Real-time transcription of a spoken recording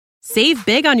Save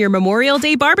big on your Memorial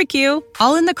Day barbecue,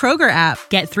 all in the Kroger app.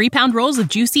 Get 3-pound rolls of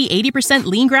juicy 80%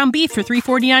 lean ground beef for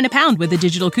 $3.49 a pound with a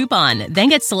digital coupon. Then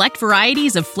get select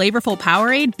varieties of flavorful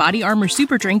Powerade, Body Armor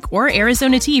Super Drink, or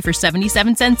Arizona tea for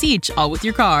 77 cents each, all with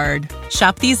your card.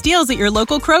 Shop these deals at your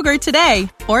local Kroger today,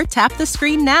 or tap the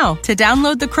screen now to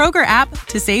download the Kroger app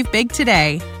to save big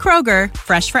today. Kroger,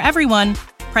 fresh for everyone.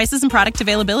 Prices and product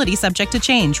availability subject to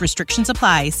change. Restrictions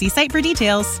apply. See site for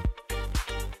details.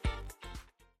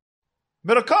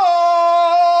 Medical!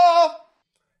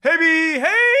 Hey,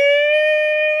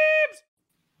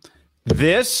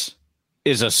 this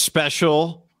is a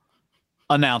special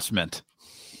announcement.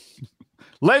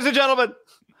 Ladies and gentlemen,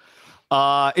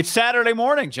 it's Saturday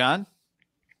morning, John.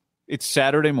 It's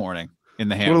Saturday morning in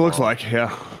the ham. What it world. looks like,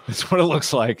 yeah. It's what it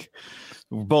looks like.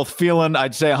 We're both feeling,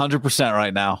 I'd say, 100%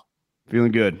 right now.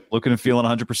 Feeling good. Looking and feeling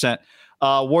 100%.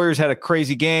 Warriors had a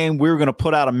crazy game. We were going to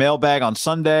put out a mailbag on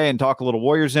Sunday and talk a little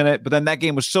Warriors in it, but then that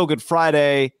game was so good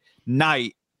Friday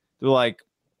night. They're like,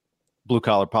 blue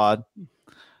collar pod.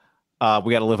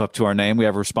 We got to live up to our name. We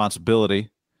have a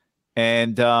responsibility.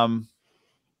 And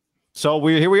so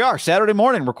here we are, Saturday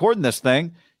morning, recording this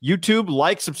thing. YouTube,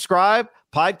 like, subscribe,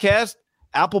 podcast,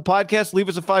 Apple Podcasts, leave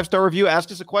us a 5-star review,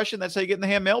 ask us a question. That's how you get in the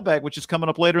ham mailbag, which is coming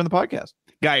up later in the podcast.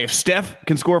 Guy, if Steph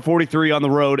can score 43 on the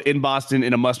road in Boston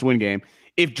in a must-win game,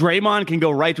 if Draymond can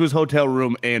go right to his hotel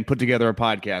room and put together a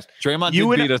podcast. Draymond did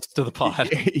beat us to the pod.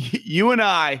 You and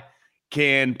I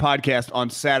can podcast on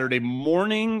Saturday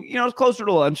morning. You know, it's closer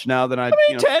to lunch now than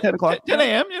 10 o'clock. 10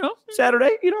 a.m.,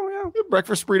 Saturday,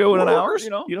 breakfast burrito in an hour.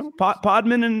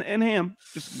 Podman and ham,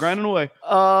 just grinding away.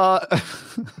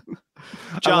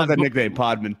 John, I love that nickname,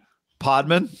 Podman.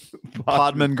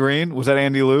 Podman Green. Was that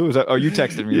Andy Liu? You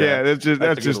texted me. Yeah,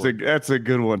 that. that's a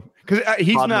good one. Because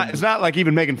he's Podman. Not. It's not like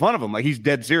even making fun of him. Like he's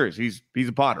dead serious. He's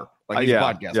a Potter. Like he's a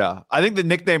podcast. Yeah. I think the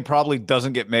nickname probably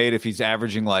doesn't get made if he's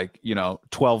averaging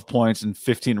 12 points and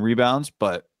 15 rebounds.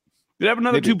 But did have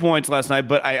another 2 points last night.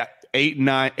 But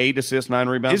 8 assists, 9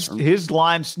 rebounds. His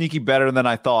line's sneaky better than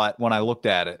I thought when I looked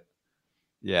at it.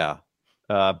 Yeah.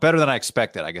 Better than I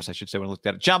expected, I guess I should say when I looked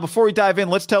at it. John, before we dive in,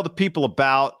 let's tell the people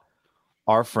about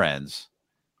our friends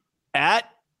at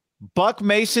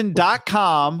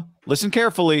buckmason.com. Listen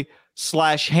carefully,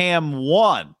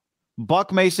 /ham1.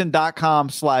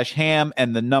 buckmason.com/ham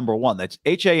and the number 1. That's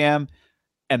HAM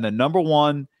and the number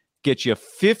 1. Get you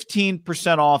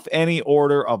 15% off any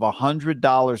order of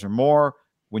 $100 or more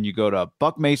when you go to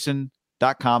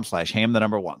buckmason.com/ham the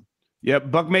number 1.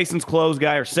 Yep, Buck Mason's clothes,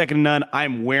 guy, are second to none.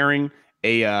 I'm wearing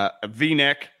a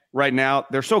V-neck right now.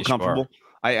 They're so comfortable.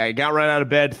 I got right out of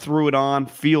bed, threw it on,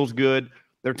 feels good.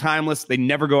 They're timeless. They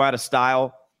never go out of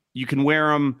style. You can wear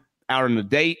them out on a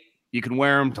date. You can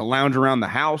wear them to lounge around the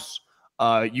house.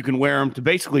 You can wear them to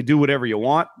basically do whatever you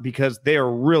want because they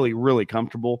are really, really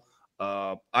comfortable.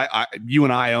 You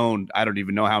and I own, I don't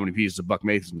even know how many pieces of Buck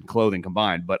Mason clothing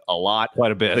combined, but a lot.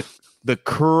 Quite a bit. The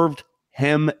curved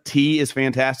hem tee is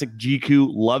fantastic.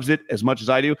 GQ loves it as much as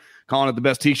I do. Calling it the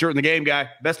best t-shirt in the game, guy.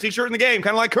 Best t-shirt in the game,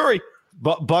 kind of like Curry.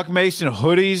 Buck Mason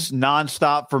hoodies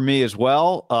nonstop for me as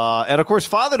well. And of course,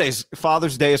 Father's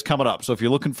Day is coming up. So if you're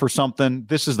looking for something,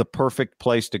 this is the perfect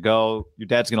place to go. Your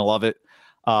dad's going to love it.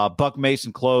 Buck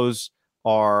Mason clothes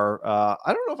are, I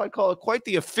don't know if I'd call it quite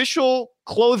the official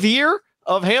clothier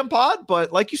of Ham Pod,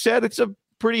 but like you said, it's a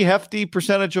pretty hefty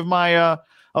percentage of my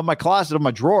closet, of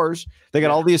my drawers. They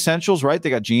got all the essentials, right? They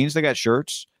got jeans, they got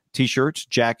shirts, t-shirts,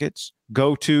 jackets,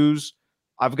 go-tos.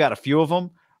 I've got a few of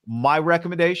them. My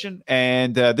recommendation,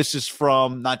 and this is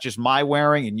from not just my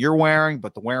wearing and your wearing,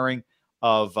 but the wearing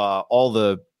of all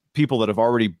the people that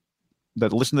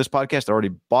listen to this podcast that already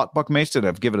bought Buck Mason and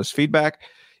have given us feedback.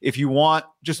 If you want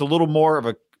just a little more of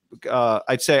a,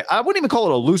 I'd say, I wouldn't even call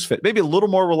it a loose fit, maybe a little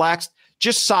more relaxed,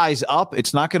 just size up.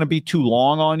 It's not going to be too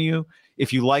long on you.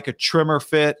 If you like a trimmer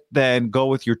fit, then go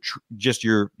with your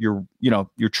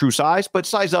true size, but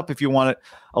size up if you want it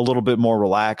a little bit more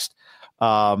relaxed.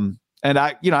 And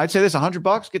I'd say this,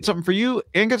 $100, get something for you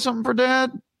and get something for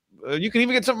dad. You can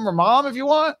even get something for mom if you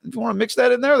want to mix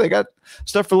that in there. They got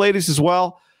stuff for ladies as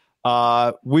well.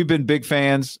 We've been big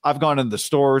fans. I've gone into the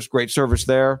stores, great service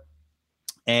there.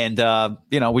 And,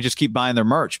 we just keep buying their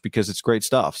merch because it's great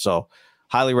stuff. So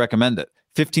highly recommend it.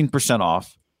 15%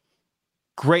 off.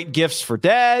 Great gifts for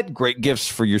dad, great gifts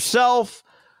for yourself.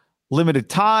 Limited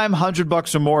time,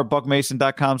 $100 or more at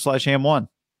buckmason.com/ham1.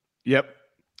 Yep.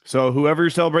 So whoever you're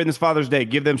celebrating this Father's Day,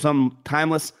 give them something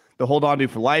timeless to hold on to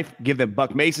for life. Give them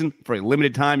Buck Mason for a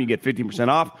limited time. You get 15%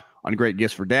 off on great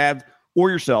gifts for dad or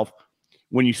yourself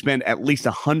when you spend at least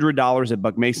 $100 at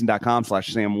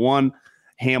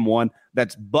buckmason.com/ham1.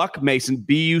 That's Buck Mason,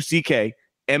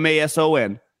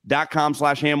 BUCKMASON.com/ham1.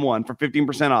 buckmason.com/ham1 for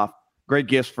 15% off. Great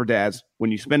gifts for dads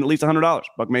when you spend at least $100.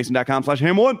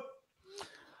 buckmason.com/ham1.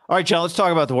 All right, John, let's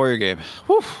talk about the Warrior game.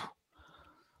 Whew.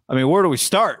 I mean, where do we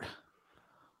start?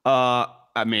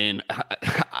 I mean,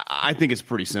 I think it's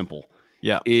pretty simple.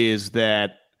 Yeah. Is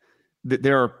that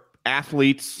there are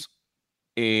athletes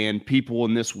and people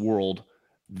in this world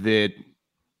that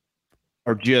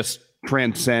are just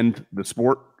transcend the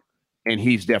sport, and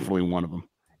he's definitely one of them.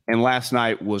 And last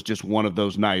night was just one of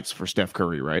those nights for Steph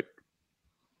Curry, right?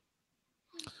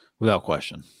 Without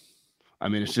question. I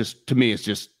mean, it's just, to me, it's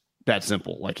just that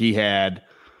simple. Like, he had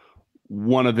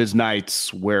one of his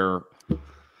nights where,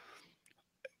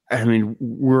 I mean,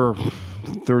 we're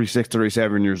 36,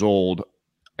 37 years old.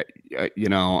 You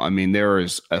know, I mean, there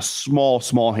is a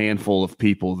small handful of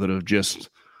people that have just,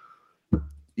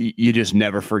 you just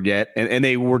never forget. And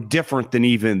they were different than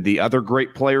even the other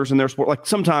great players in their sport. Like,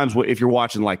 sometimes if you're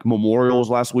watching like memorials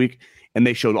last week and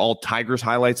they showed all Tigers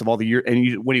highlights of all the year,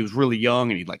 and when he was really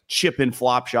young and he'd like chip in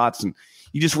flop shots, and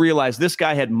you just realize this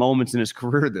guy had moments in his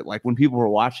career that, like, when people were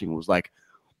watching, was like,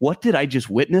 what did I just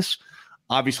witness?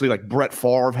 Obviously, like, Brett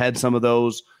Favre had some of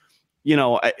those. You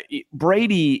know,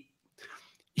 Brady,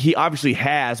 he obviously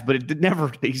has, but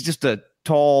he's just a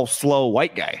tall, slow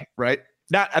white guy, right?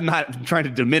 I'm not trying to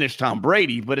diminish Tom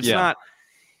Brady, but it's not.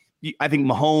 I think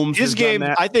Mahomes,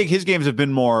 I think his games have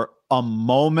been more a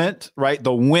moment, right?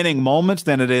 The winning moments,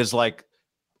 than it is like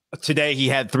today he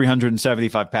had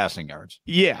 375 passing yards.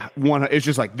 Yeah. It's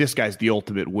just like, this guy's the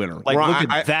ultimate winner. Like,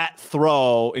 look at that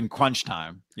throw in crunch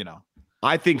time, you know.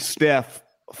 I think Steph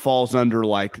falls under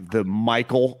like the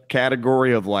Michael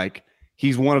category of, like,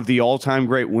 he's one of the all-time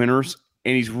great winners,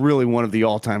 and he's really one of the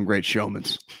all-time great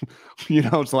showmans. You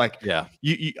know, it's like, yeah,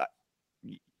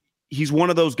 he's one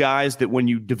of those guys that when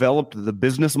you developed the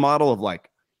business model of, like,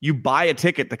 you buy a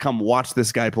ticket to come watch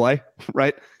this guy play,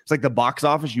 right? It's like the box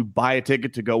office. You buy a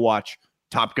ticket to go watch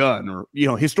Top Gun, or, you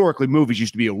know, historically movies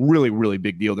used to be a really, really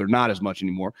big deal. They're not as much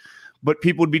anymore. But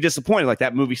people would be disappointed. Like,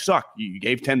 that movie sucked. You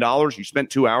gave $10. You spent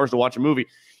 2 hours to watch a movie.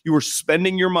 You were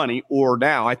spending your money, or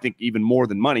now I think even more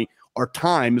than money, our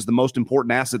time is the most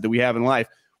important asset that we have in life.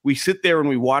 We sit there and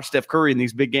we watch Steph Curry in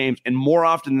these big games, and more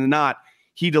often than not,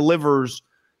 he delivers.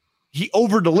 He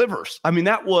over-delivers. I mean,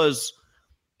 that was,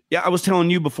 I was telling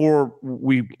you before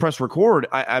we press record,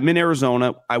 I'm in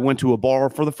Arizona. I went to a bar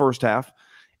for the first half,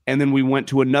 and then we went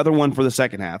to another one for the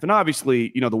second half. And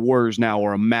obviously, you know, the Warriors now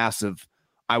are a massive,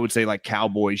 I would say, like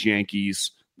Cowboys,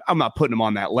 Yankees. I'm not putting them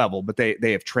on that level, but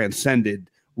they have transcended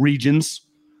regions.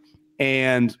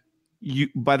 And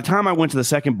by the time I went to the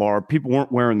second bar, people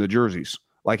weren't wearing the jerseys.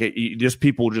 Like,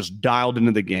 people just dialed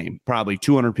into the game. Probably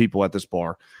 200 people at this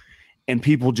bar, and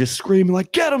people just screaming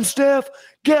like, "Get him, Steph!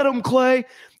 Get him, Clay!"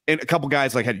 And a couple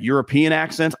guys like had European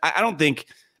accents. I don't think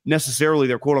necessarily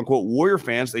they're quote unquote Warrior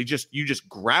fans. You just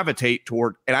gravitate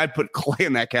toward, and I'd put Clay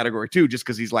in that category too, just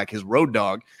because he's like his road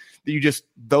dog.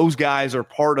 Those guys are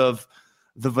part of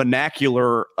the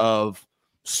vernacular of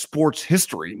sports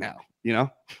history now, you know?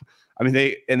 I mean,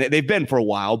 they've been for a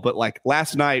while, but like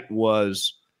last night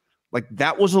was like,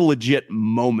 that was a legit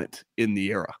moment in the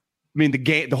era. I mean,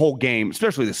 the whole game,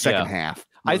 especially the second half.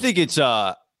 I think it's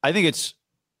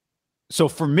so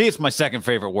for me, it's my second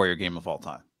favorite Warrior game of all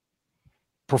time.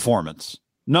 Performance.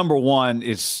 Number one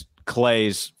is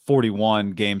Clay's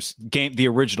 41 games, the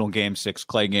original Game 6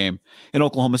 Clay game in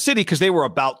Oklahoma City, because they were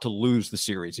about to lose the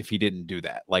series if he didn't do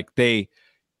that. Like, they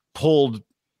pulled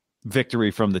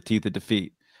victory from the teeth of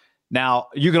defeat. Now,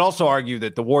 you could also argue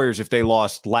that the Warriors, if they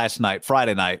lost last night,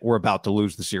 Friday night, were about to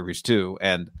lose the series too.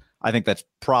 And I think that's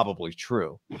probably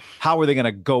true. How are they going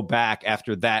to go back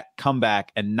after that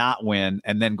comeback and not win,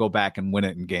 and then go back and win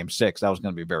it in Game 6? That was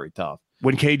going to be very tough.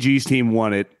 When KG's team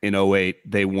won it in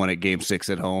 2008, they won it Game 6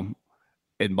 at home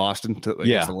in Boston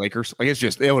against the Lakers. Like,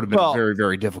 it would have been very,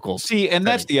 very difficult. See, and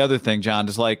that's the other thing, John,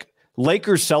 is like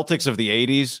Lakers Celtics of the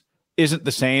 80s isn't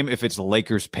the same if it's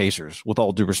Lakers Pacers, with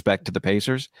all due respect to the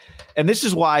Pacers. And this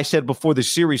is why I said before the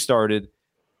series started,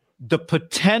 the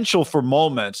potential for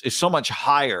moments is so much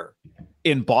higher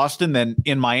in Boston than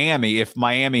in Miami. If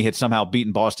Miami had somehow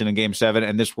beaten Boston in Game 7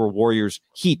 and this were Warriors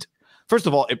Heat, first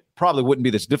of all, it probably wouldn't be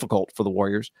this difficult for the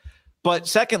Warriors. But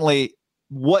secondly,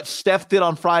 what Steph did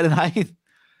on Friday night,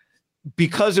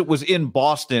 because it was in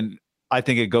Boston, I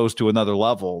think it goes to another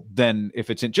level than if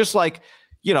it's in, just like,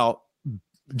 you know,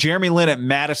 Jeremy Lin at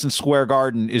Madison Square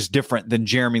Garden is different than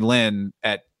Jeremy Lin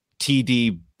at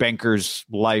TD Bankers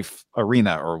Life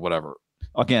Arena or whatever.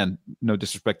 Again, no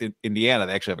disrespect in Indiana.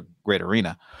 They actually have a great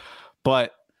arena.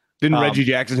 But didn't Reggie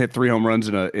Jackson hit 3 home runs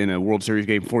in a World Series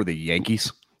game for the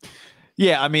Yankees?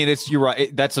 Yeah, I mean, you're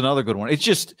right. That's another good one. It's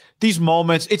just these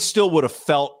moments, it still would have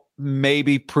felt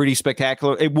maybe pretty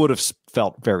spectacular. It would have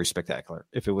felt very spectacular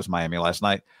if it was Miami last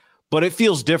night, but it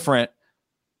feels different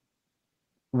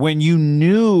when you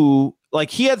knew, like,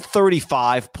 he had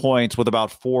 35 points with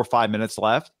about 4 or 5 minutes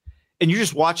left, and you're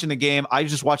just watching the game. I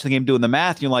was just watching the game doing the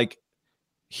math. And you're like,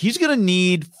 he's going to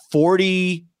need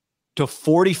 40 to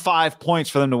 45 points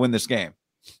for them to win this game.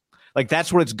 Like,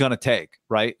 that's what it's going to take,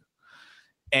 right?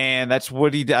 And that's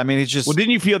what he did. I mean, it's just. Well,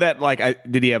 didn't you feel that, like,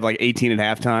 did he have like 18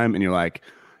 at halftime? And you're like,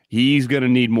 he's going to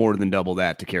need more than double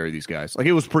that to carry these guys. Like,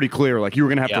 it was pretty clear. Like, you were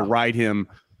going to have to ride him.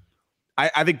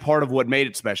 I think part of what made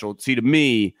it special, see, to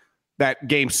me, that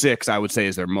game 6, I would say,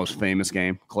 is their most famous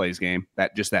game, Clay's game.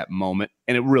 That moment.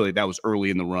 And that was early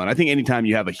in the run. I think anytime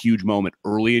you have a huge moment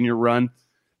early in your run,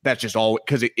 that's just all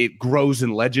because it grows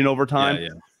in legend over time. Yeah.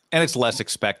 And it's less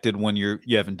expected when you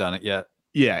haven't done it yet.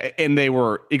 Yeah, and they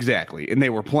were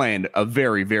playing a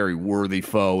very, very worthy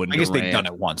foe. And I guess they'd done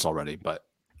it once already, but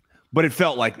it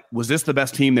felt like, was this the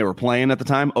best team they were playing at the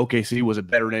time? OKC, was it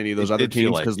better than any of those other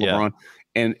teams because LeBron?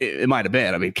 And it might have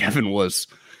been. I mean, Kevin was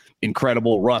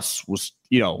incredible. Russ was,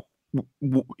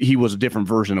 he was a different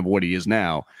version of what he is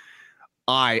now.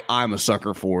 I'm a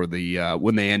sucker for the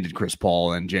when they ended Chris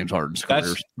Paul and James Harden's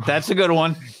careers. That's a good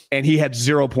one. And he had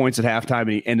 0 points at halftime,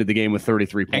 and he ended the game with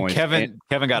 33 points. And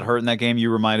Kevin got hurt in that game.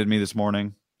 You reminded me this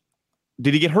morning.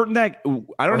 Did he get hurt in that?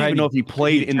 I don't even know if he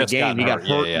played in the game. He got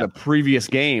hurt in the previous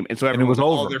game, and so everyone was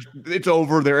over. It's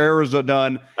over. Their era's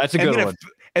done. That's a good one.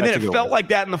 And then it felt like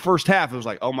that in the first half. It was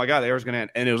like, oh my God, the era's going to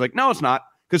end. And it was like, no, it's not,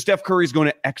 because Steph Curry's going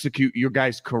to execute your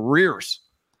guys' careers.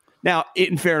 Now,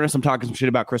 in fairness, I'm talking some shit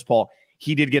about Chris Paul.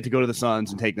 He did get to go to the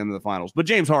Suns and take them to the finals. But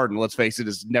James Harden, let's face it,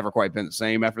 has never quite been the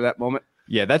same after that moment.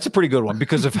 Yeah, that's a pretty good one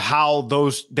because of how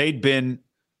they'd been.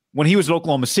 When he was at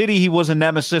Oklahoma City, he was a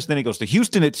nemesis. Then he goes to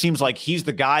Houston. It seems like he's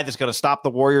the guy that's going to stop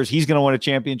the Warriors. He's going to win a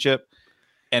championship.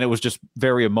 And it was just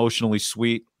very emotionally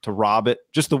sweet to rob it.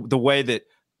 Just the way that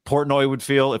Portnoy would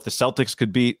feel if the Celtics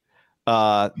could beat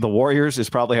the Warriors is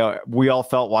probably how we all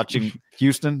felt watching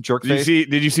Houston. Jerkface.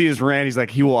 Did you see his rant? He's like,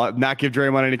 he will not give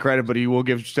Draymond any credit, but he will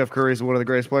give Steph Curry as one of the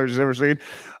greatest players he's ever seen.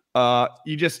 And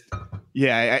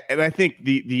I think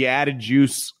the added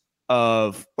juice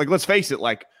of, like, let's face it,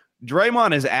 like,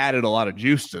 Draymond has added a lot of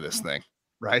juice to this thing,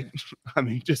 right? I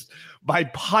mean, just by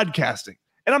podcasting.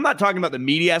 And I'm not talking about the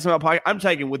media asking about podcast. I'm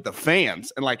talking with the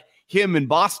fans and, like, him in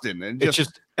Boston. And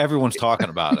just everyone's talking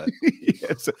about it.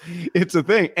 It's a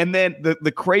thing. And then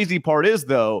the crazy part is,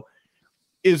 though,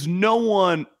 is did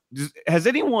you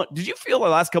feel the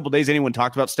last couple of days anyone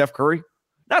talked about Steph Curry?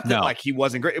 Not that like he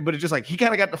wasn't great, but it's just like he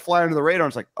kind of got to fly under the radar. And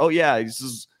it's like, oh yeah,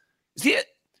 is he it?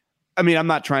 I mean, I'm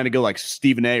not trying to go like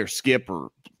Stephen A or Skip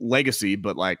or Legacy,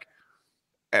 but like,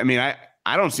 I mean,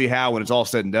 I don't see how when it's all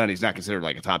said and done, he's not considered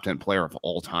like a top 10 player of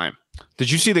all time.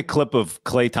 Did you see the clip of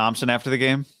Klay Thompson after the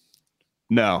game?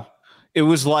 No. It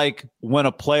was like when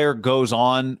a player goes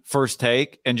on First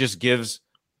Take and just gives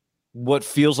what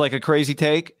feels like a crazy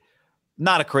take.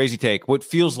 Not a crazy take. What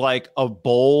feels like a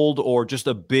bold or just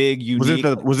a big, unique.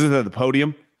 Was it at the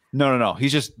podium? No.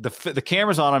 He's just the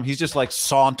camera's on him. He's just like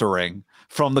sauntering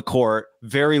from the court,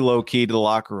 very low key to the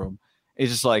locker room.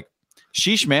 It's just like,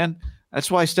 sheesh, man. That's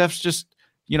why Steph's just,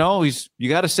 you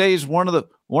got to say he's one of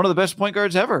the best point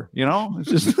guards ever. It's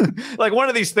just like one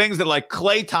of these things that like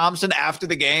Klay Thompson after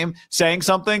the game saying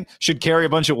something should carry a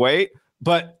bunch of weight,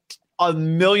 but a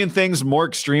million things more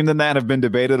extreme than that have been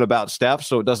debated about Steph,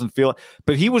 so it doesn't feel.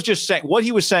 But he was just saying, what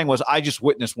he was saying was, I just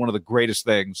witnessed one of the greatest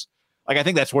things. Like, I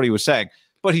think that's what he was saying.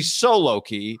 But he's so low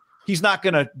key, he's not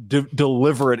going to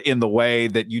deliver it in the way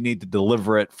that you need to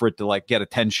deliver it for it to like get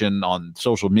attention on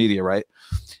social media, right?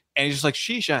 And he's just like,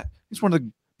 sheesh, he's one of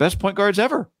the best point guards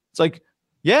ever. It's like,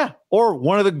 yeah, or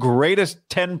one of the greatest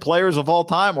 10 players of all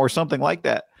time, or something like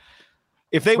that.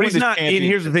 If they, but he's not. And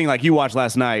here's the thing: like you watched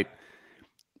last night.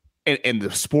 And the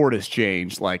sport has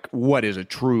changed. Like, what is a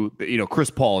true,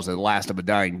 Chris Paul is the last of a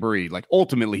dying breed. Like,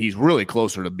 ultimately, he's really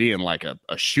closer to being like a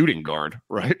shooting guard,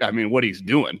 right? I mean, what he's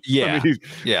doing. Yeah.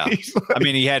 He's like, I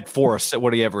mean, he had 4 assists. What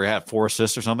did he ever have? 4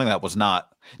 assists or something? That was not.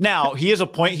 Now, he has a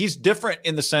point. He's different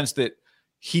in the sense that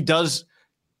he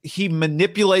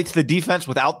manipulates the defense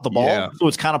without the ball. Yeah. So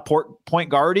it's kind of point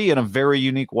guardy in a very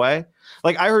unique way.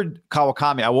 Like, I heard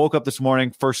Kawakami. I woke up this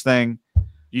morning, first thing.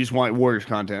 You just want Warriors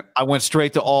content. I went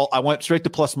straight to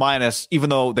plus minus, even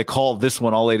though they called this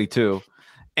one all 82.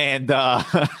 And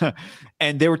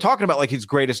and they were talking about like his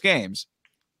greatest games.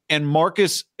 And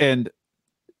Marcus and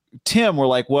Tim were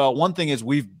like, well, one thing is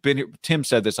we've been here. Tim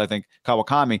said this, I think,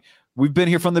 Kawakami. We've been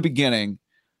here from the beginning.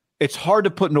 It's hard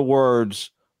to put into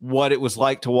words what it was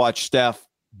like to watch Steph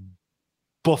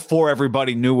before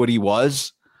everybody knew what he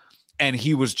was. And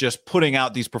he was just putting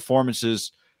out these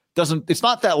performances It's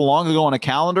not that long ago on a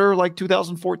calendar like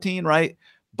 2014, right?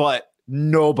 But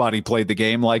nobody played the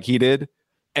game like he did.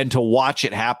 And to watch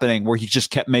it happening where he just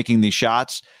kept making these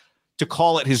shots, to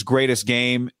call it his greatest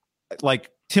game, like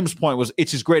Tim's point was,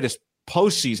 it's his greatest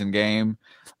postseason game.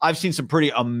 I've seen some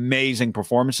pretty amazing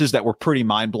performances that were pretty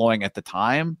mind-blowing at the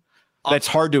time. That's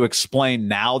hard to explain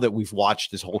now that we've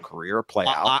watched his whole career play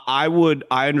out.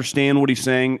 I understand what he's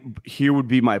saying. Here would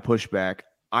be my pushback.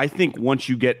 I think once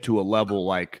you get to a level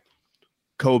like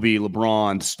Kobe,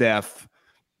 LeBron, Steph,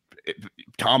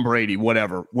 Tom Brady,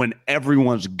 whatever, when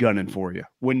everyone's gunning for you,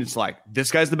 when it's like, this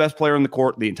guy's the best player in the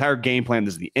court, the entire game plan,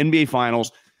 this is the NBA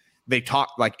Finals. They talk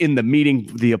like in the meeting,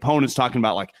 the opponent's talking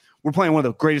about like, we're playing one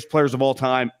of the greatest players of all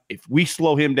time. If we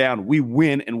slow him down, we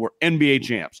win and we're NBA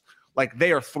champs. Like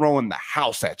they are throwing the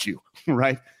house at you,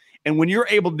 right? And when you're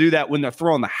able to do that, when they're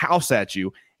throwing the house at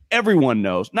you, everyone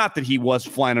knows, not that he was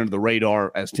flying under the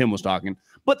radar as Tim was talking,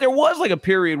 but there was like a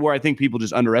period where I think people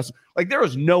just underestimate. Like there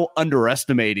was no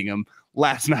underestimating him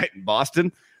last night in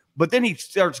Boston. But then he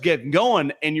starts getting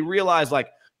going and you realize like,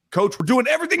 coach, we're doing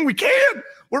everything we can.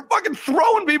 We're fucking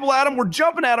throwing people at him. We're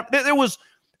jumping at him. There was,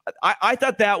 I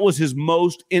thought that was his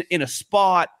most in a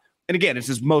spot. And again, it's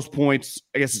his most points.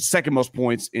 I guess it's second most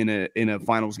points in a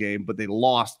finals game, but they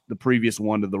lost the previous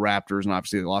one to the Raptors. And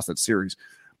obviously they lost that series.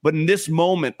 But in this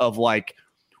moment of like,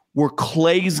 where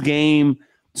Clay's game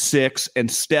 6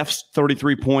 and Steph's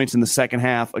 33 points in the second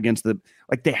half against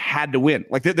they had to win.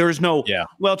 Like there is no,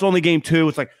 well, it's only game 2.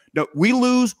 It's like, no, we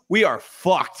lose, we are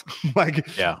fucked.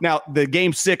 Now the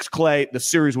game 6, Clay, the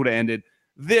series would have ended.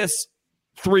 This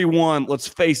 3-1, let's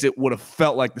face it, would have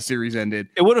felt like the series ended.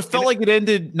 It would have felt like it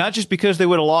ended, not just because they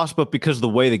would have lost, but because of the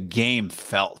way the game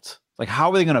felt. Like,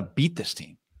 how are they going to beat this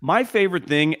team? My favorite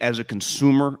thing as a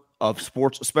consumer of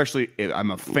sports, especially if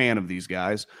I'm a fan of these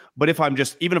guys, but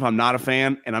even if I'm not a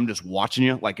fan and I'm just watching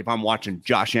you, like if I'm watching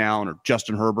Josh Allen or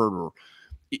Justin Herbert or,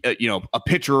 a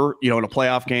pitcher, in a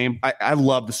playoff game, I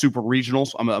love the super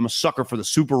regionals. I'm a sucker for the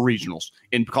super regionals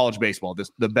in college baseball.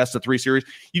 The best of 3 series.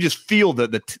 You just feel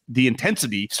the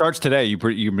intensity. Starts today. You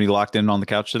be locked in on the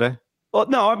couch today? Well,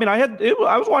 no, I mean, I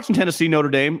was watching Tennessee, Notre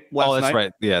Dame last night. Oh, that's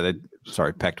right. Yeah.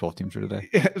 Pac-12 teams are today.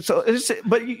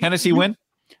 But Tennessee win?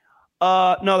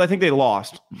 No, I think they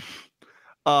lost.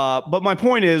 But my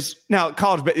point is, now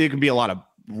college, it can be a lot of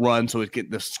run, so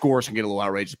the scores can get a little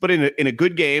outrageous. But in a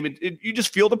good game, you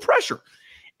just feel the pressure.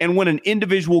 And when an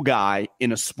individual guy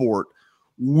in a sport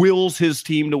wills his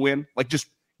team to win, like just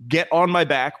get on my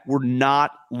back, we're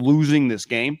not losing this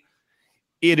game,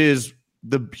 it is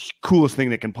the coolest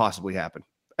thing that can possibly happen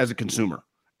as a consumer.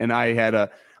 And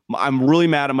I'm really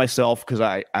mad at myself because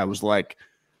I was like,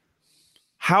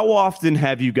 how often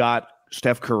have you got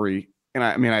Steph Curry?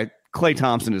 And Klay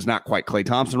Thompson is not quite Klay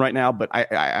Thompson right now, but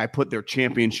I put their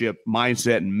championship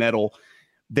mindset and medal.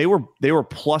 They were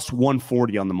plus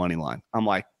 140 on the money line. I'm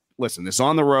like, listen, this is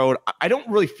on the road. I don't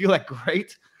really feel that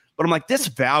great, but I'm like, this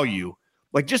value,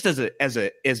 like just as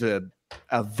a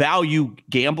value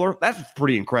gambler, that's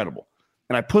pretty incredible.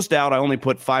 And I pushed out. I only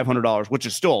put $500, which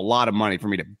is still a lot of money for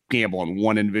me to gamble on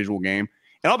one individual game.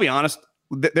 And I'll be honest,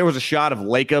 there was a shot of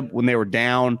Lacob when they were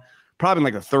down. Probably in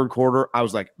like the third quarter, I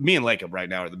was like, me and Lacob right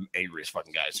now are the angriest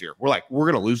fucking guys here. We're like, we're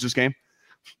going to lose this game.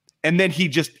 And then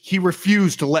he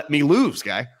refused to let me lose,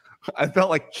 guy. I felt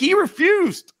like he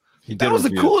refused. That was the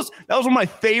coolest. That was one of my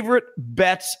favorite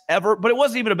bets ever. But it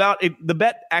wasn't even about it. The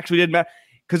bet actually didn't matter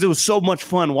because it was so much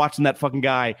fun watching that fucking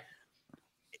guy.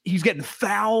 He's getting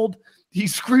fouled.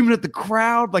 He's screaming at the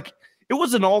crowd. Like it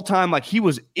was an all-time, like he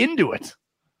was into it.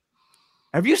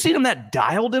 Have you seen him that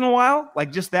dialed in a while?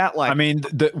 Like just that, like. I mean,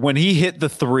 when he hit the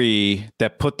 3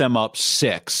 that put them up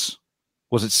 6,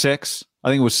 was it 6? I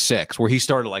think it was 6, where he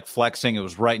started like flexing. It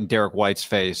was right in Derek White's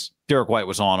face. Derek White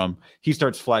was on him. He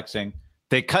starts flexing.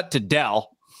 They cut to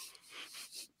Dell.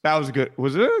 That was good.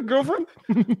 Was it a girlfriend?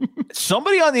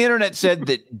 Somebody on the internet said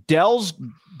that Dell's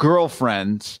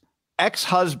girlfriend's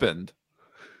ex-husband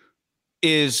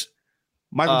is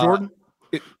Michael Jordan.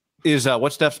 Is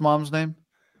what's Steph's mom's name?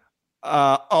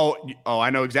 I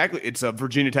know exactly. It's a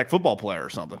Virginia Tech football player or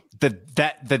something.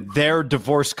 That they're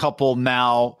divorced couple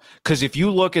now. Because if you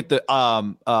look at the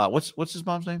what's his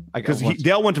mom's name? Because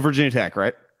Dale went to Virginia Tech,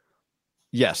 right?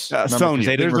 Yes,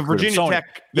 Sonia. There's a Virginia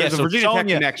Tech. There's a Virginia Tech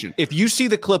connection. If you see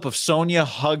the clip of Sonia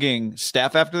hugging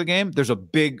Steph after the game, there's a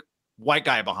big white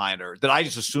guy behind her that I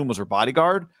just assumed was her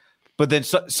bodyguard. But then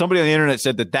somebody on the internet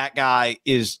said that guy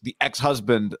is the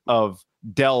ex-husband of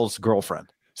Dell's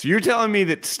girlfriend. So you're telling me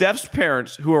that Steph's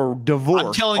parents, who are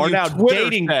divorced, are now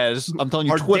dating? I'm telling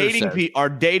you, Twitter are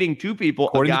dating 2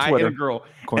 people, a guy and a girl,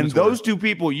 and those 2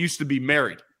 people used to be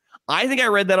married. I think I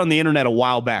read that on the internet a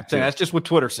while back too. That's just what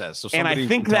Twitter says. So and I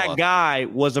think that guy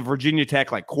was a Virginia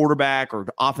Tech like quarterback or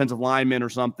offensive lineman or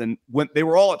something when they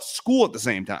were all at school at the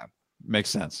same time. Makes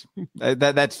sense.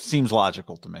 That seems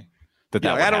logical to me.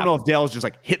 I don't know if Dale's just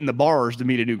like hitting the bars to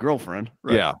meet a new girlfriend.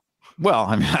 Right? Yeah. Well,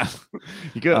 I mean,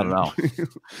 he could. I don't know.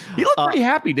 He looked pretty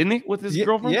happy, didn't he, with his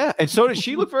girlfriend? Yeah, and so did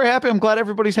she look very happy. I'm glad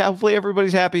hopefully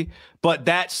everybody's happy. But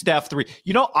that Steph 3,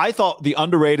 I thought the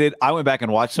underrated. I went back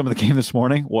and watched some of the game this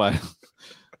morning. What?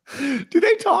 Do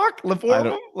they talk? Like,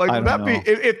 would that be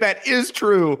if that is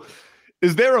true?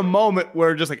 Is there a moment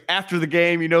where just like after the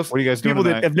game, what are you guys doing people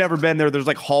tonight? that have never been there, there's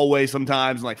like hallways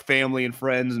sometimes, and like family and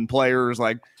friends and players,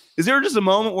 like. Is there just a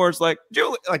moment where it's like,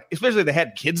 especially if they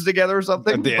had kids together or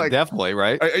something? Yeah, like, definitely,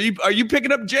 right? Are you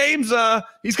picking up James?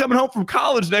 He's coming home from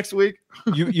college next week.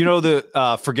 You know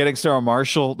the Forgetting Sarah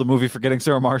Marshall, the movie Forgetting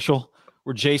Sarah Marshall,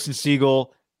 where Jason Segel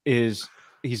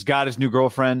he's got his new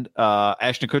girlfriend,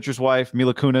 Ashton Kutcher's wife,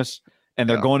 Mila Kunis, and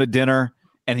they're going to dinner,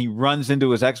 and he runs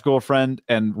into his ex-girlfriend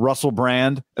and Russell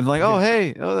Brand, and they're like, oh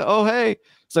hey.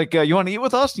 It's like, you want to eat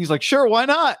with us? And he's like, sure, why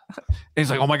not? And he's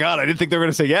like, oh my God, I didn't think they were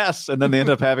going to say yes. And then they end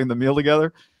up having the meal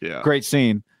together. Yeah. Great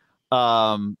scene.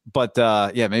 Maybe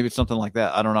it's something like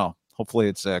that. I don't know. Hopefully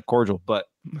it's cordial. But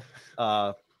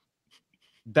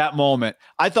that moment,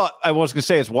 I thought I was going to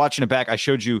say is watching it back. I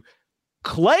showed you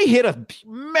Clay hit a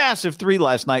massive 3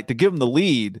 last night to give him the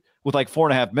lead with like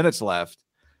 4.5 minutes left.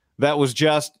 That was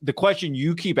just the question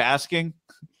you keep asking.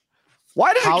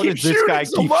 Why does he keep shooting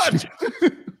so much?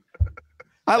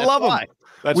 I love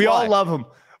him. We all love him.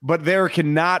 But there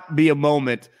cannot be a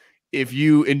moment if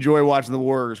you enjoy watching the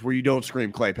Warriors where you don't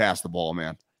scream, Clay, pass the ball,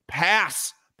 man.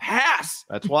 Pass.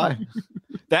 That's why.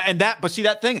 But see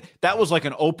that thing, that was like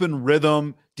an open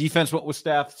rhythm. Defense went with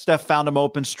Steph. Steph found him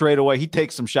open straight away. He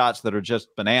takes some shots that are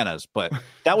just bananas, but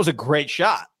that was a great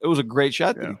shot. It was a great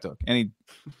shot that he took, and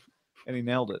he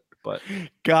nailed it. But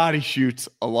God, he shoots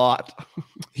a lot.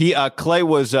 Clay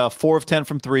was 4 of 10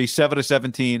 from 3, 7 of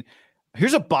 17.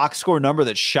 Here's a box score number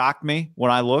that shocked me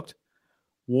when I looked.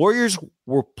 Warriors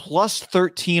were plus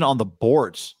 13 on the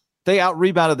boards. They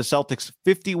out-rebounded the Celtics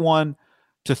 51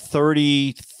 to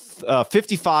 30,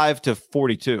 55 to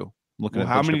 42. Looking at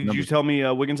how many did you tell me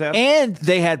Wiggins had? And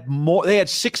they had more. They had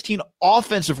 16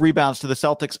 offensive rebounds to the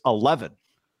Celtics 11.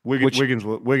 Wiggins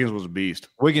was a beast.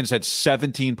 Wiggins had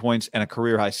 17 points and a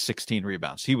career-high 16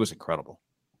 rebounds. He was incredible.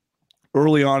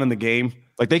 Early on in the game.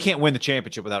 Like, they can't win the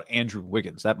championship without Andrew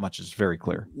Wiggins. That much is very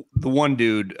clear. The one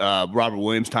dude, Robert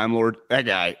Williams, Time Lord, that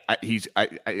guy,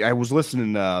 I was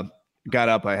listening, got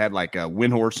up, I had like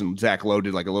Windhorse and Zach Lowe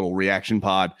did like a little reaction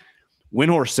pod.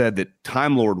 Windhorse said that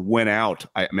Time Lord went out.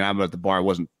 I'm at the bar. I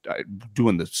wasn't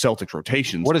doing the Celtics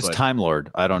rotations. What is Time Lord?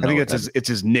 I don't know. I think it's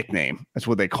his nickname. That's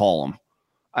what they call him.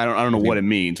 I don't know what it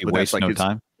means. But that's like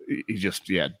time. He just,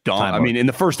 I mean, in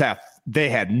the first half, they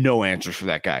had no answers for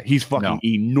that guy. He's fucking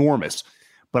enormous.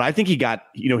 But I think he got,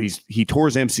 he tore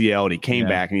his MCL and he came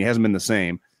back and he hasn't been the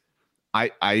same.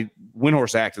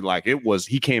 Windhorse acted like it was,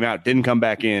 he came out, didn't come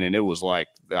back in, and it was like,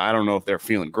 I don't know if they're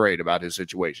feeling great about his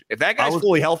situation. If that guy's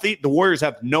fully healthy, the Warriors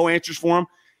have no answers for him.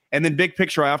 And then big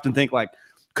picture, I often think like,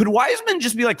 could Wiseman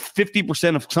just be like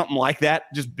 50% of something like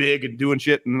that, just big and doing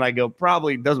shit? And then I go,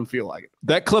 probably doesn't feel like it.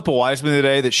 That clip of Wiseman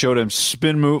today that showed him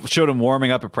spin move, showed him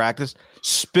warming up at practice,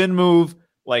 spin move,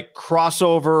 like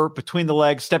crossover between the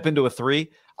legs, step into a 3.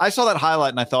 I saw that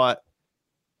highlight and I thought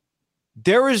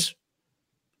there is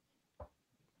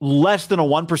less than a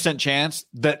 1% chance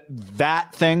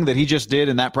that thing that he just did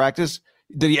in that practice,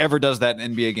 that he ever does that in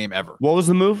an NBA game ever. What was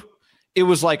the move? It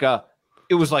was like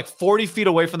 40 feet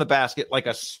away from the basket, like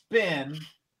a spin,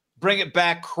 bring it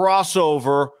back,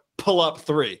 crossover, pull up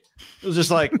 3. It was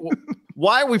just like,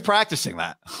 why are we practicing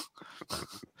that?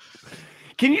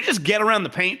 Can you just get around the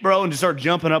paint, bro, and just start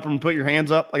jumping up and put your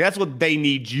hands up? Like, that's what they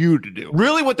need you to do.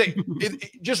 Really,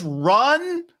 just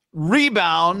run,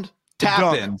 rebound,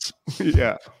 tap ins.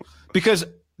 Yeah. Because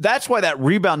that's why that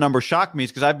rebound number shocked me,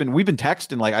 is because we've been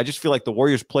texting, like, I just feel like the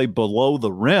Warriors play below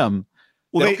the rim.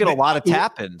 Well, they don't get a lot of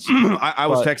tap-ins. I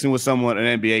was texting with someone,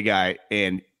 an NBA guy,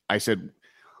 and I said,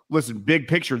 listen, big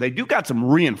picture, they do got some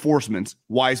reinforcements,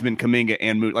 Wiseman, Kuminga,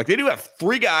 and Moody. Like, they do have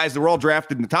 3 guys that were all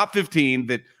drafted in the top 15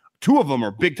 that 2 of them are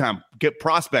big-time get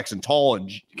prospects and tall and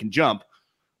can jump,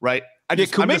 right?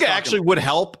 Kuminga actually would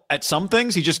help at some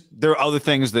things. There are other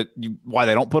things why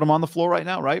they don't put him on the floor right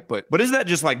now, right? But isn't that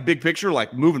just like big picture,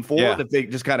 like moving forward, if they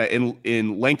just kind of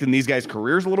in lengthen these guys'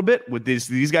 careers a little bit with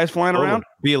these guys flying around?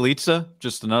 Bielitsa,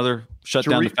 just another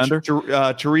shutdown defender.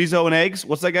 Chorizo and eggs.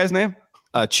 What's that guy's name?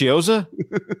 Chioza?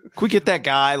 Can we get that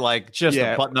guy like just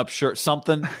a button-up shirt,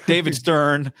 something? David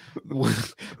Stern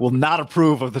will not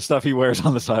approve of the stuff he wears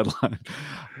on the sideline.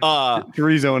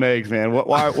 Chorizo and eggs, man.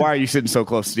 Why are you sitting so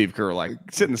close to Steve Kerr? Like,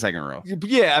 sit in the second row.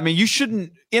 Yeah, I mean, you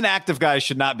shouldn't. Inactive guys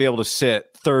should not be able to sit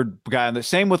third guy on the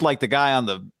same with like the guy on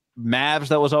the Mavs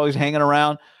that was always hanging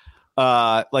around.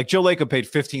 Like Joe Lacob paid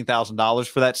 $15,000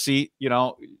 for that seat.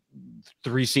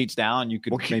 3 seats down. You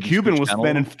could. Well, Cuban was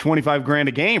spending $25,000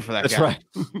 a game for that. That's guy.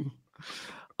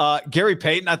 Right. Gary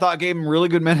Payton, I thought gave him really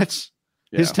good minutes.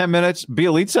 His 10 minutes.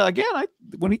 Bielitsa again.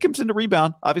 When he comes into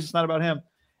rebound, obviously it's not about him.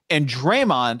 And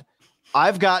Draymond,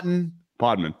 I've gotten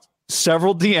Podman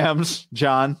several DMs,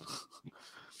 John.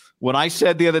 When I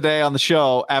said the other day on the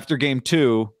show after game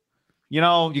 2,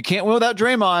 you can't win without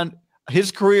Draymond.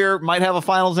 His career might have a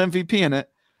finals MVP in it.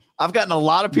 I've gotten a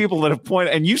lot of people that have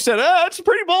pointed, and you said, it's a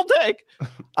pretty bold take.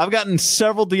 I've gotten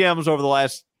several DMs over the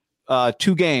last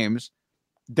 2 games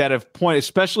that have pointed,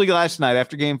 especially last night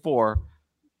after game 4,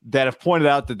 that have pointed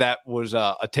out that was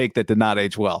a take that did not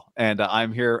age well. And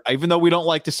I'm here, even though we don't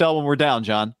like to sell when we're down,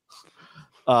 John.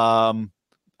 I'm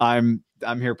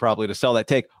here probably to sell that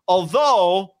take.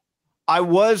 Although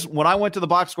when I went to the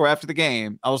box score after the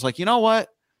game, I was like, you know what?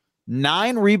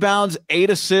 9 rebounds,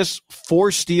 8 assists, 4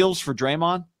 steals for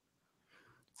Draymond.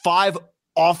 5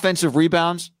 offensive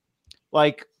rebounds,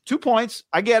 like 2 points.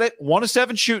 I get it. 1 of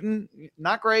 7 shooting,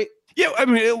 not great. Yeah, I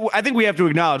mean, I think we have to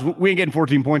acknowledge we ain't getting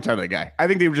 14 points out of that guy. I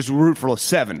think they were just root for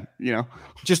 7.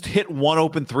 Just hit 1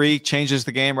 open 3, changes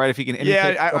the game, right? If he can.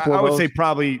 Yeah, I would say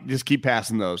probably just keep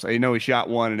passing those. I know he shot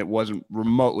 1 and it wasn't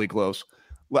remotely close.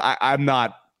 I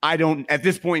don't at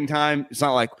this point in time. It's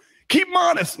not like keep him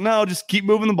honest. No, just keep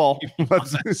moving the ball.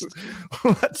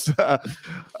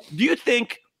 Do you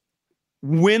think?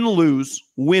 Win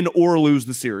or lose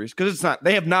the series, because it's not,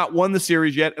 they have not won the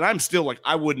series yet, and I'm still like,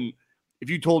 I wouldn't, if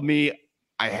you told me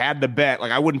I had to bet,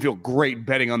 like I wouldn't feel great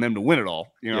betting on them to win it all.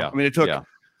 I mean, it took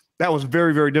that was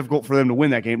very, very difficult for them to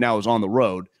win that game. Now it was on the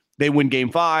road. They win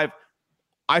game 5.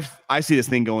 I see this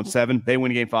thing going 7. They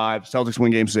win game 5. Celtics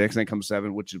win game 6, and then comes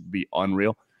 7, which would be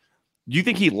unreal. Do you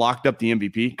think he locked up the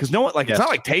MVP? Because no one, like, it's not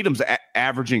like Tatum's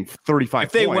averaging 35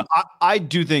 if they points. Win, I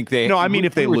do think they. No, I mean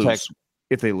if they lose.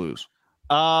 If they lose.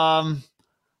 Because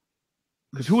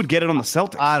who would get it on the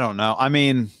Celtics? I don't know. I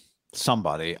mean,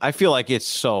 somebody. I feel like it's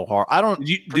so hard. I don't.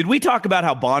 Did we talk about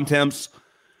how Bontemps?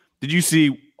 Did you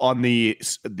see on the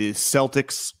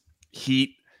Celtics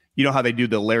Heat? You know how they do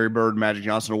the Larry Bird Magic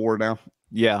Johnson Award now?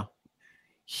 Yeah.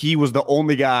 He was the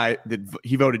only guy that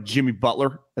he voted Jimmy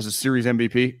Butler as a series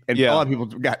MVP, and a lot of people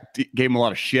gave him a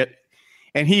lot of shit.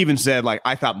 And he even said, like,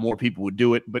 I thought more people would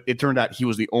do it, but it turned out he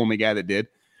was the only guy that did.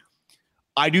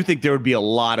 I do think there would be a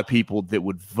lot of people that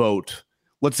would vote.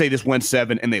 Let's say this went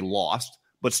 7 and they lost,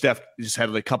 but Steph just had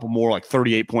a couple more like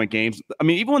 38-point games. I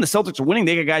mean, even when the Celtics are winning,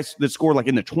 they got guys that score like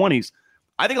in the 20s.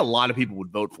 I think a lot of people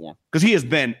would vote for him because he has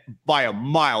been by a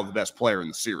mile the best player in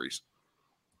the series.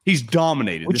 He's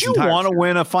dominated. Would you want to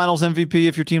win a Finals MVP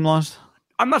if your team lost?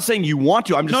 I'm not saying you want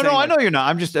to. I'm just saying, I know you're not.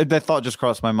 I'm just that thought just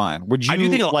crossed my mind. Would you? I do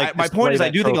think. My point is, I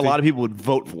do think a lot of people would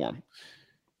vote for him.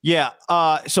 Yeah.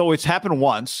 So it's happened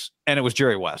once, and it was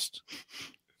Jerry West.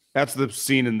 That's the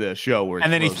scene in the show where.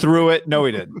 And then he threw it. No,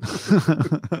 he didn't.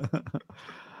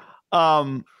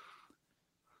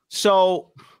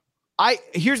 So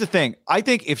here's the thing. I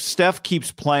think if Steph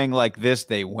keeps playing like this,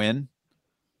 they win.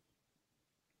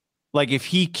 Like if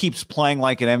he keeps playing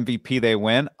like an MVP, they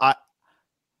win.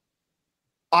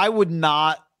 I would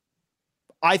not.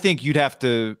 I think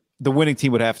the winning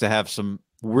team would have to have some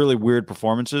really weird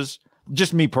performances.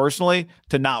 Just me personally,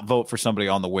 to not vote for somebody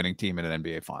on the winning team in an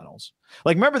NBA Finals.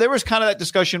 Like, remember, there was kind of that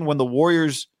discussion when the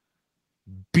Warriors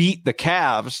beat the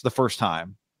Cavs the first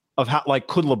time of how, like,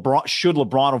 should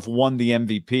LeBron have won the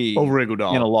MVP over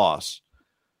Iguodala in a loss?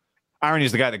 Irony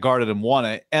is the guy that guarded him won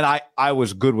it, and I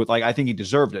was good with, like, I think he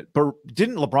deserved it. But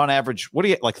didn't LeBron average, what do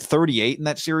you, like 38 in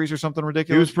that series or something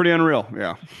ridiculous? He was pretty unreal,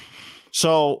 yeah.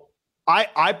 So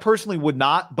I personally would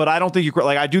not, but I don't think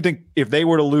like, I do think if they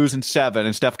were to lose in 7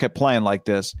 and Steph kept playing like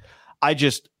this,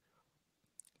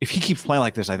 if he keeps playing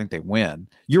like this, I think they win.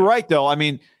 You're right, though. I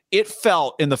mean, it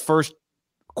felt in the first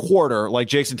quarter like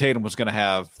Jason Tatum was going to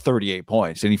have 38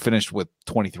 points, and he finished with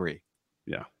 23.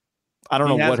 Yeah. I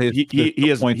don't know what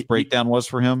his points breakdown was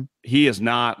for him. He is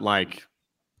not like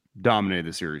dominated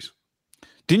the series.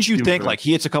 Didn't you think like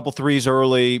he hits a couple threes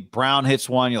early, Brown hits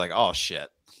one, you're like, oh shit.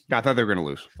 I thought they were going to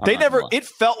lose. It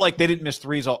felt like they didn't miss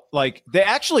threes. Like they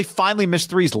actually finally missed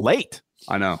threes late.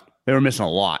 I know. They were missing a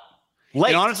lot. Late.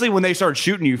 And honestly, when they started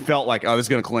shooting, you felt like, oh, this is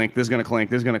going to clink. This is going to clink.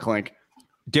 This is going to clink.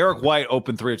 Derek White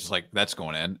opened 3. It's just like, that's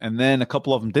going in. And then a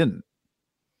couple of them didn't.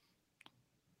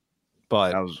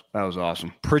 But that was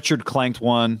awesome. Pritchard clanked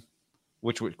one,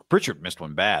 Pritchard missed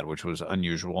one bad, which was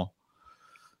unusual.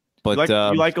 But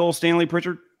you like old Stanley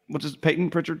Pritchard? What's his Peyton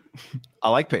Pritchard? I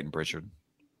like Peyton Pritchard.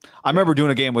 I remember doing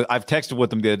a game I've texted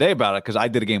with him the other day about it because I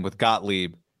did a game with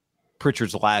Gottlieb,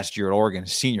 Pritchard's last year at Oregon,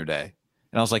 senior day.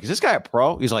 And I was like, is this guy a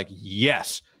pro? He's like,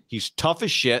 yes. He's tough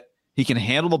as shit. He can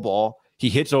handle the ball. He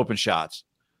hits open shots.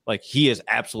 Like, he is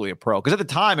absolutely a pro. Because at the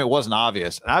time, it wasn't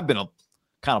obvious. And I've been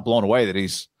kind of blown away that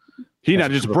he's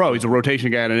not just a pro. He's a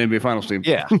rotation guy on an NBA Finals team.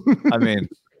 Yeah. I mean,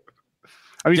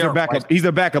 he's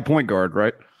their backup point guard,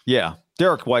 right? Yeah.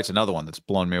 Derek White's another one that's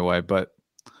blown me away. But,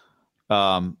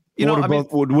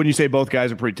 wouldn't you say both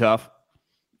guys are pretty tough?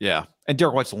 Yeah. And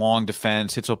Derek White's long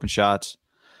defense, hits open shots.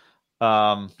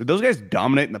 Did those guys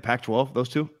dominate in the Pac-12, those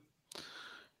two?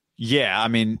 Yeah. I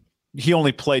mean, he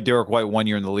only played Derek White 1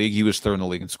 year in the league. He was third in the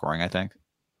league in scoring, I think.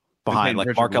 Behind,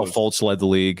 like, Markelle Fultz led the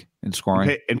league in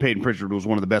scoring. And Peyton Pritchard was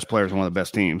one of the best players on one of the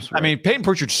best teams. Right? I mean, Peyton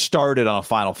Pritchard started on a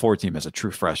Final Four team as a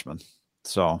true freshman.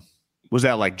 So was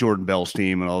that like Jordan Bell's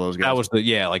team and all those guys? That was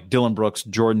like Dylan Brooks,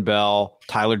 Jordan Bell,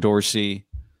 Tyler Dorsey.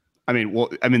 I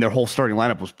mean, their whole starting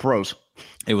lineup was pros.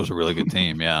 It was a really good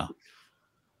team, yeah.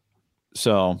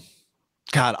 So,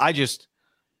 God,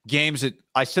 games that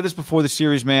I said this before the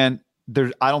series, man.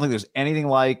 I don't think there's anything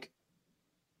like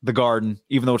the Garden,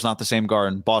 even though it's not the same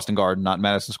Garden, Boston Garden, not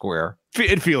Madison Square.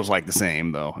 It feels like the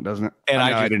same, though, doesn't it? And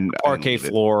I didn't parquet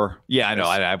floor. Yeah, I know.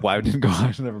 I didn't go.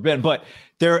 I've never been, but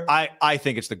I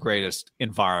think it's the greatest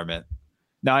environment.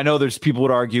 Now I know there's people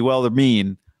would argue, well, they're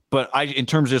mean, but in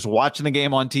terms of just watching the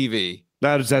game on TV,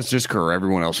 that's just Kerr.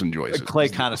 Everyone else enjoys it. Clay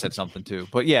kind of said something too,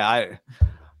 but yeah,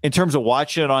 in terms of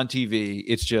watching it on TV,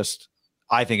 it's just,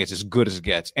 I think it's as good as it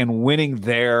gets, and winning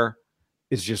there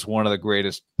is just one of the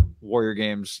greatest Warrior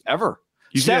games ever.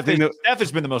 Steph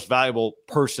has been the most valuable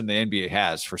person the NBA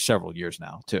has for several years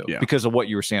now, too, because of what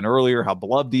you were saying earlier, how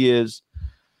beloved he is.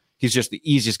 He's just the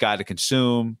easiest guy to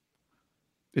consume.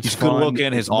 He's good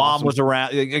looking. His mom was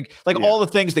around. All the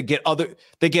things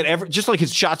that just like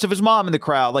his shots of his mom in the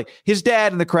crowd, like his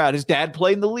dad in the crowd. His dad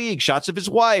played in the league. Shots of his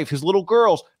wife, his little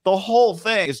girls. The whole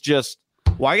thing is just.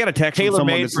 Well, I got a text from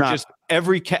someone that's just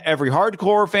every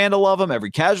hardcore fan to love him,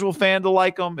 every casual fan to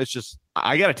like him. It's just.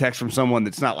 I got a text from someone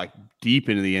that's not like deep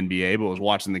into the NBA, but was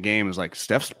watching the game. Was like,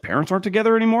 Steph's parents aren't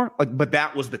together anymore. Like, but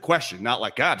that was the question, not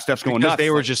like, God, Steph's going nuts.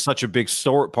 They were just such a big part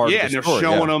of the story. And they're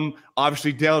showing him.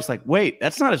 Obviously, Dale's like, wait,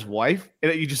 that's not his wife.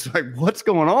 And you just like, what's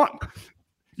going on?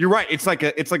 You're right. It's like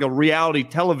a reality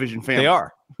television family. They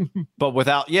are, but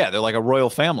they're like a royal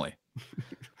family.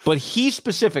 But he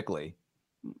specifically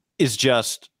is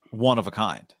just one of a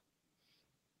kind.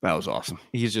 That was awesome.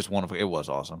 He's just it was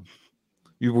awesome.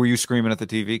 Were you screaming at the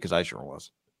TV? Because I sure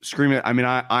was. Screaming. I mean,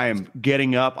 I am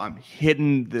getting up. I'm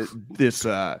hitting this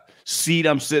seat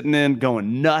I'm sitting in,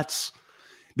 going nuts.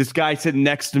 This guy sitting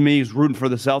next to me is rooting for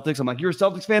the Celtics. I'm like, you're a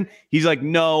Celtics fan? He's like,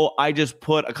 no, I just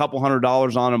put a couple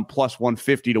 $100 on him plus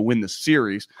 150 to win the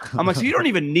series. I'm like, so you don't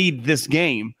even need this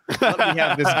game. Let me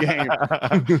have this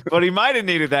game. But he might have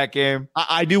needed that game.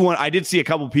 I did see a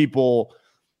couple people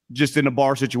just in a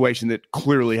bar situation that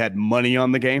clearly had money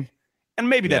on the game. And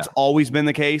maybe that's always been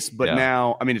the case, but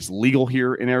now, I mean, it's legal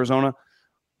here in Arizona.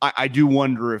 I do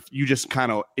wonder if you just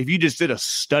did a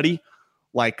study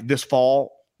like this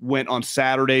fall, went on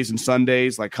Saturdays and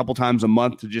Sundays, like a couple times a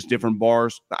month to just different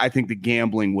bars, I think the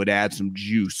gambling would add some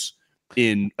juice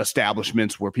in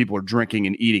establishments where people are drinking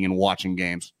and eating and watching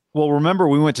games. Well, remember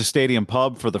we went to Stadium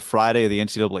Pub for the Friday of the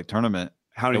NCAA tournament.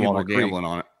 How many people were gambling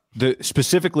on it?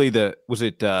 Was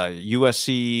it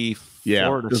USC?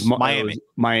 Florida,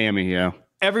 Miami, yeah.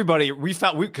 Everybody,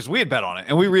 because we had bet on it,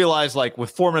 and we realized, like, with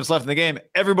 4 minutes left in the game,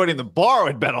 everybody in the bar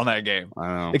had bet on that game,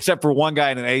 except for one guy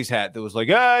in an A's hat that was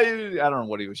like, I don't know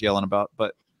what he was yelling about,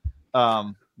 but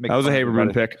that was a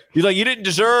Haberman pick. He's like, you didn't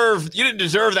deserve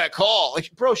that call.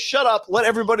 Like, bro, shut up. Let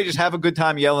everybody just have a good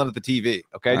time yelling at the TV.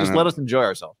 Okay, just let us enjoy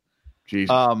ourselves.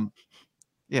 Jesus.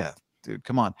 Yeah, dude,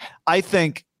 come on. I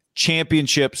think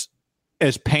championships,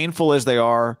 as painful as they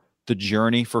are, the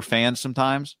journey for fans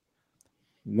sometimes,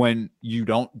 when you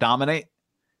don't dominate,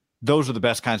 those are the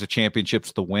best kinds of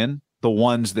championships to win. The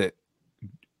ones that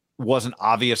wasn't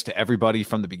obvious to everybody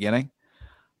from the beginning.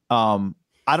 I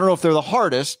don't know if they're the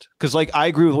hardest, because like I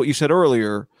agree with what you said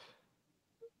earlier.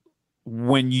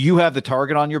 When you have the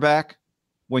target on your back,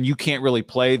 when you can't really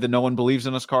play the no one believes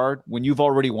in us card, when you've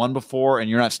already won before and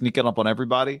you're not sneaking up on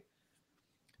everybody,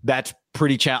 that's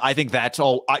pretty I think that's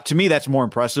all to me, that's more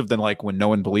impressive than like when no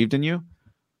one believed in you,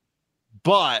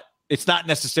 but it's not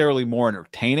necessarily more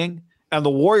entertaining. And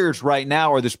the Warriors right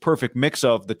now are this perfect mix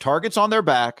of the targets on their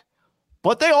back,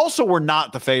 But they also were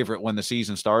not the favorite when the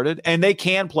season started, and they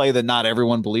can play the not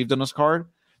everyone believed in us card.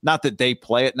 Not that they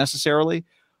play it necessarily,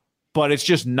 but it's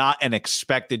just not an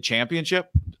expected championship.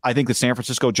 I think the San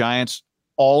Francisco Giants,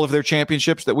 all of their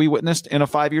championships that we witnessed in a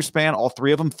 5-year span, all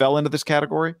 3 of them fell into this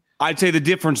category. I'd say the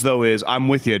difference, though, is I'm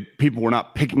with you. People were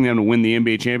not picking them to win the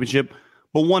NBA championship.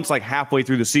 But once like halfway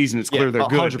through the season, it's clear they're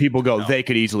good. People go, they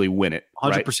could easily win it.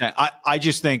 100%. Right? I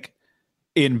just think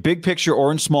in big picture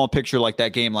or in small picture, like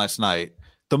that game last night,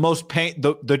 the most pain,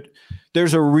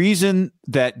 there's a reason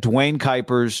that Dwayne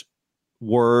Kuiper's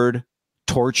word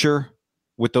torture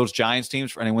with those Giants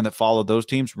teams, for anyone that followed those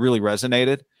teams, really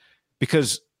resonated,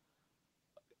 because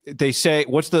they say,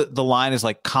 what's the line is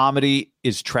like, comedy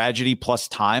is tragedy plus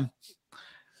time.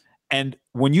 And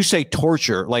when you say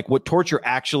torture, like what torture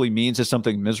actually means is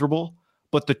something miserable,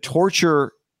 but the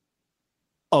torture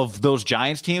of those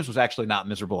Giants teams was actually not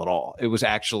miserable at all. It was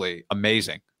actually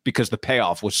amazing because the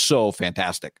payoff was so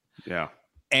fantastic. Yeah.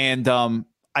 And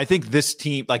I think this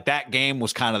team, like that game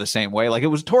was kind of the same way. Like it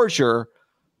was torture,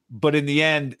 but in the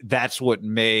end, that's what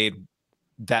made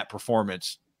that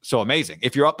performance so amazing.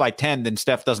 If you're up by 10, then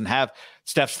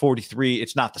Steph's 43.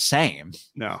 It's not the same.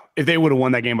 No. If they would have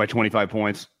won that game by 25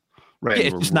 points. Right.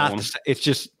 It's just not. It's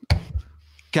just,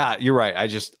 God, you're right.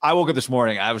 I woke up this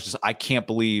morning. I can't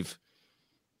believe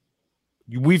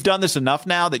we've done this enough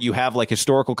now that you have like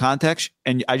historical context.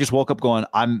 And I just woke up going,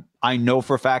 I know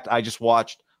for a fact I just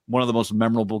watched one of the most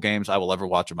memorable games I will ever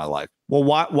watch in my life. Well,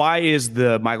 why is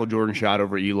the Michael Jordan shot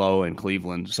over Elo and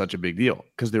Cleveland such a big deal?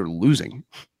 Because they're losing,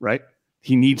 right?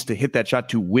 He needs to hit that shot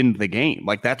to win the game.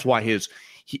 Like that's why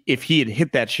if he had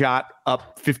hit that shot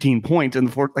up 15 points in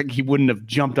the fourth, like he wouldn't have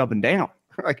jumped up and down.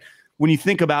 Like when you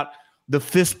think about the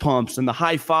fist pumps and the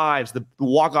high fives, the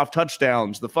walk-off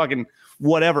touchdowns, the fucking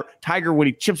whatever, Tiger when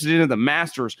he chips it into the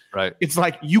Masters, right? It's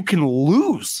like you can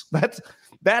lose.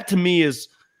 That to me is,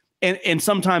 and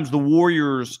sometimes the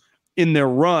Warriors in their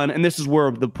run, and this is where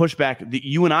the pushback that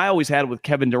you and I always had with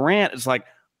Kevin Durant is like,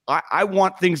 I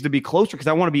want things to be closer because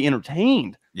I want to be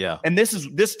entertained. Yeah. And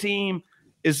this team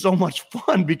is so much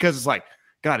fun because it's like,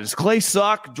 God, does Clay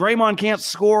suck? Draymond can't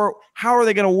score. How are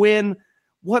they going to win?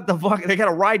 What the fuck? They got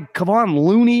to ride. Come on,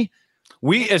 Looney.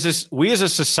 We as a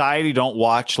society don't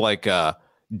watch like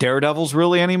Daredevils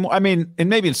really anymore. I mean, and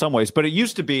maybe in some ways, but it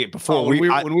used to be before when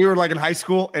we were like in high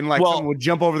school and like someone would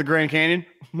jump over the Grand Canyon.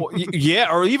 Well,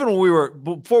 yeah, or even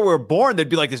before we were born, there'd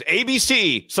be like this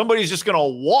ABC. Somebody's just going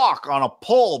to walk on a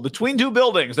pole between 2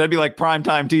 buildings. That'd be like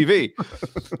primetime TV,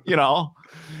 you know.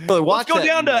 Let's go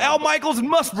down to Al Michaels and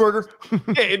Musburger.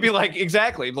 Yeah, it'd be like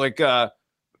exactly like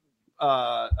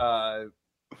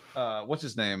what's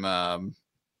his name?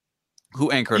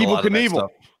 Who anchored Evel a lot Knievel. of that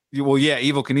stuff? Well, yeah,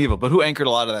 Evel Knievel, but who anchored a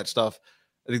lot of that stuff?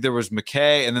 I think there was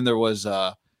McKay, and then there was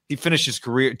he finished his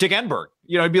career. Dick Enberg.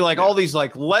 You know, it'd be like all these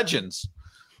like legends.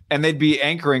 And they'd be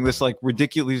anchoring this like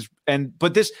ridiculous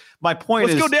my point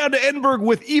is, let's go down to Edinburgh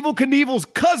with Evel Knievel's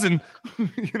cousin.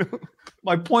 You know,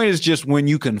 my point is just when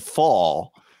you can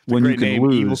fall, when you can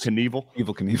lose. Evel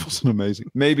Knievel's amazing.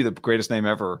 Maybe the greatest name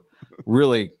ever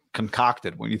really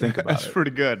concocted when you think about That's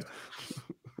pretty good.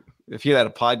 If he had a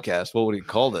podcast, what would he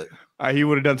called it? He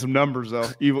would have done some numbers though.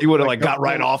 He would have like got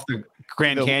right off the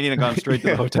Grand Canyon and gone straight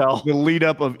to the hotel. The lead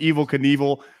up of Evel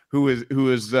Knievel, who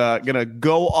is going to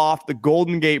go off the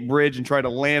Golden Gate Bridge and try to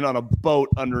land on a boat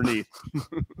underneath.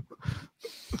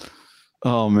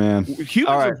 Oh, man.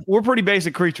 Humans we're pretty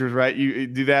basic creatures, right? You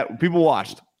do that. People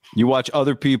watched. You watch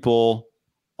other people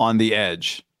on the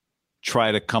edge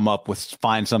try to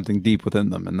find something deep within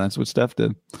them, and that's what Steph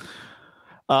did.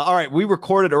 All right, we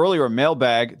recorded earlier a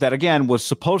mailbag that, again, was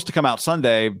supposed to come out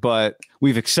Sunday, but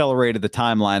we've accelerated the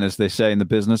timeline, as they say in the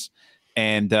business.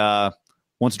 And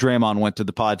once Draymond went to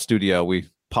the pod studio, we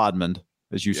podmaned,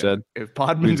 as you said. If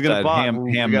Podman's going to pod,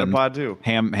 we got to pod too.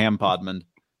 Ham Podman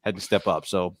had to step up.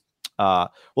 So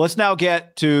let's now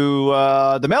get to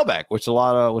the mailbag, which is a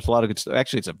lot of good stuff.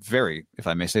 Actually, it's a very, if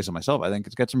I may say so myself, I think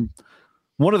it's got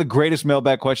one of the greatest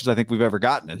mailbag questions I think we've ever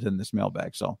gotten is in this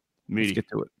mailbag. So let's get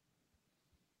to it.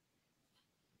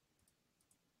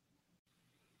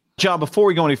 John, before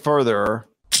we go any further,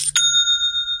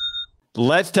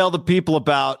 let's tell the people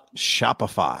about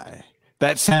Shopify.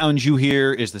 That sound you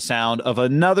hear is the sound of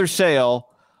another sale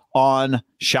on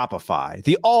Shopify,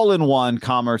 the all-in-one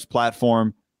commerce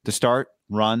platform to start,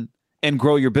 run, and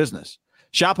grow your business.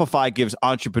 Shopify gives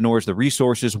entrepreneurs the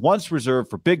resources once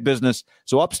reserved for big business,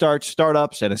 so upstarts,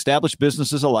 startups, and established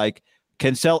businesses alike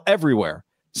can sell everywhere,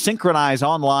 synchronize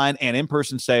online and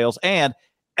in-person sales, and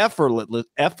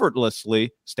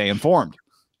effortlessly stay informed.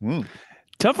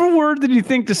 Tougher word than you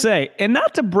think to say. And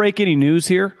not to break any news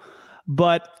here,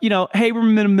 But,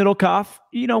 Haberman Middlecoff,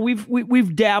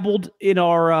 we've dabbled in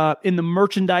our in the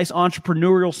merchandise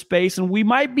entrepreneurial space, and we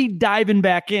might be diving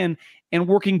back in and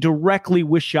working directly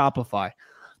with Shopify.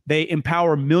 They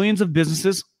empower millions of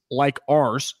businesses like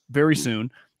ours very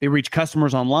soon. They reach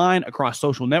customers online across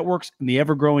social networks and the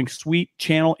ever-growing suite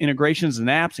channel integrations and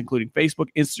apps, including Facebook,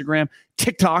 Instagram,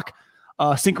 TikTok,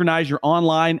 synchronize your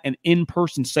online and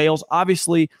in-person sales.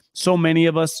 Obviously, so many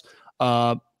of us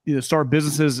either start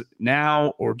businesses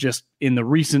now or just in the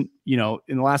recent, in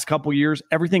the last couple of years.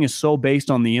 Everything is so based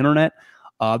on the internet.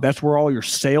 That's where all your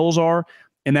sales are,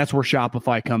 and that's where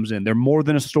Shopify comes in. They're more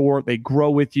than a store. They grow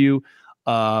with you.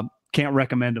 Can't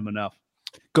recommend them enough.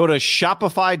 Go to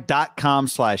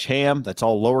shopify.com/ham. That's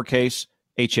all lowercase,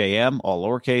 HAM, all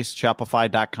lowercase,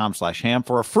 shopify.com/ham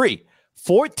for a free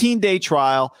 14-day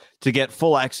trial to get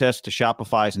full access to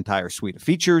Shopify's entire suite of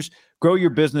features. Grow your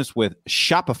business with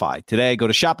Shopify today. Go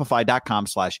to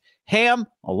shopify.com/ham,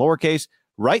 all lowercase,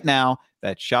 right now.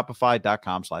 That's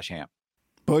shopify.com/ham.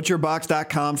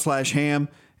 Butcherbox.com/ham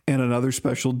and another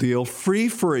special deal. Free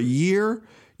for a year.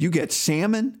 You get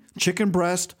salmon, chicken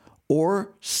breast,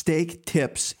 or steak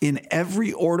tips in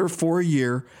every order for a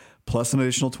year, plus an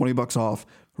additional $20 off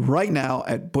right now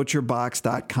at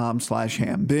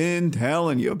butcherbox.com/ham. Been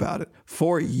telling you about it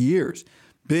for years.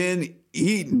 Been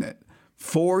eating it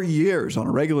for years on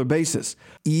a regular basis.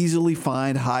 Easily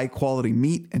find high quality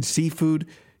meat and seafood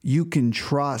you can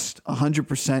trust.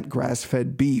 100%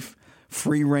 grass-fed beef,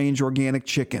 free-range organic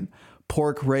chicken,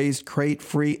 pork raised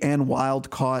crate-free and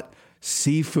wild-caught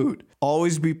seafood.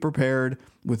 Always be prepared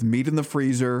with meat in the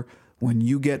freezer when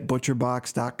you get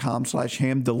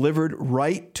butcherbox.com/ham delivered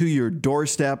right to your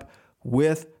doorstep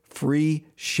with free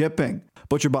shipping.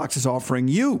 ButcherBox is offering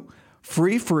you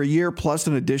free for a year plus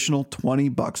an additional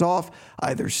 $20 off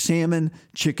either salmon,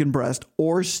 chicken breast,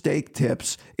 or steak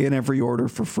tips in every order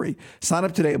for free. Sign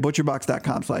up today at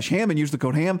butcherbox.com/ham and use the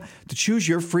code HAM to choose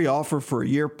your free offer for a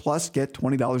year plus get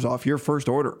 $20 off your first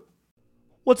order.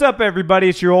 What's up, everybody?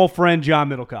 It's your old friend, John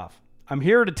Middlecoff. I'm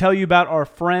here to tell you about our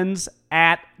friends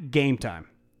at Game Time.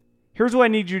 Here's what I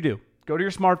need you to do. Go to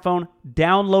your smartphone,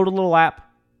 download a little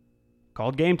app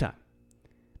called Game Time.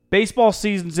 Baseball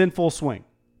season's in full swing.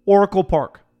 Oracle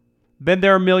Park. Been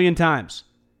there a million times.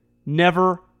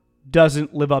 Never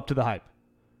doesn't live up to the hype.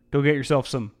 Go get yourself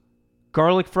some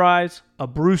garlic fries, a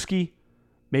brewski,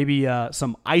 maybe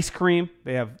some ice cream.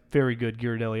 They have very good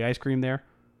Ghirardelli ice cream there.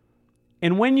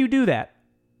 And when you do that,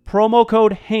 promo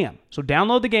code HAM. So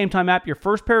download the Game Time app. Your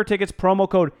first pair of tickets, promo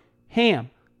code HAM,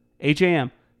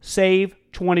 H-A-M, save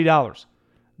 $20.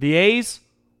 The A's,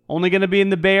 only going to be in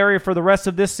the Bay Area for the rest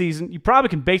of this season. You probably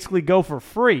can basically go for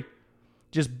free.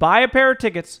 Just buy a pair of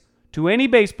tickets to any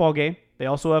baseball game. They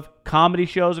also have comedy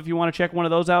shows if you want to check one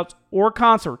of those out, or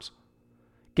concerts.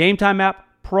 Game Time app,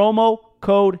 promo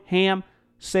code HAM,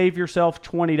 save yourself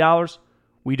 $20.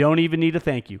 We don't even need a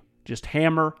thank you. Just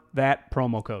hammer that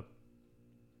promo code.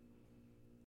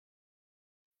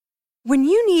 When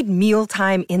you need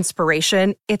mealtime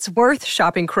inspiration, it's worth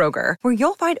shopping Kroger, where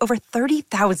you'll find over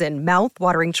 30,000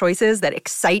 mouth-watering choices that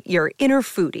excite your inner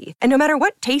foodie. And no matter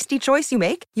what tasty choice you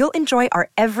make, you'll enjoy our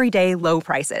everyday low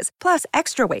prices, plus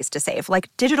extra ways to save,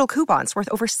 like digital coupons worth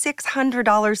over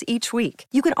 $600 each week.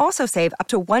 You can also save up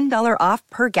to $1 off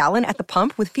per gallon at the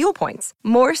pump with fuel points.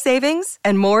 More savings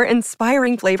and more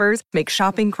inspiring flavors make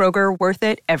shopping Kroger worth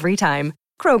it every time.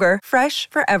 Kroger, fresh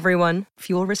for everyone.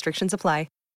 Fuel restrictions apply.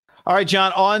 All right,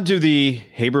 John, on to the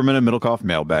Haberman and Middlecoff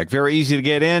mailbag. Very easy to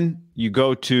get in. You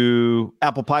go to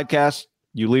Apple Podcasts,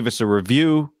 you leave us a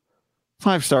review.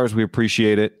 5 stars, we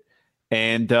appreciate it.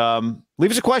 And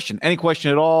leave us a question, any question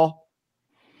at all.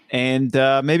 And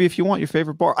maybe if you want your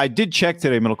favorite bar. I did check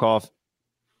today, Middlecoff,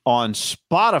 on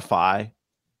Spotify.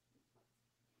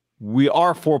 We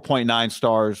are 4.9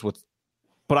 stars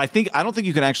but I don't think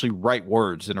you can actually write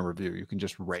words in a review. You can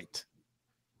just rate.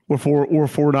 We're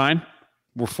 4.9.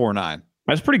 We're 4.9.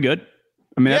 That's pretty good.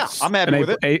 I mean, yeah, I'm happy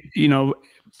with it.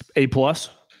 A plus,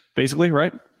 basically,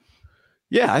 right?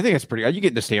 Yeah, I think it's pretty. Are you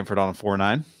getting to Stanford on a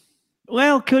 4.9?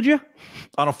 Well, could you?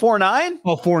 On a 4.9?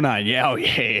 Oh, 4.9. Yeah. Oh,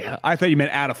 yeah. I thought you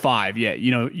meant out of 5. Yeah.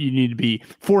 You need to be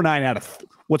 4.9 out of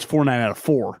what's 4.9 out of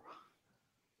 4?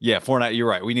 Yeah, 4.9. You're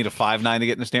right. We need a 5.9 to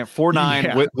get into Stanford.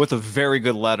 4.9 with a very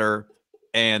good letter.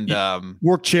 And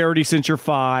work charity since you're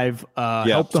 5.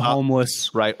 Help the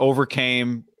homeless. Right.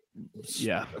 Overcame.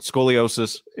 Yeah,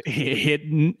 scoliosis. Hit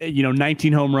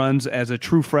 19 home runs as a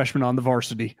true freshman on the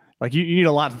varsity. Like you need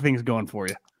a lot of things going for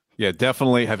you. Yeah,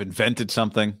 definitely have invented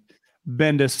something.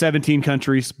 Been to 17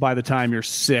 countries by the time you're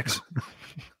 6.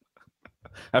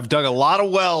 I've dug a lot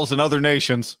of wells in other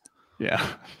nations. Yeah,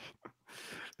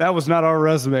 that was not our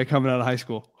resume coming out of high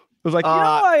school. was like,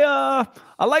 I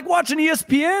like watching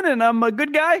ESPN, and I'm a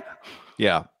good guy.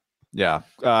 Yeah.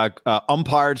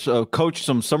 Umpired, coached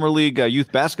some summer league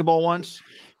youth basketball once.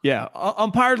 Yeah,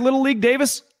 umpired Little League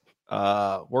Davis.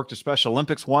 Worked at Special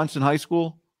Olympics once in high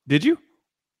school. Did you?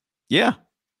 Yeah,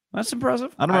 that's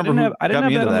impressive. I didn't have that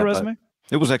on the resume.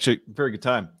 It was actually a very good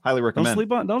time. Highly recommend.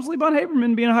 Don't sleep on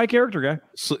Haberman being a high character guy.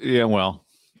 Yeah, well,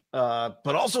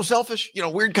 but also selfish.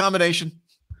 Weird combination.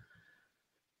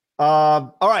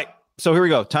 All right. So here we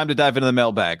go. Time to dive into the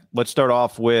mailbag. Let's start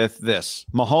off with this.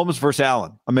 Mahomes versus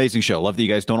Allen. Amazing show. Love that you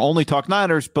guys don't only talk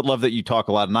Niners, but love that you talk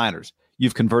a lot of Niners.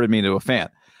 You've converted me into a fan.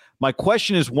 My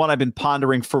question is one I've been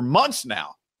pondering for months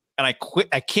now, and I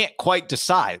can't quite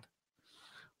decide.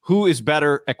 Who is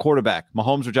better at quarterback,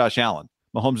 Mahomes or Josh Allen?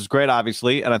 Mahomes is great,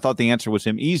 obviously, and I thought the answer was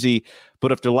him easy.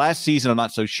 But after last season, I'm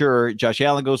not so sure. Josh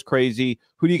Allen goes crazy.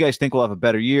 Who do you guys think will have a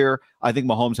better year? I think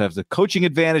Mahomes has the coaching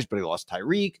advantage, but he lost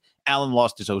Tyreek. Allen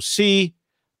lost his OC,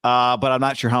 but I'm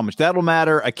not sure how much that'll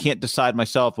matter. I can't decide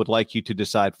myself. Would like you to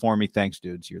decide for me. Thanks,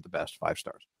 dudes. You're the best. 5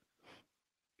 stars.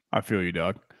 I feel you,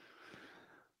 dog.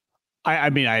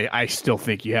 I still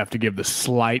think you have to give the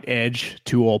slight edge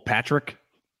to old Patrick.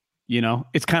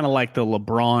 It's kind of like the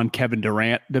LeBron, Kevin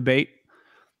Durant debate.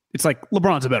 It's like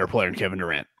LeBron's a better player than Kevin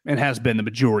Durant and has been the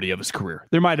majority of his career.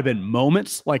 There might have been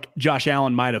moments like Josh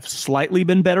Allen might have slightly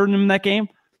been better than him in that game.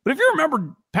 But if you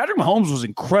remember, Patrick Mahomes was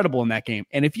incredible in that game.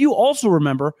 And if you also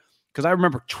remember, because I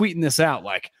remember tweeting this out,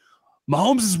 like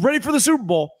Mahomes is ready for the Super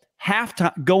Bowl,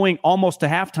 halftime, going almost to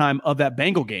halftime of that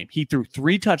Bengal game. He threw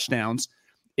 3 touchdowns.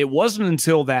 It wasn't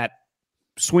until that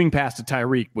swing pass to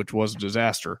Tyreek, which was a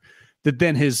disaster, that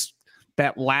then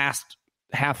that last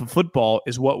half of football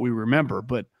is what we remember.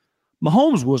 But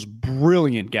Mahomes was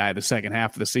brilliant guy the second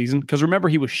half of the season, because remember,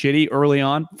 he was shitty early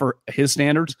on for his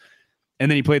standards, and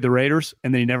then he played the Raiders,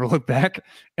 and then he never looked back,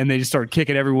 and they just started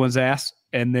kicking everyone's ass,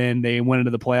 and then they went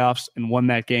into the playoffs and won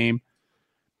that game.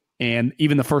 And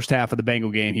even the first half of the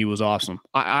Bengal game, he was awesome.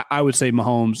 I would say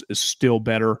Mahomes is still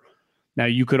better. Now,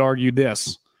 you could argue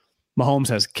this. Mahomes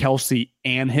has Kelsey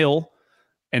and Hill,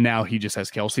 and now he just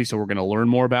has Kelsey, so we're going to learn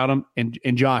more about him. And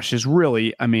Josh is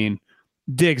really,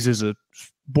 Diggs is a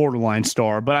borderline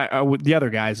star, but the other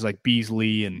guys like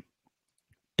Beasley and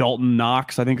Dalton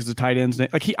Knox, I think is the tight end's name.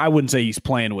 Like I wouldn't say he's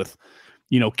playing with,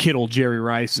 Kittle, Jerry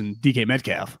Rice, and DK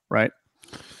Metcalf, right?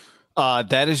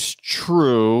 That is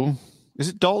true. Is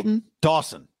it Dalton?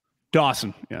 Dawson,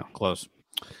 yeah. Close.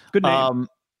 Good name.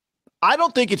 I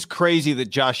don't think it's crazy that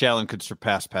Josh Allen could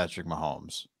surpass Patrick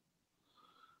Mahomes.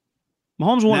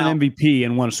 Mahomes won an MVP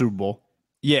and won a Super Bowl.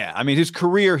 Yeah, his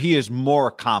career, he is more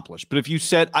accomplished. But if you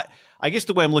said, I guess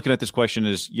the way I'm looking at this question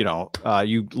is,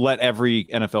 you let every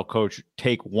NFL coach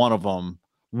take one of them.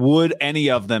 Would any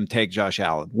of them take Josh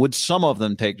Allen? Would some of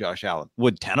them take Josh Allen?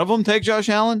 Would 10 of them take Josh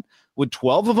Allen? Would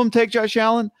 12 of them take Josh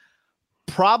Allen?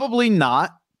 Probably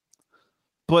not.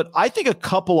 But I think a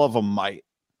couple of them might.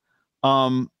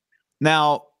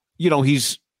 Now,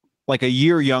 he's like a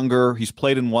year younger. He's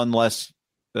played in one less.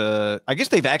 I guess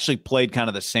they've actually played kind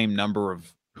of the same number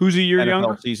of who's a year NFL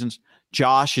younger seasons.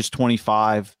 Josh is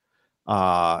 25.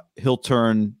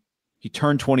 He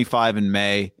turned 25 in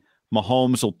May.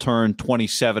 Mahomes will turn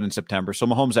 27 in September. So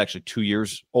Mahomes is actually 2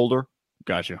 years older.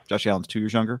 Gotcha. Josh Allen's 2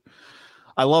 years younger.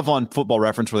 I love on Football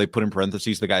Reference where they put in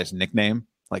parentheses the guy's nickname.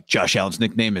 Like Josh Allen's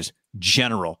nickname is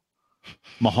General.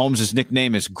 Mahomes'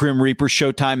 nickname is Grim Reaper,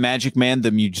 Showtime, Magic Man, the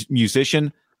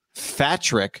musician,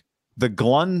 Fatrick, the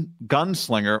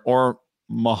gunslinger, or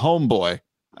Mahome Boy.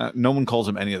 No one calls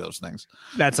him any of those things.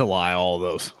 That's a lie, all of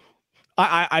those.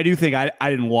 I do think I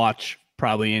didn't watch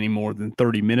probably any more than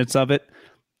 30 minutes of it.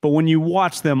 But when you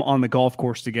watch them on the golf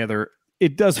course together,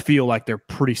 it does feel like they're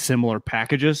pretty similar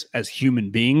packages as human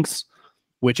beings,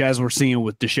 which as we're seeing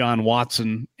with Deshaun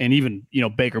Watson and even,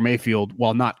 Baker Mayfield,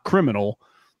 while not criminal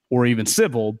or even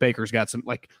civil, Baker's got some,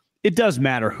 it does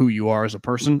matter who you are as a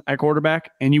person at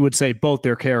quarterback. And you would say both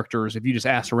their characters, if you just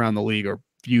ask around the league, are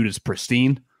viewed as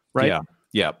pristine, right?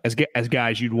 Yeah. As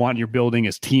guys you'd want in your building,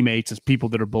 as teammates, as people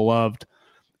that are beloved.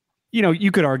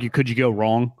 You could argue, could you go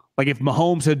wrong? Like if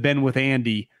Mahomes had been with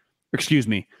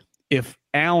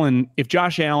if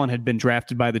Josh Allen had been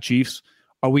drafted by the Chiefs,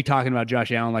 are we talking about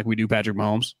Josh Allen like we do Patrick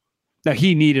Mahomes? Now,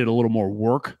 he needed a little more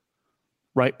work,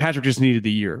 right? Patrick just needed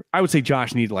the year. I would say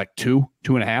Josh needed like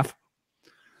 2.5.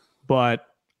 But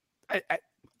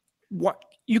what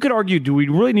you could argue, do we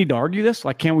really need to argue this?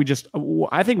 Like, can we just,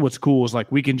 I think what's cool is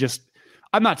we can just,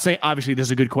 I'm not saying, obviously this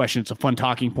is a good question. It's a fun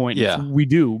talking point. Yeah. We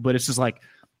do, but it's just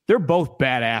they're both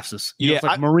badasses. It's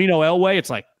like Marino Elway. It's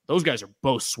like, those guys are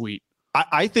both sweet.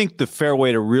 I think the fair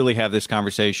way to really have this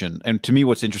conversation, and to me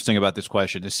what's interesting about this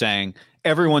question is saying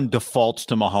everyone defaults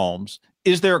to Mahomes,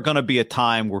 is there going to be a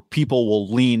time where people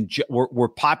will lean, where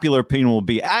popular opinion will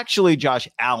be, actually, Josh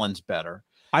Allen's better?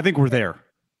 I think we're there.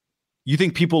 You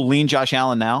think people lean Josh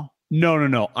Allen now?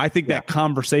 No. I think that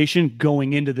conversation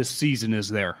going into this season is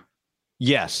there.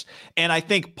 Yes. And I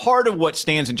think part of what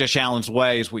stands in Josh Allen's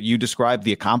way is what you described,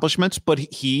 the accomplishments, but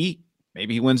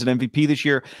maybe he wins an MVP this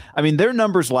year. I mean, their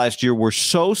numbers last year were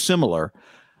so similar.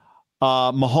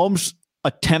 Mahomes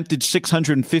attempted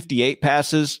 658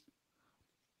 passes.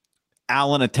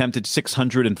 Allen attempted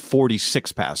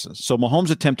 646 passes. So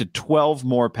Mahomes attempted 12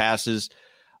 more passes,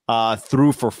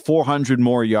 threw for 400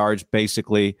 more yards,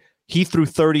 basically. He threw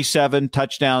 37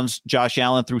 touchdowns. Josh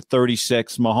Allen threw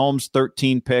 36. Mahomes,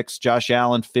 13 picks. Josh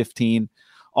Allen, 15.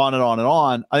 On and on and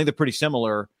on. I think they're pretty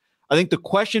similar. I think the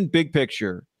question, big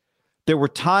picture, there were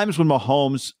times when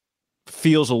Mahomes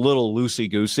feels a little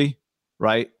loosey-goosey,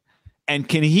 right? And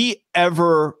can he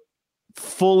ever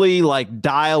fully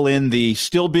dial in the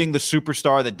still being the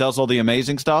superstar that does all the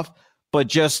amazing stuff, but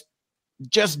just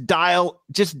dial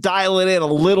it in a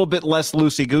little bit less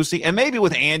loosey-goosey? And maybe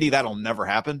with Andy, that'll never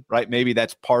happen, right? Maybe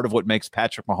that's part of what makes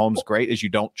Patrick Mahomes great, is you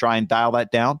don't try and dial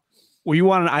that down.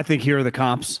 Well, I think here are the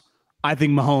comps. I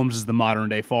think Mahomes is the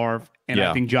modern-day Favre, and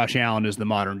I think Josh Allen is the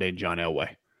modern-day John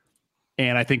Elway.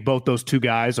 And I think both those two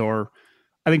guys I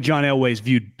think John Elway is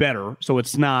viewed better, so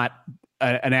it's not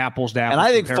an apples to apples. And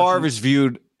I think comparison. Favre is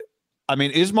viewed,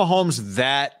 is Mahomes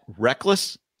that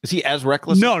reckless? Is he as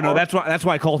reckless? No, that's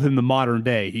why I called him the modern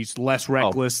day. He's less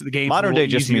reckless. The game modern day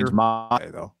just easier. means modern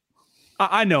day, though.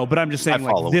 I know, but I'm just saying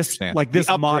this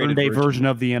modern day version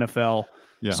of the NFL.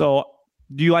 Yeah. So,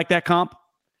 do you like that comp?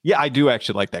 Yeah, I do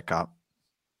actually like that comp.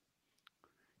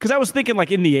 Because I was thinking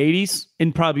in the 80s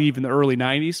and probably even the early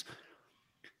 90s,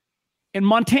 and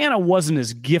Montana wasn't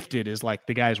as gifted as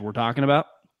the guys we're talking about.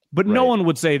 But no one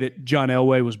would say that John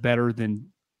Elway was better than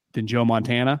Joe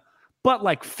Montana.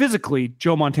 But physically,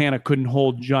 Joe Montana couldn't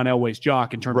hold John Elway's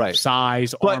jock in terms of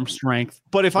size, arm strength.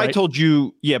 But if I told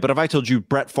you,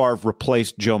 Brett Favre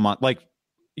replaced Joe Montana,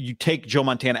 you take Joe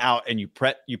Montana out and you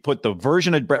put the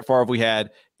version of Brett Favre we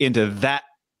had into that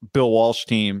Bill Walsh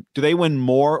team, do they win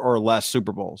more or less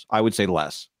Super Bowls? I would say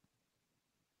less.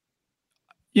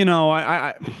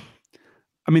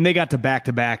 I mean, they got to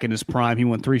back in his prime. He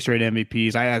won 3 straight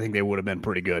MVPs. I think they would have been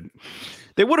pretty good.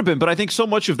 They would have been, but I think so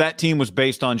much of that team was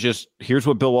based on just, here's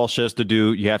what Bill Walsh says to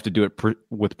do. You have to do it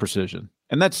with precision.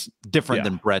 And that's different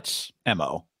than Brett's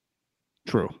MO.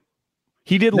 True.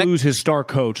 He did lose his star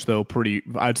coach, though,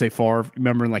 I'd say Favre.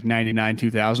 Remember in 99,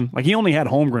 2000? He only had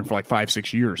Holmgren for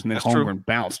 5-6 years, and then Holmgren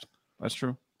bounced. That's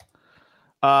true.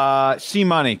 C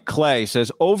Money, Clay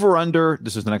says, over under,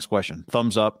 this is the next question.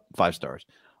 Thumbs up, 5 stars.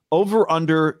 Over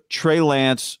under Trey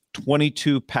Lance,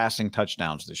 22 passing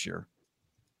touchdowns this year.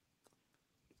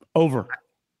 Over.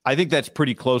 I think that's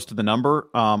pretty close to the number.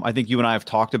 I think you and I have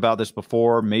talked about this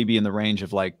before, maybe in the range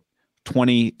of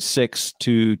 26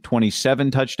 to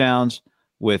 27 touchdowns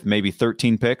with maybe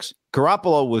 13 picks.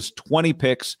 Garoppolo was 20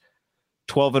 picks,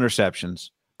 12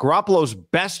 interceptions. Garoppolo's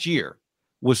best year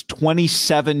was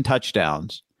 27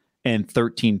 touchdowns and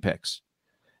 13 picks.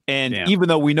 And even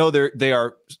though we know they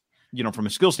are, from a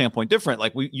skill standpoint different,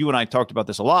 you and I talked about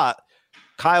this a lot,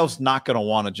 Kyle's not going to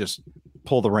want to just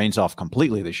pull the reins off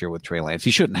completely this year with Trey Lance. He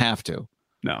shouldn't have to.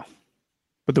 No.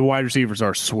 But the wide receivers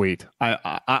are sweet.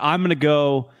 I'm going to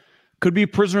go, could be a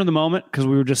prisoner of the moment because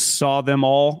we just saw them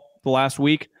all the last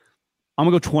week. I'm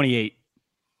going to go 28.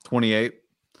 28?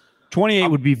 28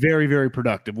 would be very, very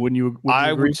productive. Wouldn't you?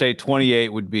 I would say 28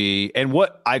 would be, and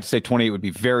what I'd say 28 would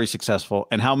be very successful.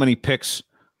 And how many picks?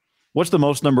 What's the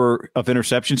most number of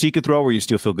interceptions he could throw where you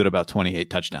still feel good about 28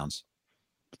 touchdowns?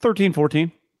 13,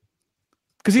 14.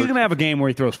 Because he's going to have a game where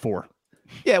he throws 4.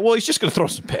 Yeah, well, he's just going to throw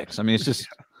some picks. I mean,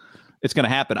 it's going to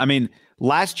happen. I mean,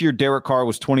 last year, Derek Carr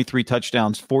was 23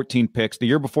 touchdowns, 14 picks. The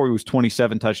year before, he was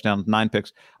 27 touchdowns, 9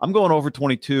 picks. I'm going over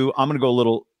 22. I'm going to go a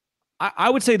little.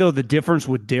 I would say, though, the difference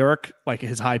with Derek,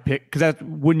 his high pick, because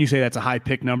wouldn't you say that's a high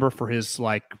pick number for his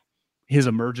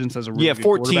emergence as a really good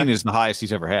 14 is the highest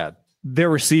he's ever had. Their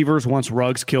receivers, once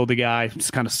Ruggs killed the guy,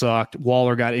 just kind of sucked.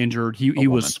 Waller got injured. He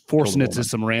was forcing it to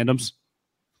some randoms.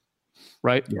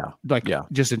 Right? Yeah.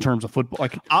 Just in terms of football.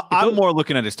 I'm more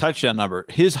looking at his touchdown number.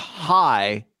 His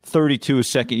high 32 his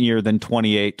second year, then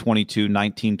 28, 22,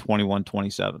 19, 21,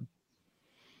 27.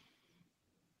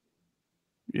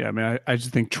 Yeah, I mean, I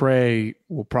just think Trey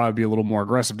will probably be a little more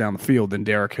aggressive down the field than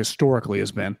Derek historically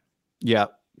has been. Yeah.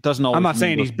 Doesn't always. I'm not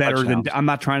saying he's better than. I'm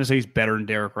not trying to say he's better than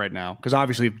Derek right now. Because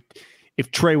obviously,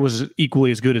 if Trey was equally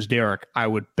as good as Derek, I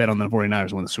would bet on the 49ers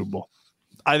to win the Super Bowl.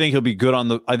 I think he'll be good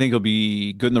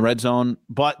in the red zone,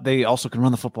 but they also can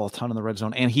run the football a ton in the red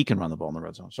zone, and he can run the ball in the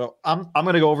red zone. So I'm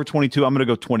going to go over 22. I'm going to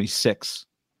go 26.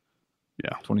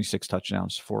 Yeah, 26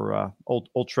 touchdowns for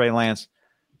old Trey Lance.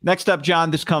 Next up,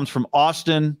 John, this comes from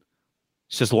Austin.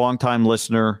 He says, longtime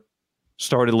listener,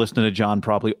 started listening to John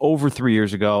probably over 3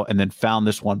 years ago, and then found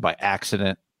this one by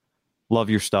accident. Love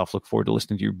your stuff. Look forward to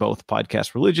listening to you both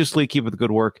podcasts religiously. Keep up the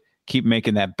good work. Keep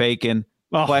making that bacon.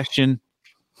 Question.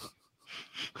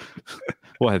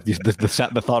 What,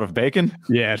 the thought of bacon?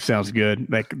 Yeah, it sounds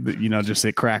good. Like, just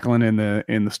it crackling in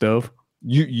the stove.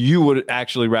 You would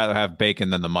actually rather have bacon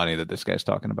than the money that this guy's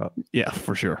talking about. Yeah,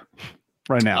 for sure.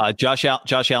 Right now. Josh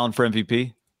Allen for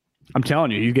MVP. I'm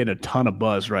telling you, he's getting a ton of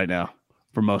buzz right now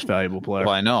for most valuable player.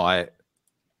 Well, I know.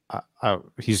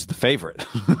 He's the favorite.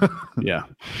 Yeah.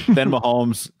 Then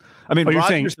Mahomes. I mean,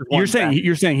 you're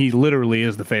saying he literally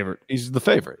is the favorite. He's the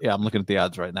favorite. Yeah, I'm looking at the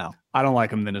odds right now. I don't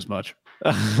like him then as much.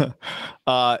 Allen,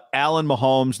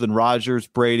 Mahomes, then Rodgers,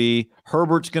 Brady.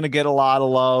 Herbert's going to get a lot of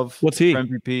love. What's he? For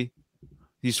MVP.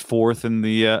 He's fourth in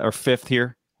the or fifth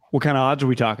here. What kind of odds are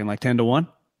we talking? Like 10-1?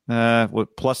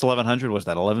 What plus 1100 was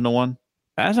that? 11-1.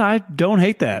 I don't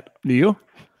hate that. Do you?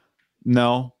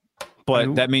 No,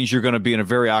 but that means you're going to be in a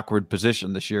very awkward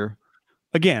position this year.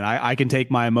 Again, I can take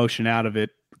my emotion out of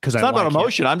it because it's not about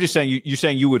emotion. I'm just saying you're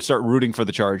saying you would start rooting for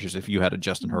the Chargers if you had a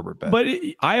Justin Herbert bet. But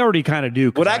I already kind of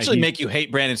do. Would actually make you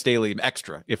hate Brandon Staley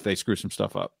extra if they screw some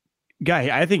stuff up.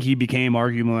 Guy, I think he became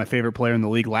arguably my favorite player in the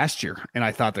league last year, and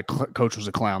I thought the coach was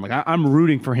a clown. Like I'm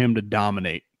rooting for him to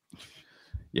dominate.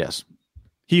 Yes,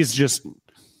 he's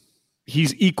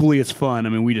equally as fun. I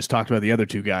mean, we just talked about the other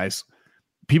two guys.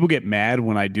 People get mad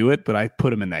when I do it, but I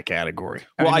put him in that category.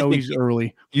 Well, I know he's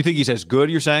early. You think he's as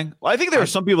good, you're saying? Well, I think there are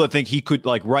some people that think he could,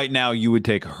 like right now, you would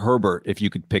take Herbert if you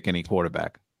could pick any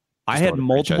quarterback. I had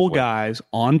multiple guys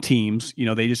on teams.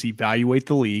 They just evaluate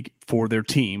the league for their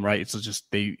team, right? It's just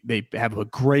they have a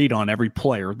grade on every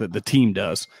player that the team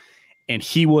does. And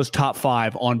he was top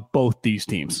 5 on both these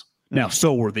teams. Now,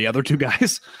 so were the other two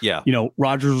guys. Yeah.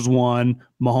 Rodgers was 1,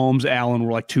 Mahomes, Allen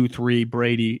were like 2, 3,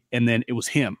 Brady, and then it was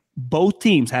him. Both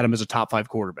teams had him as a top 5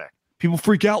 quarterback. People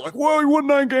freak out like, whoa, he won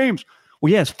 9 games.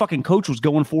 Well, yeah, his fucking coach was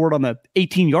going forward on the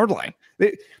 18-yard line.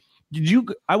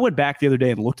 I went back the other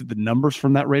day and looked at the numbers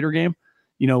from that Raider game.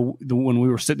 When we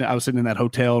were I was sitting in that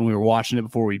hotel and we were watching it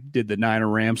before we did the Niner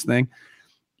Rams thing.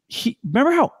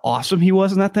 Remember how awesome he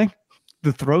was in that thing?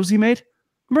 The throws he made?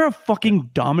 Remember how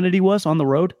fucking dominant he was on the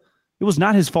road? It was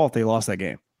not his fault they lost that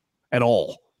game at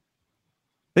all.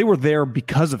 They were there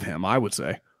because of him, I would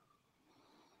say.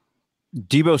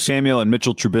 Deebo Samuel and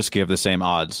Mitchell Trubisky have the same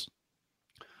odds.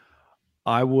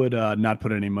 I would not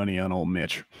put any money on old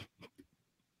Mitch.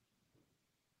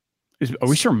 Are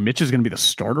we sure Mitch is going to be the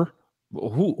starter?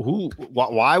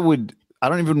 Why would I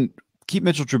don't even keep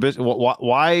Mitchell Trubisky?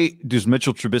 Why does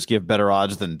Mitchell Trubisky have better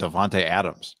odds than Devontae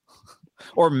Adams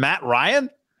or Matt Ryan?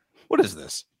 What is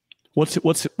this?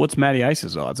 What's Matty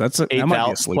Ice's odds? That might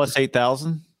be a sleeper. Plus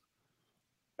 8,000.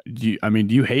 Do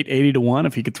you hate 80-1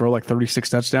 if he could throw like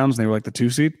 36 touchdowns and they were like the 2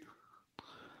 seed?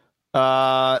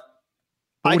 What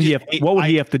would he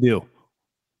have to do?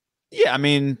 Yeah, I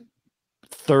mean,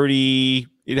 30.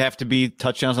 It'd have to be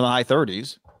touchdowns in the high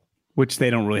 30s, which they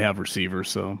don't really have receivers,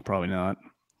 so probably not.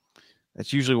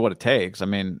 That's usually what it takes. I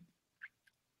mean,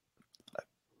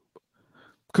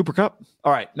 Cooper Kupp.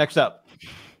 All right, next up.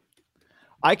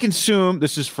 I consume.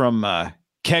 This is from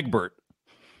Kegbert.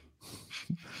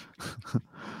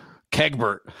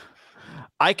 Kegbert.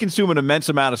 I consume an immense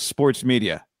amount of sports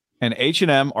media, and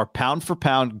H&M are pound for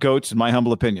pound goats in my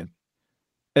humble opinion.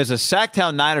 As a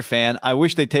Sacktown Niner fan, I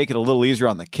wish they'd take it a little easier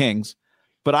on the Kings,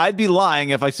 but I'd be lying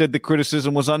if I said the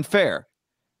criticism was unfair.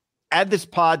 Add this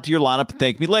pod to your lineup and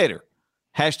thank me later.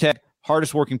 Hashtag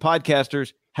hardest working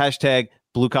podcasters. Hashtag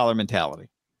blue collar mentality.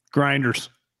 Grinders.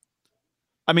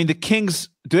 I mean, the Kings,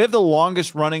 do they have the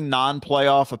longest running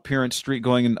non-playoff appearance streak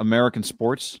going in American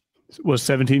sports? Was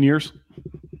 17 years?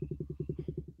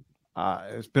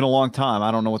 It's been a long time.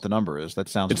 I don't know what the number is. That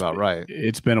sounds about right.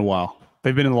 It's been a while.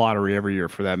 They've been in the lottery every year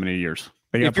for that many years.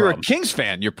 If you're a Kings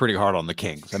fan, you're pretty hard on the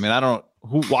Kings. I mean,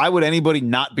 why would anybody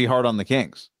not be hard on the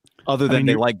Kings other than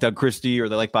they like Doug Christie or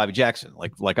they like Bobby Jackson,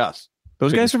 like us?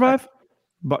 Those guys survive?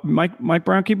 But Mike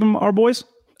Brown keep them our boys?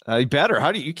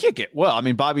 Better. You can't get, well, I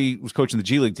mean, Bobby was coaching the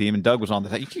G League team and Doug was on the,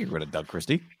 you can't get rid of Doug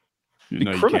Christie.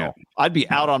 No, criminal. I'd be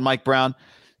out on Mike Brown.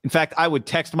 In fact, I would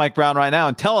text Mike Brown right now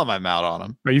and tell him I'm out on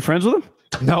him. Are you friends with him?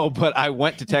 No, but I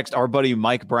went to text our buddy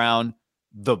Mike Brown,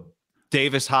 the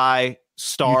Davis High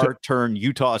star turned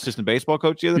Utah assistant baseball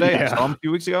coach the other day. Yeah. I saw him a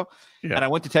few weeks ago. Yeah. And I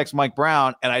went to text Mike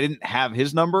Brown and I didn't have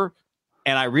his number.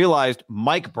 And I realized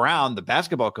Mike Brown, the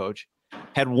basketball coach,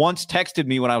 had once texted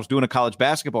me when I was doing a college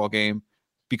basketball game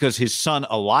because his son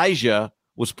Elijah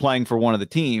was playing for one of the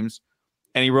teams.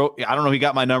 And he wrote, I don't know, he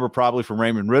got my number probably from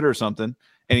Raymond Ritter or something.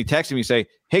 And he texted me, say,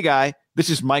 hey, guy, this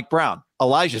is Mike Brown,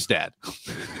 Elijah's dad.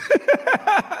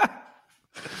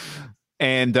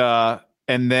 And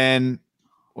then,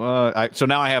 so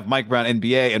now I have Mike Brown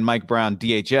NBA and Mike Brown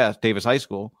DHS, Davis High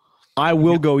School. I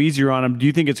will go easier on him. Do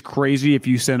you think it's crazy if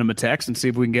you send him a text and see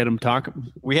if we can get him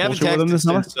talking? We haven't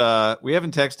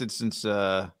texted since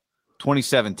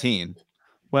 2017.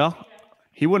 Well,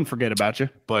 he wouldn't forget about you.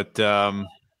 But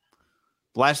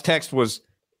last text was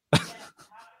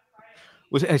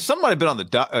something might have been on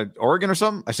the Oregon or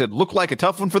something. I said, look like a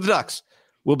tough one for the Ducks.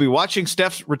 We'll be watching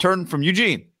Steph's return from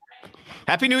Eugene.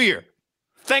 Happy New Year.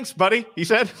 Thanks, buddy, he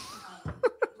said.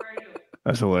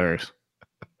 That's hilarious.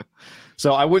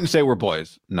 So I wouldn't say we're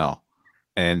boys. No.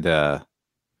 And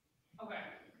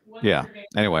yeah.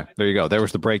 Anyway, there you go. There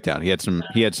was the breakdown. He had some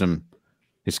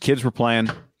his kids were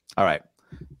playing. All right.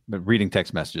 But reading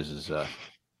text messages is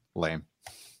lame.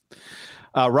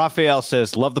 Raphael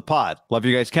says, love the pod. Love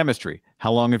you guys' chemistry.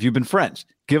 How long have you been friends?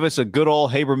 Give us a good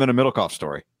old Haberman and Middlecoff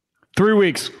story. 3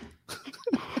 weeks.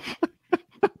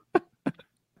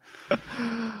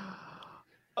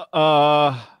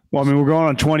 Well, I mean, we're going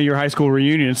on a 20-year high school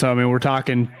reunion, so I mean, we're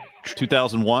talking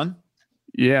 2001.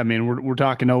 Yeah, I mean, we're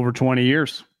talking over 20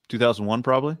 years. 2001,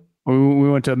 probably. We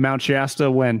went to Mount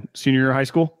Shasta when senior year of high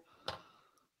school.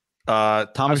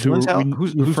 Thomas, who's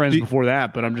friends before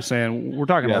that? But I'm just saying, we're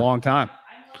talking a long time.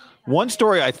 One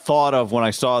story I thought of when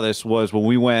I saw this was when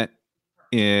we went.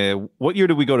 What year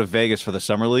did we go to Vegas for the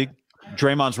summer league?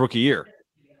 Draymond's rookie year.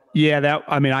 Yeah,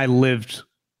 I lived.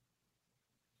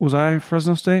 Was I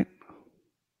Fresno State?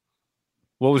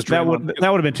 What was that? Would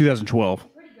have been 2012.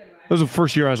 That was the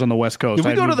first year I was on the West Coast. Did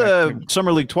we go to the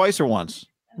summer league twice or once?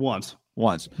 Once.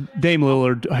 Dame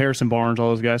Lillard, Harrison Barnes, all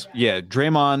those guys. Yeah,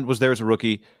 Draymond was there as a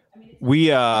rookie.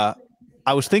 I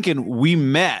was thinking we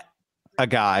met a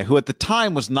guy who at the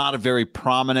time was not a very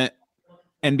prominent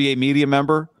NBA media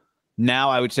member.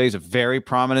 Now I would say he's a very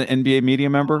prominent NBA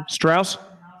media member. Strauss?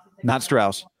 Not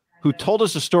Strauss. Who told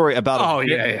us a story about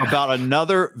about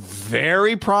another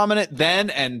very prominent then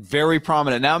and very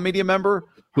prominent now media member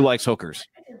who likes hookers.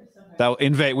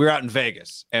 We were out in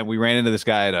Vegas and we ran into this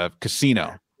guy at a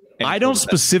casino. I don't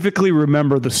specifically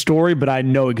remember the story, but I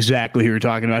know exactly who you're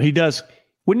talking about. He does.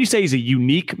 Wouldn't you say he's a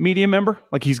unique media member?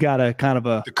 Like he's got a kind of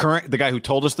a the guy who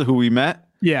told us who we met.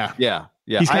 Yeah.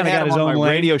 He's kind of got his own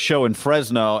radio show in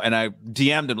Fresno, and I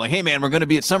DM'd him like, "Hey man, we're going to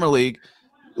be at Summer League.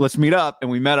 Let's meet up."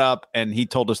 And we met up, and he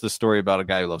told us this story about a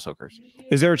guy who loves hookers.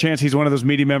 Is there a chance he's one of those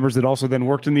media members that also then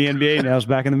worked in the NBA and now is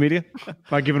back in the media? Am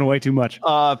I giving away too much?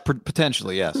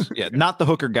 Potentially, yes. Yeah, not the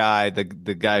hooker guy, the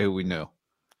guy who we knew.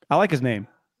 I like his name.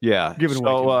 Yeah. Giving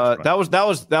away too much,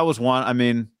 that was one. I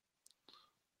mean,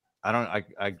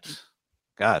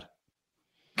 God,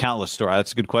 countless story.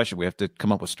 That's a good question. We have to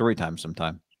come up with story time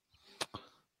sometime.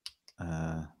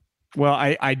 Well,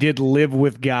 I did live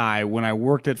with Guy when I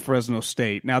worked at Fresno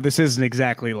State. Now, this isn't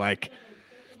exactly like,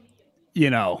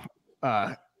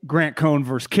 Grant Cohn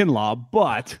versus Kinlaw,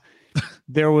 but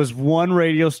there was one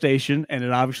radio station, and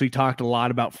it obviously talked a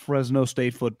lot about Fresno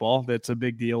State football. That's a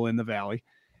big deal in the Valley.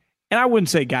 And I wouldn't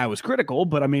say Guy was critical,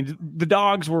 but I mean, the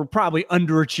Dogs were probably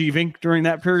underachieving during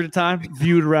that period of time,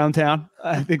 viewed around town.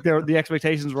 I think the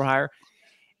expectations were higher.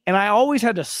 And I always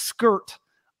had to skirt.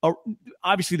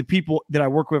 Obviously, the people that I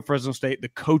work with at Fresno State, the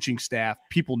coaching staff,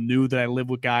 people knew that I lived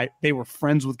with Guy. They were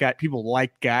friends with Guy. People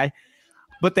liked Guy.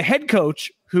 But the head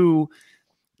coach who,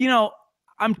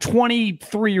 I'm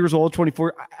 23 years old,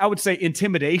 24. I would say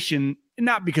intimidation,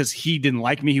 not because he didn't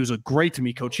like me. He was great to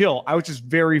me, Coach Hill. I was just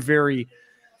very, very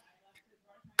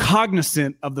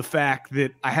cognizant of the fact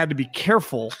that I had to be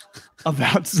careful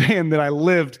about saying that I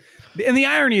lived. And the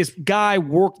irony is the guy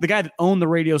that owned the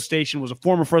radio station was a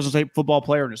former Fresno State football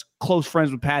player and is close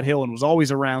friends with Pat Hill and was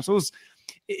always around. So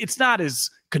it's not as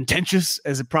contentious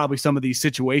as probably some of these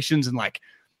situations and like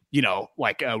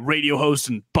a radio host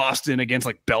in Boston against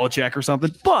like Belichick or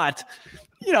something. But,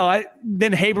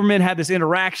 then Haberman had this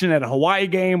interaction at a Hawaii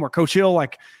game where Coach Hill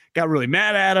got really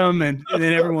mad at him. And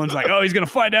then everyone's like, oh, he's going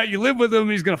to find out you live with him.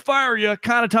 He's going to fire you,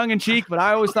 kind of tongue in cheek. But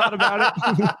I always thought about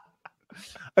it.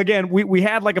 Again, we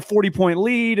had like a 40-point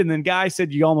lead, and then Guy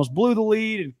said you almost blew the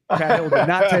lead, and Pat Hill did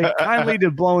not take kindly to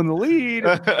blowing the lead.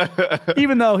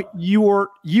 Even though you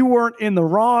weren't in the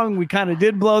wrong, we kind of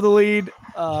did blow the lead,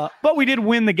 but we did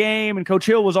win the game. And Coach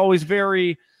Hill was always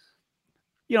very,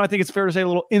 I think it's fair to say, a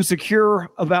little insecure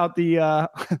about the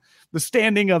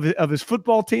standing of his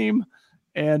football team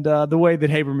and the way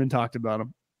that Haberman talked about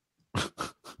him.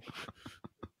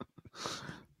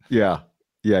 Yeah.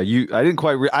 Yeah, I didn't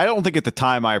quite. I don't think at the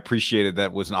time I appreciated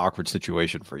that was an awkward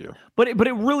situation for you. But it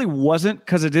really wasn't,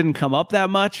 because it didn't come up that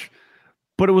much.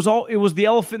 But it was the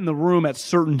elephant in the room at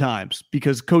certain times,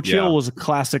 because Coach Hill was a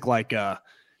classic, like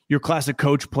your classic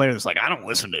coach player that's like, I don't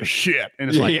listen to shit, and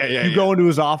it's go into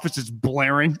his office, it's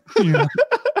blaring. You know?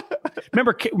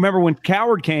 Remember when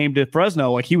Coward came to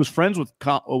Fresno? Like, he was friends with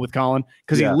Colin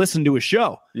because he listened to his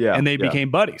show, and they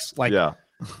became buddies. Like,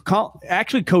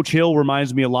 actually, Coach Hill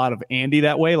reminds me a lot of Andy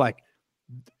that way. Like,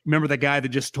 remember that guy that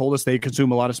just told us they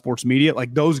consume a lot of sports media?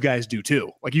 Like, those guys do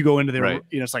too. Like, you go into their,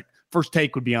 it's like First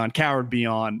Take would be on, Coward be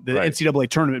on, the NCAA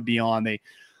tournament be on.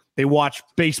 They watch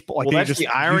baseball. Like, that's the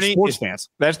irony. Sports fans.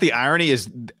 That's the irony is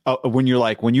when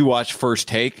you watch First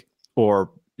Take,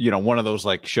 or one of those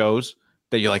like shows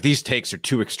that you're like, these takes are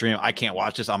too extreme, I can't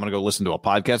watch this, I'm gonna go listen to a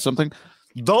podcast, something.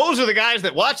 Those are the guys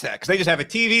that watch that because they just have a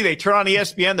TV, they turn on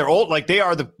ESPN, they're old, like they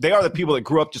are the people that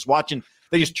grew up just watching.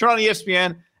 They just turn on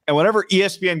ESPN, and whatever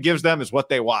ESPN gives them is what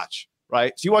they watch,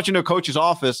 right? So you watch into a coach's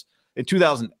office in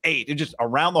 2008, it's just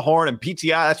Around the Horn and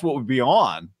PTI, that's what would be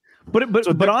on. But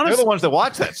honestly, they're the ones that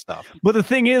watch that stuff. But the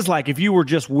thing is, like, if you were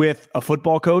just with a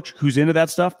football coach who's into that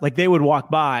stuff, like, they would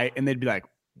walk by and they'd be like,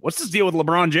 what's this deal with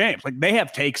LeBron James? Like, they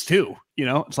have takes too,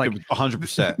 it's like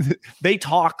 100%. They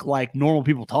talk like normal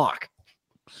people talk.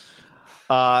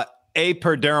 A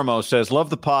Perdermo says,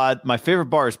 love the pod. My favorite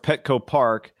bar is Petco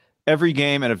Park. Every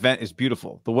game and event is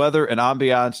beautiful. The weather and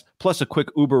ambiance, plus a quick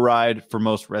Uber ride for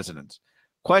most residents.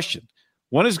 Question: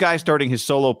 when is Guy starting his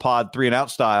solo pod 3 and out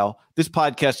style? This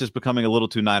podcast is becoming a little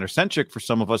too Niner-centric for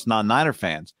some of us non-Niner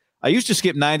fans. I used to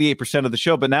skip 98% of the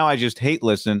show, but now I just hate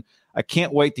listen. I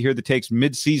can't wait to hear the takes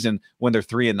mid-season when they're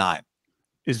 3 and 9.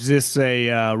 Is this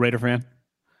a Raider fan?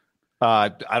 I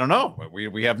don't know.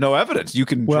 We have no evidence. You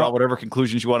can draw whatever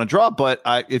conclusions you want to draw, but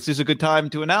it's just a good time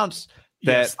to announce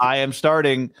that I am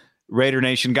starting Raider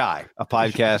Nation Guy, a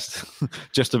podcast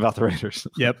just about the Raiders.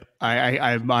 Yep.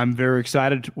 I'm very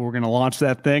excited. We're going to launch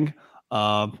that thing.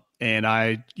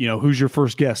 And who's your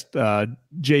first guest?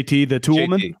 JT, the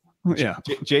Toolman? Yeah.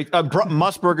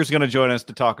 Musburger's going to join us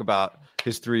to talk about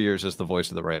his 3 years as the voice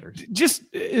of the Raiders.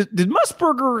 Did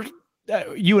Musburger,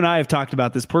 you and I have talked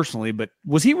about this personally, but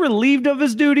was he relieved of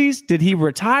his duties? Did he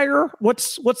retire? What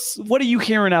are you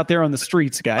hearing out there on the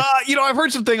streets, guy? I've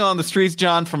heard something on the streets,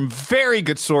 John, from very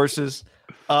good sources.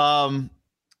 And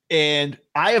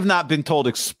I have not been told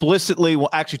explicitly. Well,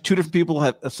 actually, 2 different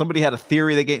people somebody had a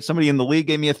theory. Somebody in the league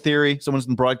gave me a theory. Someone's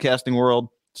in the broadcasting world.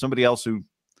 Somebody else who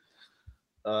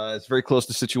is very close to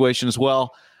the situation as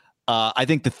well. I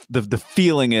think the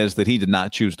feeling is that he did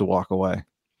not choose to walk away.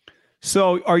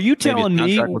 So are you telling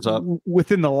me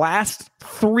within the last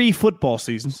 3 football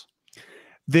seasons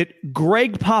that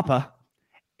Greg Papa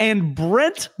and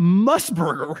Brent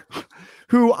Musburger,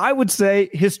 who I would say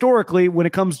historically when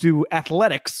it comes to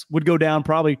athletics would go down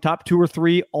probably top 2 or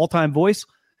 3 all-time voice,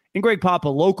 and Greg Papa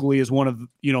locally is one of,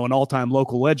 an all-time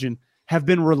local legend, have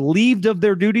been relieved of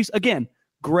their duties? Again,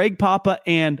 Greg Papa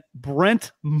and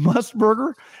Brent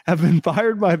Musburger have been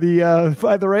fired by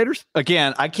the Raiders.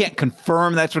 Again, I can't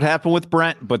confirm that's what happened with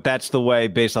Brent, but that's the way,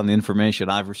 based on the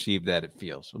information I've received, that it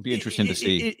feels. It'll be interesting to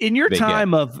see. In your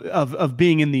time of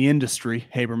being in the industry,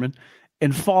 Haberman,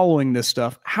 and following this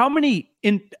stuff, how many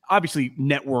obviously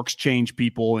networks change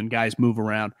people and guys move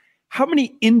around. How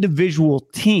many individual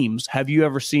teams have you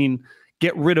ever seen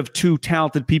get rid of 2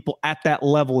 talented people at that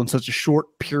level in such a short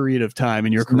period of time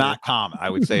in your career? Not common.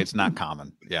 I would say it's not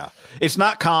common. Yeah. It's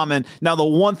not common. Now, the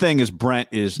one thing is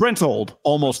Brent's old.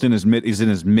 Almost in his mid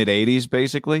 80s,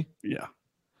 basically. Yeah.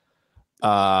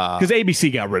 Because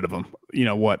ABC got rid of him,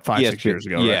 5-6 years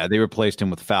ago. Yeah, right? They replaced him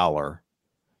with Fowler.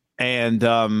 And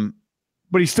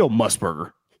but he's still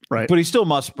Musburger, right? But he's still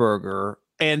Musburger.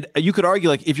 And you could argue,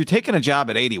 like, if you're taking a job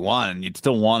at 81, you'd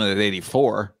still want it at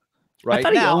 84. Right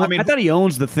I thought he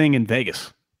owns the thing in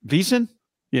Vegas. VSiN?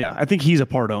 Yeah, I think he's a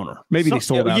part owner. Maybe they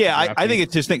sold out. Yeah, I think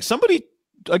it's his thing. Somebody,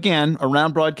 again,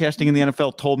 around broadcasting in the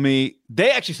NFL told me,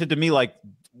 they actually said to me, like,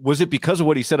 was it because of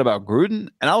what he said about Gruden?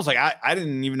 And I was like, I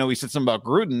didn't even know he said something about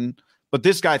Gruden, but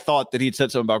this guy thought that he'd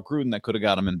said something about Gruden that could have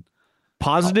got him in.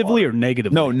 Positively or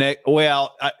negatively? No,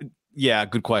 yeah,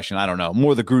 good question. I don't know.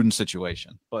 More the Gruden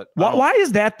situation. But why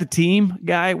is that the team,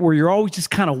 guy, where you're always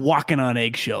just kind of walking on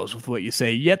eggshells with what you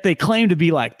say, yet they claim to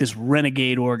be like this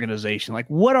renegade organization? Like,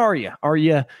 what are you? Are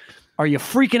you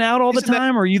freaking out all the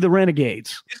time, or are you the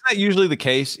renegades? Isn't that usually the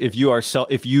case? If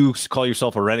you call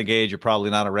yourself a renegade, you're probably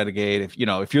not a renegade.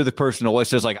 If you're the person who always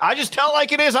says, like, I just tell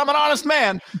like it is, I'm an honest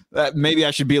man, maybe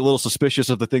I should be a little suspicious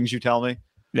of the things you tell me.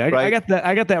 Yeah, right?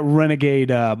 I got that renegade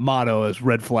motto as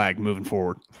red flag moving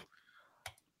forward.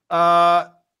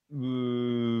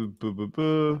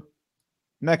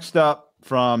 Next up,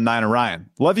 from Niner Ryan.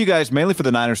 Love you guys mainly for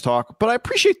the Niners talk, but I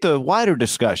appreciate the wider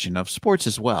discussion of sports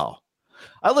as well.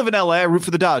 I live in LA. I root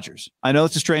for the Dodgers. I know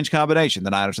it's a strange combination,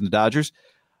 the Niners and the Dodgers.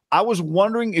 I was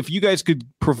wondering if you guys could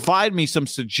provide me some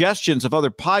suggestions of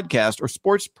other podcasts or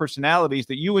sports personalities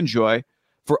that you enjoy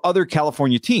for other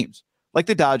California teams, like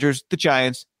the Dodgers, the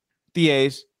Giants, the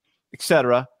A's,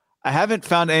 etc. I haven't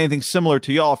found anything similar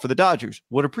to y'all for the Dodgers.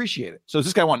 Would appreciate it. So does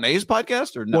this guy want an A's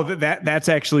podcast or no? Well, that's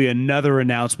actually another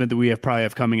announcement that we probably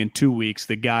have coming in 2 weeks.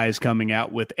 The guy's coming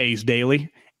out with A's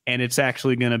Daily, and it's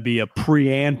actually going to be a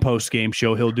pre and post game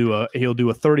show. He'll do a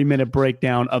 30-minute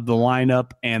breakdown of the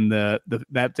lineup and the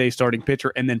that day starting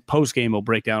pitcher, and then post game he'll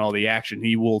break down all the action.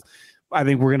 He will. I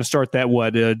think we're going to start that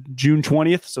June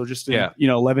 20th. So just in,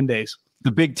 11 days.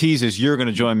 The big tease is you're going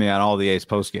to join me on all the A's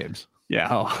post games. Yeah,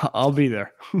 I'll be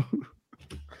there.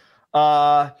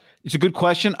 It's a good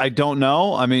question. I don't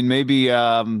know. I mean, maybe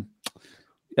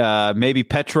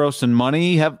Petros and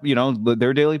Money have,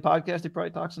 their daily podcast. They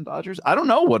probably talk some Dodgers. I don't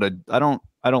know I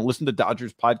don't listen to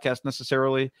Dodgers podcast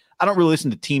necessarily. I don't really listen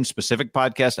to team specific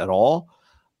podcasts at all.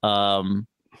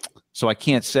 So I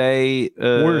can't say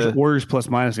Warriors plus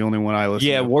minus the only one I listen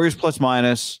to. Yeah, Warriors plus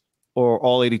minus or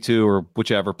all 82 or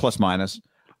whichever plus minus.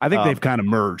 I think they've kind of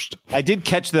merged. I did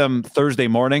catch them Thursday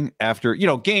morning after,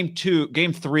 game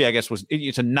 3, I guess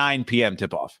it's a 9 p.m.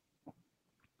 tip off.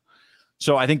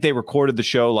 So I think they recorded the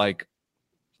show like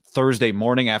Thursday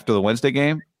morning after the Wednesday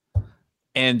game.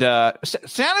 And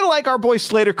sounded like our boy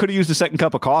Slater could have used a second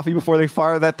cup of coffee before they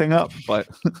fired that thing up. But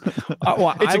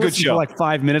it's a good show. For like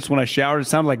 5 minutes when I showered. It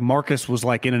sounded like Marcus was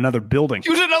like in another building. He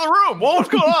was in another room. What was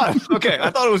going on? Okay, I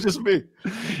thought it was just me.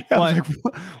 Like,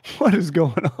 what is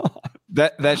going on?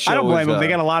 That show. I don't blame them. They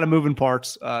got a lot of moving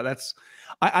parts.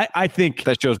 I think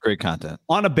that show's great content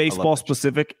on a baseball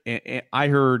specific. I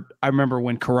remember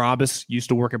when Carabas used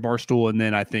to work at Barstool, and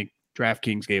then I think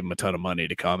DraftKings gave him a ton of money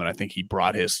to come, and I think he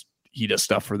does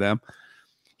stuff for them.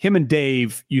 Him and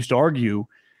Dave used to argue.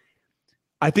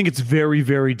 I think it's very,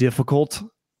 very difficult.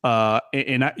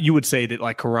 You would say that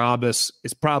like Carabas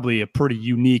is probably a pretty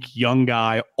unique young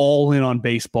guy, all in on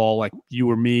baseball, like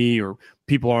you or me, or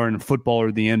people are in football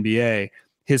or the NBA.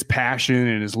 His passion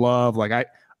and his love, like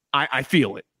I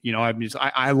feel it.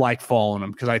 I like following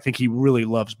him because I think he really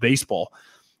loves baseball.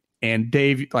 And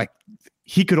Dave, like,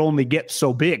 he could only get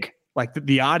so big. Like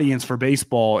the audience for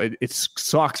baseball, it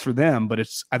sucks for them, but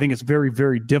I think it's very,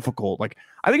 very difficult. Like,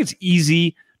 I think it's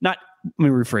easy. Let me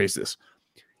rephrase this.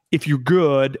 If you're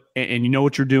good and you know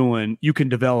what you're doing, you can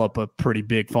develop a pretty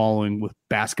big following with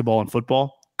basketball and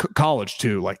football. College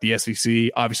too, like the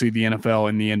SEC, obviously the NFL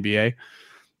and the NBA.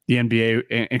 The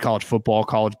NBA and college football,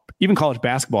 even college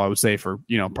basketball, I would say for,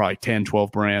 probably 10, 12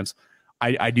 brands.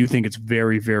 I do think it's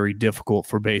very, very difficult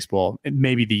for baseball. And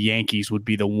maybe the Yankees would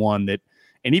be the one that,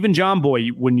 and even John Boy,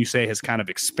 when you say has kind of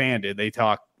expanded, they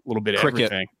talk a little bit of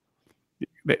cricket. Everything.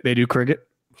 They do cricket?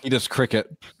 He does cricket.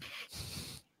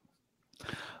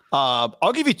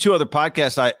 I'll give you 2 other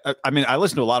podcasts. I mean, I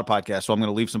listen to a lot of podcasts, so I'm going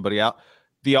to leave somebody out.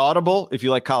 The Audible, if you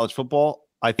like college football,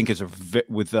 I think is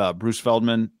with Bruce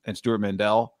Feldman and Stuart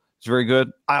Mandel. It's very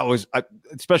good.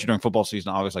 Especially during football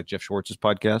season, I always like Jeff Schwartz's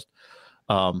podcast.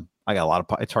 I got a lot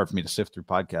of. It's hard for me to sift through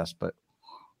podcasts, but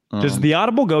does the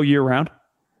Audible go year round?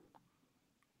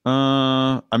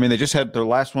 I mean, they just had their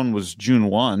last one was June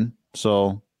 1,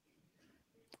 so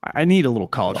I need a little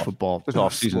college football. There's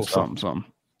off season something.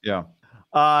 Yeah.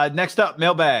 Next up,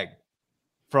 Mailbag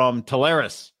from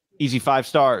Talaris. Easy 5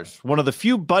 stars. One of the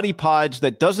few buddy pods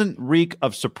that doesn't reek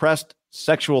of suppressed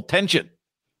sexual tension.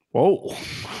 Whoa.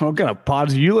 What kind of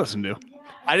pods do you listen to?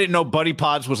 I didn't know buddy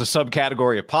pods was a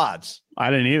subcategory of pods.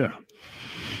 I didn't either.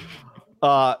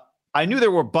 I knew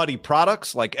there were buddy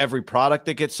products. Like every product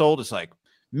that gets sold is like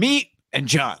Meet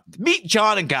John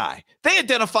and Guy. They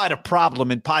identified a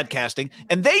problem in podcasting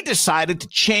and they decided to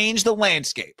change the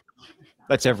landscape.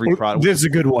 That's every product. This is a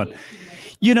good one.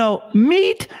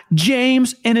 Meet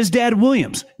James and his dad,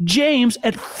 Williams. James,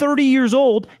 at 30 years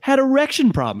old, had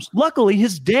erection problems. Luckily,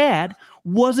 his dad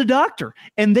was a doctor,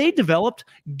 and they developed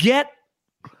Well,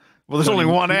 there's only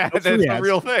one ad. That's a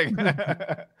real thing.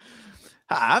 Hi,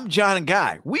 I'm John and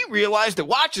Guy. We realized that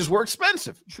watches were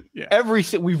expensive. Yeah.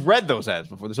 We've read those ads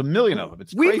before. There's a million of them.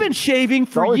 We've been shaving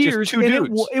for years, and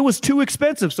it was too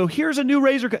expensive. So here's a new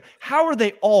razor cut. How are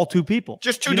they all 2 people?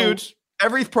 Just 2 dudes.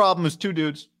 Every problem is 2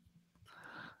 dudes.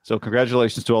 So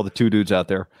congratulations to all the 2 dudes out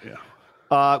there.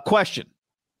 Yeah. Question.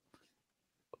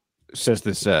 Says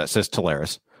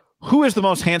Talaris. Who is the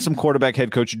most handsome quarterback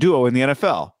head coach duo in the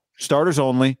NFL? Starters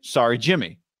only. Sorry,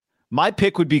 Jimmy. My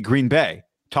pick would be Green Bay.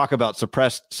 Talk about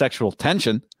suppressed sexual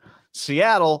tension.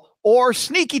 Seattle or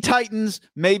sneaky Titans,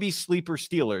 maybe sleeper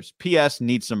Steelers. P.S.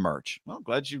 Need some merch. Well,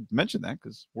 glad you mentioned that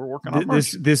because we're working on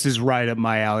merch. This is right up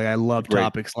my alley. I love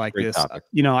topics like this. Topic.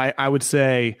 I would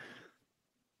say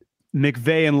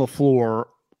McVay and LaFleur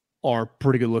are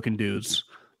pretty good looking dudes.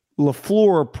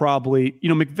 LaFleur probably,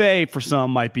 McVay for some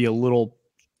might be a little,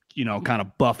 kind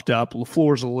of buffed up.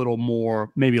 LaFleur's a little more,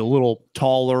 maybe a little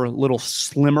taller, a little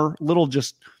slimmer, little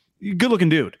just good looking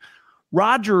dude.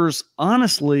 Rodgers,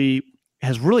 honestly,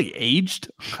 has really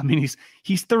aged. I mean,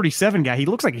 he's 37 guy. He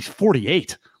looks like he's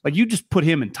 48. Like you just put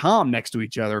him and Tom next to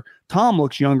each other. Tom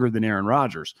looks younger than Aaron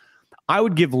Rodgers. I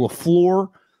would give LaFleur.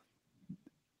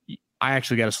 I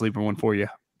actually got a sleeper one for you.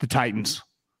 The Titans.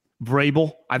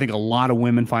 Vrabel. I think a lot of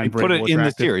women find Vrabel put it attractive. in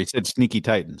the tier. He said sneaky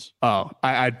Titans. Oh,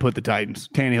 I'd put the Titans.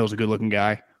 Tannehill's a good looking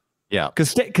guy. Yeah.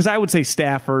 Because I would say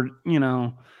Stafford,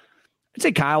 I'd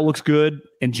say Kyle looks good.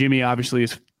 And Jimmy obviously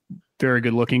is very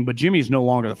good looking, but Jimmy's no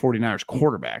longer the 49ers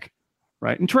quarterback,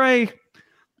 right? And Trey,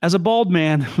 as a bald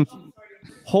man,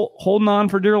 holding on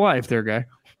for dear life there, guy.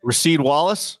 Rasheed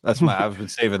Wallace? I've been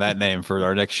saving that name for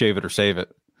our next Shave It or Save It.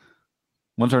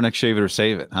 When's our next Shave It or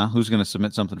Save It, huh? Who's going to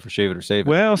submit something for Shave It or Save It?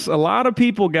 Well, a lot of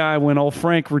people, guy, when old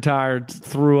Frank retired,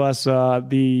 threw us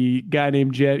the guy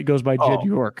named Jed, goes by Jed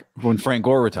York. When Frank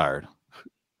Gore retired.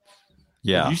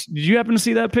 Yeah. Did you happen to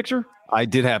see that picture? I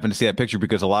did happen to see that picture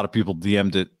because a lot of people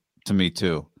DM'd it to me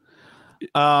too.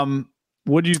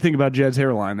 What do you think about Jed's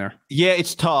hairline there? Yeah,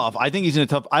 it's tough. I think he's in a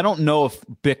tough. I don't know if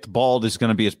bicked bald is going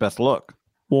to be his best look.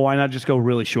 Well, why not just go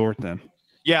really short then?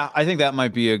 Yeah, I think that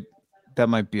might be a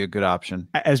good option.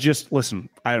 As just listen,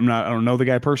 I don't know the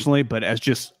guy personally, but as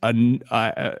just someone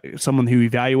who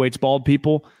evaluates bald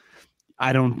people,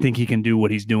 I don't think he can do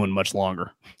what he's doing much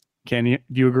longer. Can you?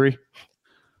 Do you agree?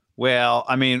 Well,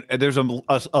 I mean, there's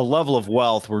a level of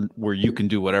wealth where you can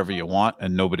do whatever you want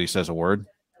and nobody says a word.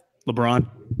 LeBron.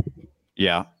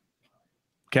 Yeah.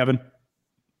 Kevin.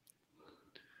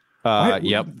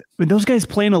 Yep. When those guys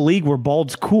play in a league where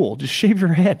bald's cool, just shave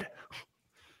your head.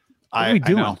 What are we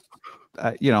doing?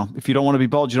 I know. If you don't want to be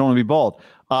bald, you don't want to be bald.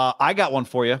 I got one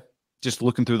for you. Just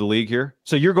looking through the league here.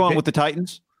 So you're going with the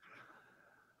Titans?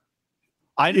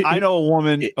 I know a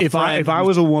woman. If I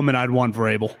was a woman, I'd want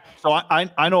Vrabel. So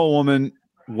I know a woman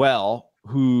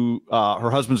who her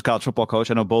husband's a college football coach.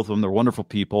 I know both of them. They're wonderful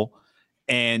people.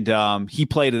 And he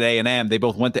played at A&M. They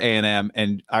both went to A&M.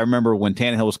 And I remember when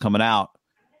Tannehill was coming out,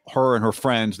 her and her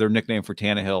friends, their nickname for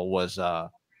Tannehill was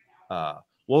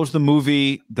what was the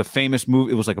movie? The famous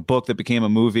movie. It was like a book that became a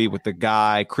movie with the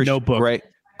guy Christian Grey.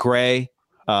 Grey's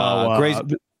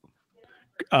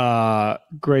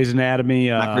Anatomy.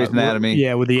 Not Grey's Anatomy.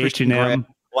 Yeah, with the H&M. A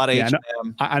lot of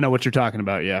H&M. I know what you're talking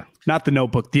about. Yeah, not the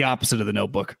Notebook. The opposite of the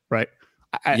Notebook, right?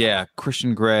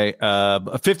 Christian Grey.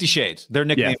 50 Shades. Their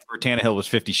nickname for Tannehill was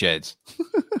 50 Shades.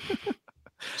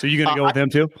 So you're going to go with them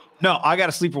too? No, I got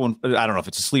a sleeper one. I don't know if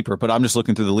it's a sleeper, but I'm just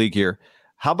looking through the league here.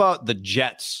 How about the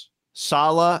Jets?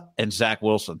 Saleh and Zach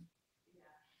Wilson.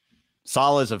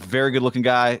 Saleh is a very good looking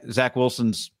guy. Zach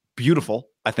Wilson's beautiful,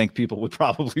 I think people would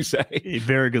probably say.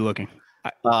 Very good looking.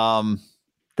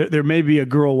 There may be a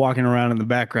girl walking around in the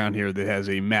background here that has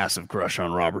a massive crush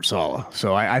on Robert Saleh.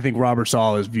 So I think Robert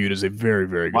Saleh is viewed as a very,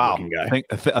 very good looking guy.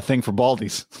 A thing for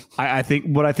baldies. I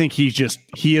think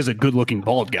he is a good looking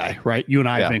bald guy, right? You and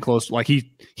I have been close. Like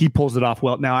he pulls it off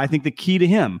well. Now, I think the key to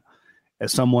him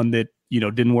as someone that,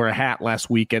 didn't wear a hat last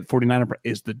week at 49er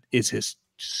is his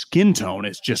skin tone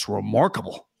is just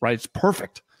remarkable, right? It's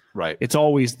perfect. Right. It's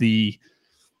always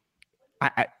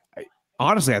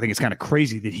honestly, I think it's kind of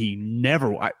crazy that he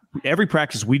never, every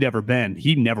practice we'd ever been,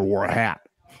 he never wore a hat.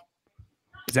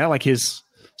 Is that like his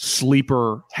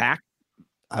sleeper hack?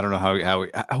 I don't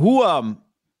know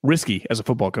risky as a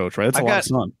football coach, right? That's a lot of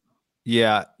fun.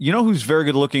 Yeah. You know who's very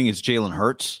good looking is Jalen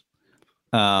Hurts.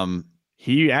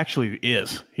 He actually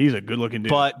is. He's a good looking dude.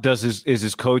 But is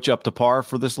his coach up to par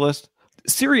for this list?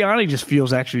 Sirianni just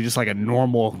feels actually just like a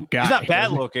normal guy. He's not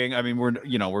bad looking. I mean,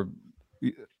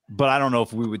 but I don't know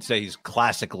if we would say he's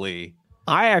classically.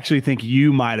 I actually think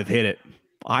you might have hit it.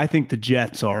 I think the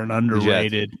Jets are an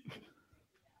underrated.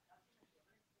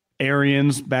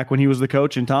 Arians back when he was the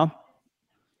coach, and Todd's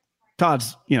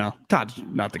not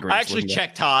the greatest. I actually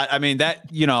checked Todd. I mean it's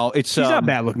he's not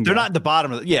bad looking. They're not at the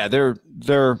bottom of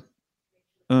they're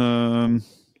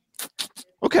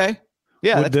okay.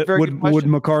 Yeah, that's a very good question. Would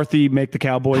McCarthy make the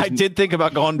Cowboys? I did think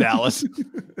about going Dallas.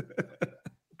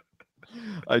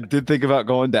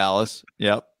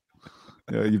 Yep.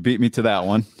 You beat me to that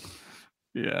one.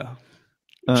 Yeah.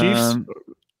 Chiefs.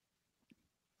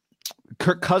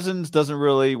 Kirk Cousins doesn't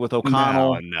really with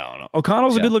O'Connell. No.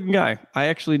 O'Connell's a good looking guy. I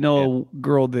actually know a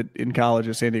girl that in college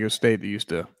at San Diego State that used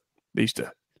to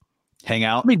Hang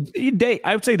out. I mean,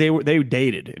 I would say they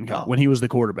dated when he was the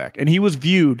quarterback, and he was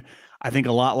viewed, I think,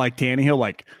 a lot like Tannehill,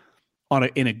 like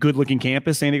in a good looking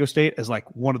campus, San Diego State, as like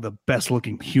one of the best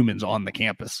looking humans on the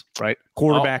campus, right?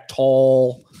 Quarterback,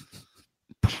 tall.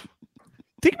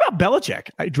 Think about Belichick.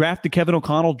 I drafted Kevin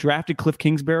O'Connell, drafted Cliff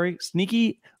Kingsbury,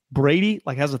 sneaky Brady,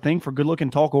 like has a thing for good looking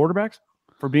tall quarterbacks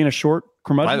for being a short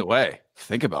curmudgeon. By the way,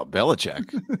 think about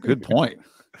Belichick. Good point.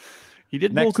 He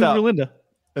did pull Cougar Linda.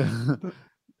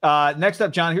 Next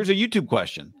up, John, here's a YouTube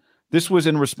question. This was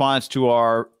in response to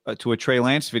a Trey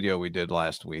Lance video we did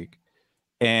last week.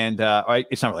 And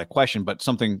it's not really a question, but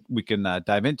something we can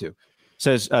dive into. It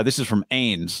says, this is from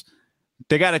Ains.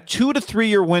 They got a 2 to 3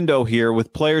 year window here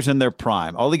with players in their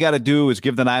prime. All they got to do is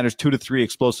give the Niners 2 to 3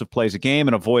 explosive plays a game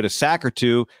and avoid a sack or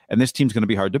two, and this team's going to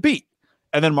be hard to beat.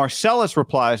 And then Marcellus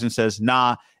replies and says,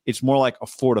 nah, it's more like a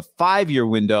 4 to 5 year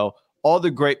window. All the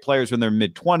great players are in their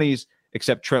mid-20s,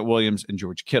 except Trent Williams and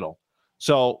George Kittle.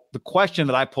 So the question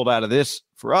that I pulled out of this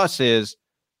for us is,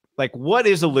 like, what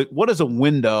is a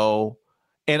window?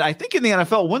 And I think in the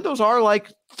NFL, windows are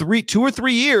like 2 or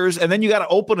 3 years, and then you got to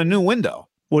open a new window.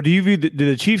 Well, do you view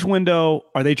the Chiefs window?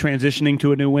 Are they transitioning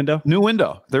to a new window? New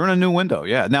window. They're in a new window.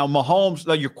 Yeah. Now Mahomes,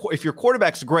 if your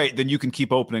quarterback's great, then you can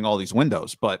keep opening all these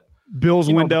windows. But Bill's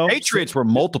window, the Patriots were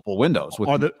multiple windows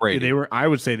with Brady. They were. I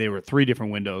would say they were 3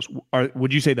 different windows.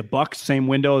 Would you say the Bucs same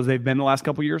window as they've been the last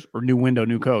couple of years, or new window,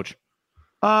 new coach?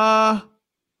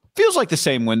 Feels like the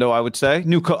same window. I would say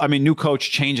new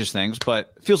coach changes things,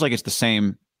 but it feels like it's the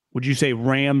same. Would you say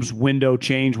Rams window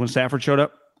changed when Stafford showed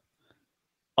up?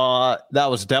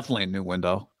 That was definitely a new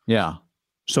window. Yeah.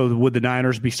 So would the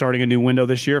Niners be starting a new window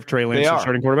this year if Trey Lance is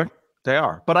starting quarterback? They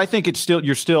are. But I think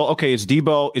you're still okay. Is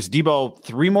Debo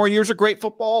 3 more years of great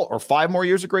football or 5 more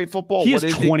years of great football? He is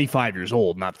 25 years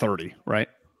old, not 30, right?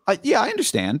 Yeah, I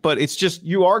understand, but it's just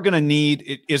you are going to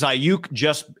need is Ayuk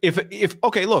just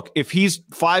if he's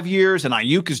 5 years and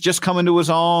Ayuk is just coming to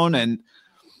his own and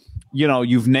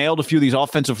you've nailed a few of these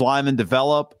offensive linemen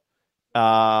develop.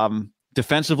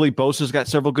 Defensively, Bosa's got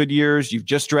several good years. You've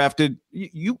just drafted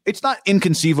you. It's not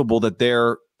inconceivable that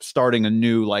they're starting a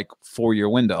new 4-year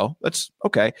window. That's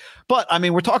okay. But I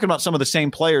mean, we're talking about some of the same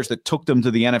players that took them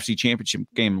to the NFC Championship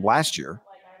game last year,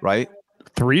 right?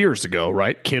 3 years ago,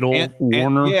 right? Kittle,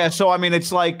 Warner. Yeah. So, I mean, it's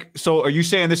so are you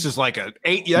saying this is like an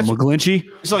 8 year? McGlinchey?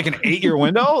 It's like an 8-year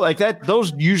window like that.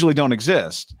 Those usually don't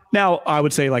exist. Now, I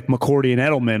would say McCourty and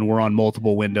Edelman were on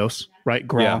multiple windows, right?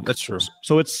 Gronk. Yeah, that's true.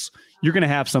 So you're going to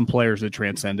have some players that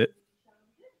transcend it.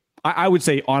 I would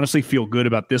say, honestly, feel good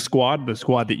about this squad, the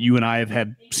squad that you and I have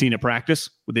had seen at practice,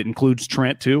 that includes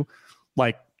Trent too.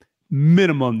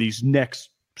 Minimum these next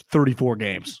 34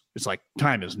 games. It's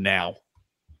time is now.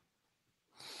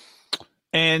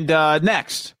 And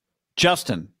next,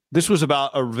 Justin. This was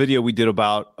about a video we did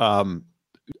about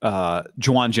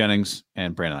Juwan Jennings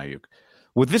and Brandon Ayuk.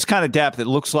 With this kind of depth, it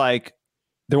looks like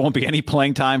there won't be any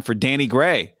playing time for Danny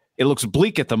Gray. It looks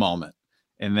bleak at the moment.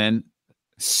 And then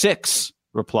 6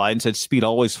 replied and said, speed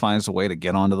always finds a way to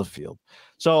get onto the field.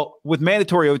 So with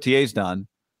mandatory OTAs done,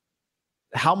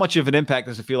 how much of an impact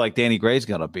does it feel like Danny Gray's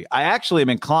going to be? I actually am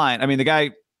inclined. I mean, the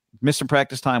guy missed some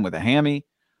practice time with a hammy.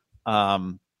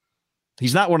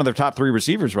 He's not one of their top 3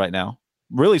 receivers right now.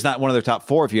 Really, he's not one of their top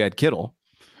 4 if you had Kittle.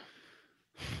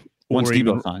 Once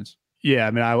Debo signs. Yeah,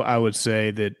 I mean, I would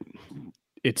say that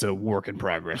it's a work in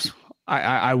progress.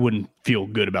 I wouldn't feel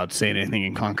good about saying anything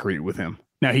in concrete with him.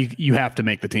 Now, you have to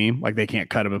make the team. They can't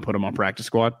cut him and put him on practice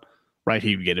squad, right?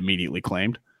 He would get immediately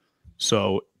claimed.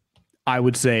 So I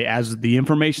would say, as the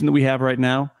information that we have right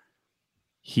now,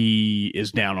 he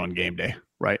is down on game day,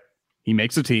 right? He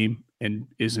makes the team and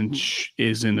is in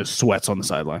the sweats on the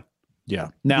sideline. Yeah.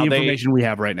 Now the information we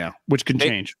have right now, which can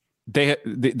change. They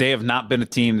have not been a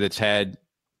team that's had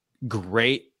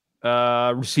great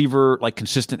receiver,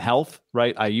 consistent health,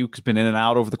 right? Ayuk's been in and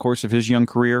out over the course of his young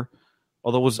career,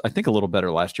 although was, I think, a little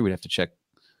better last year. We'd have to check.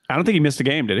 I don't think he missed a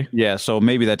game, did he? Yeah, so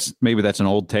maybe that's an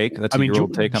old take. That's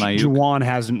old take on Ayuk. Juwan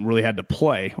hasn't really had to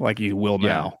play like he will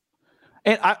now.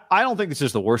 And I don't think this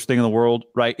is the worst thing in the world,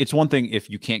 right? It's one thing if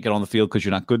you can't get on the field because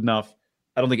you're not good enough.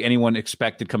 I don't think anyone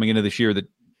expected coming into this year that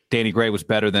Danny Gray was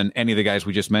better than any of the guys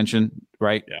we just mentioned,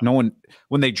 right? Yeah. No one,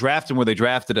 when they drafted him where they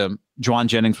drafted him, Juwan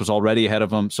Jennings was already ahead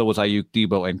of him. So was Ayuk,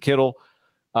 Debo, and Kittle.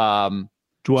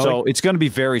 So it's going to be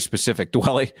very specific.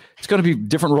 Dwelly, it's going to be a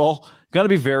different role. Going to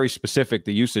be very specific,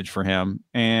 the usage for him.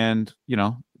 And,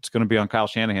 it's going to be on Kyle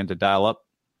Shanahan to dial up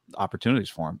opportunities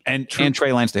for him and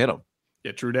Trey Lance to hit him.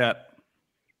 Yeah, true that.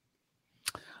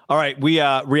 All right. We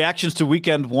reactions to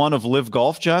weekend 1 of Live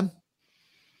Golf, John?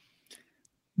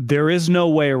 There is no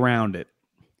way around it.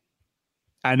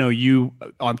 I know you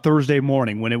on Thursday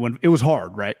morning when it was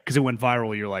hard, right? Because it went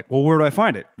viral. You're like, well, where do I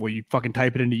find it? Well, you fucking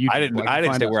type it into YouTube. I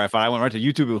didn't say where I found it. I went right to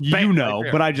YouTube. You know,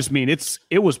 but I just mean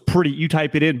it was pretty. You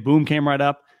type it in, boom, came right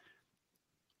up.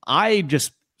 I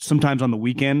just sometimes on the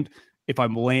weekend, if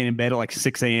I'm laying in bed at like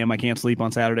 6 a.m., I can't sleep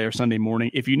on Saturday or Sunday morning.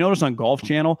 If you notice on Golf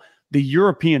Channel, the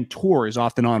European Tour is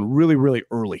often on really, really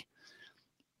early.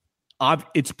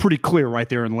 It's pretty clear right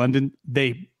there in London.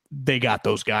 They got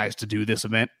those guys to do this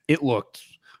event. It looked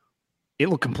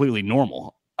completely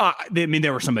normal. I mean,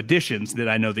 there were some additions that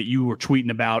I know that you were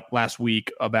tweeting about last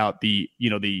week about the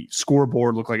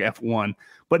scoreboard looked like F1,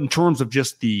 but in terms of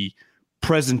just the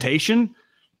presentation,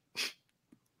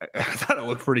 I thought it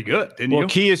looked pretty good, didn't you? Well,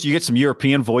 key is you get some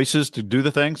European voices to do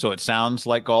the thing, so it sounds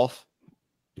like golf,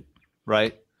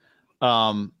 right?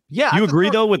 Yeah. You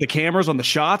agree though with the cameras on the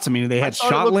shots? I mean, they had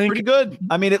shot link. Pretty good.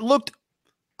 I mean, it looked.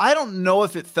 I don't know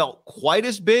if it felt quite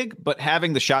as big, but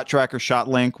having the shot tracker, shot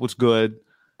link was good.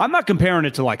 I'm not comparing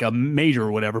it to like a major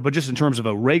or whatever, but just in terms of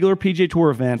a regular PGA Tour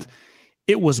event,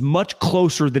 it was much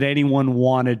closer than anyone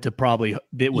wanted to probably.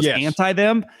 It was anti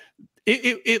them.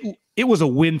 It was a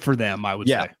win for them, I would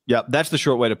say. Yeah, that's the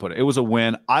short way to put it. It was a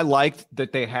win. I liked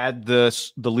that they had the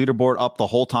leaderboard up the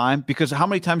whole time, because how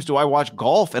many times do I watch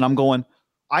golf and I'm going,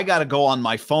 I got to go on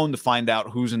my phone to find out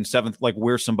who's in seventh, like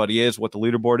where somebody is, what the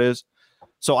leaderboard is.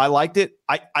 So I liked it.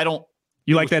 I don't.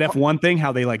 You like that F1 thing?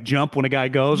 How they like jump when a guy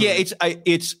goes? Yeah,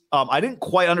 I didn't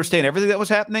quite understand everything that was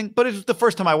happening, but it was the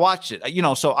first time I watched it.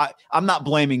 So I'm not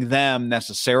blaming them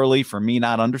necessarily for me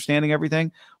not understanding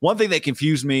everything. One thing that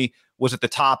confused me was at the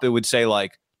top it would say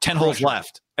like 10 holes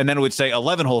left, and then it would say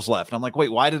 11 holes left. And I'm like,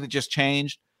 wait, why did it just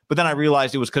change? But then I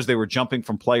realized it was because they were jumping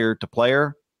from player to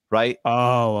player, right?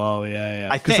 Oh,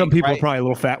 yeah. Because some people are probably a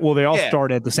little fat. Well, they all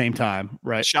start at the same time,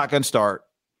 right? Shotgun start.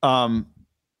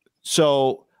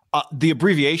 So the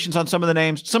abbreviations on some of the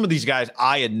names, some of these guys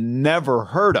I had never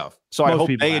heard of. So I hope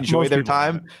they enjoy their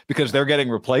time because they're getting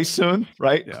replaced soon,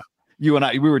 right? Yeah. You and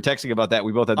I, we were texting about that.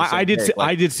 We both had the same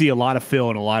I did see a lot of Phil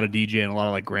and a lot of DJ and a lot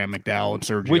of like Graham McDowell and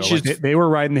Sergio. They were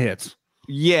riding the hits.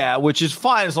 Yeah, which is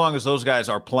fine as long as those guys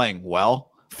are playing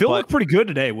well. Phil looked pretty good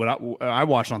today. What I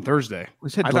watched on Thursday.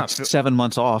 He's had like 7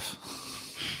 months off.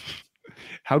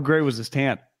 How great was his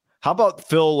tan? How about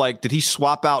Phil? Like, did he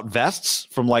swap out vests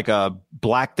from like a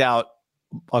blacked out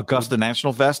Augusta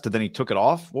National vest, and then he took it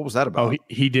off? What was that about? Oh,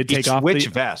 he did take off. Switch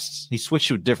vests. He switched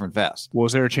to a different vest.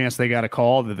 Was there a chance they got a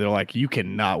call that they're like, you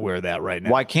cannot wear that right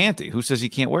now? Why can't he? Who says he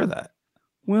can't wear that?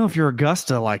 Well, if you're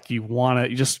Augusta, like you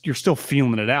want to, you're still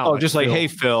feeling it out. Oh, just like, hey,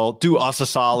 Phil, do us a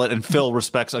solid, and Phil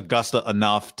respects Augusta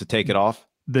enough to take it off.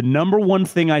 The number one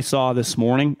thing I saw this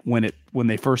morning when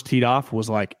they first teed off was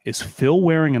like, is Phil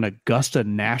wearing an Augusta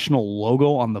National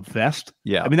logo on the vest?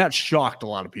 Yeah. I mean, that shocked a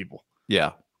lot of people.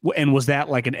 Yeah. And was that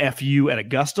like an FU at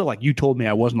Augusta? Like you told me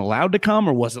I wasn't allowed to come,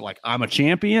 or was it like I'm a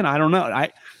champion? I don't know.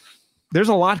 There's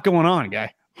a lot going on,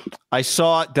 guy.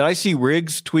 Did I see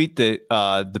Riggs tweet that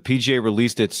the PGA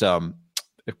released its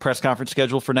press conference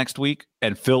schedule for next week,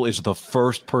 and Phil is the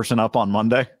first person up on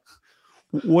Monday?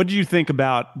 What do you think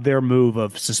about their move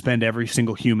of suspend every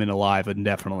single human alive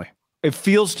indefinitely? It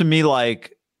feels to me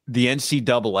like the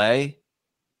NCAA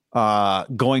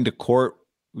going to court,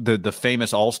 the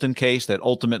famous Alston case that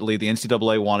ultimately the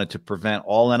NCAA wanted to prevent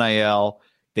all NIL.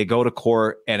 They go to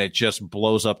court and it just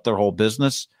blows up their whole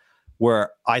business,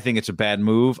 where I think it's a bad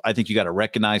move. I think you got to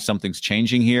recognize something's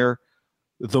changing here.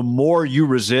 The more you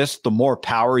resist, the more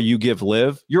power you give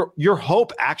LIV. Your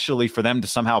hope actually for them to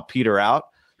somehow peter out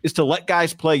is to let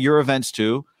guys play your events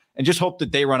too, and just hope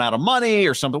that they run out of money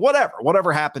or something.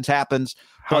 Whatever happens.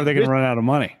 How are they going to run out of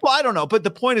money? Well, I don't know. But the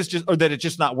point is or that it's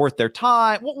just not worth their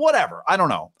time. Whatever. I don't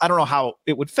know. I don't know how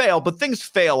it would fail, but things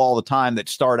fail all the time that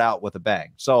start out with a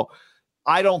bang. So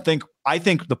I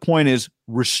think the point is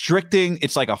restricting.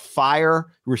 It's like a fire.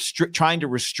 Trying to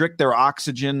restrict their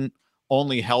oxygen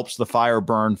only helps the fire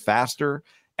burn faster.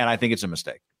 And I think it's a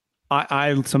mistake.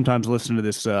 I sometimes listen to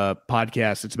this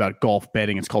podcast. It's about golf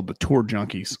betting. It's called the Tour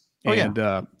Junkies.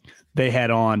 And they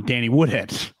had on Danny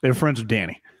Woodhead. They're friends with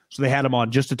Danny. So they had him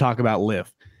on just to talk about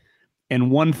LIV. And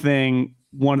one thing,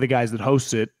 one of the guys that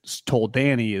hosts it told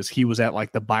Danny is he was at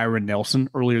like the Byron Nelson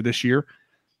earlier this year.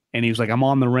 And he was like, I'm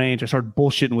on the range. I started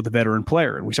bullshitting with a veteran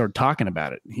player. And we started talking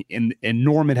about it. And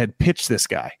Norman had pitched this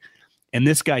guy. And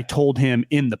this guy told him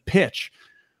in the pitch,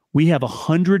 we have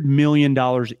 $100 million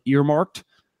earmarked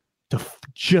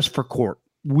just for court.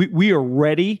 We are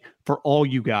ready for all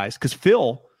you guys. Because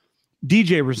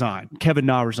DJ resigned. Kevin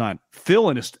Na resigned.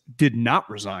 Phil did not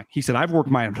resign. He said, I've worked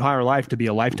my entire life to be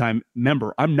a lifetime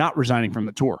member. I'm not resigning from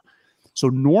the tour. So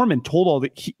Norman told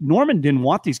Norman didn't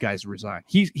want these guys to resign.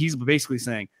 He's basically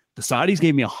saying, The Saudis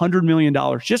gave me $100 million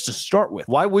just to start with.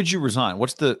 Why would you resign?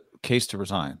 What's the case to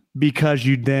resign? Because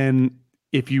you then,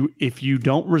 if you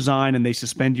don't resign and they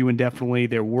suspend you indefinitely,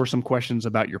 there were some questions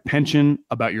about your pension,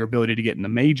 about your ability to get in the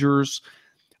majors.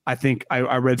 I think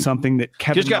I read something that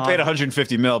Kevin just got paid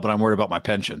 $150 million, but I'm worried about my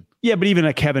pension. Yeah, but even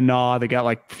a Kevin Na, they got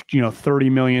like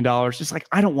 $30 million. It's like,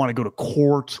 I don't want to go to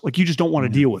court. Like, you just don't want to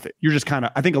deal with it. You're just kind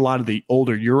of. I think a lot of the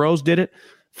older Euros did it.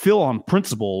 Phil, on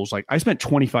principle, was like, I spent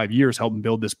 25 years helping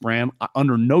build this brand.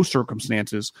 Under no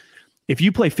circumstances, if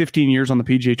you play 15 years on the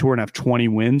PGA Tour and have 20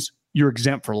 wins, you're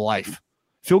exempt for life.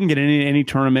 Phil can get in any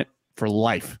tournament for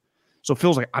life. So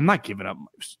Phil's like, I'm not giving up.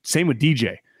 Same with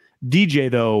DJ. DJ,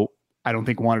 though, I don't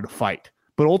think wanted to fight.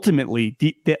 But ultimately,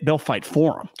 they'll fight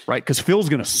for him, right? Because Phil's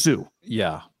going to sue.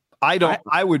 Yeah.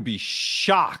 I would be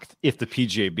shocked if the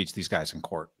PGA beats these guys in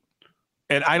court.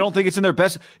 And I don't think it's in their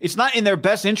best. It's not in their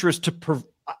best interest to.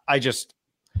 I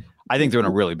think they're in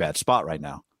a really bad spot right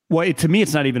now. Well, to me,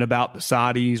 it's not even about the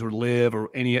Saudis or Liv or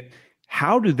any.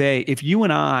 How do they? If you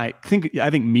and I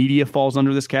think media falls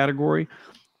under this category.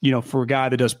 For a guy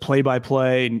that does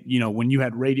play-by-play, and when you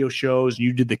had radio shows and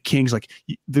you did the Kings, like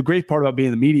the great part about being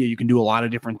in the media, you can do a lot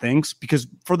of different things because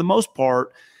for the most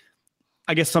part,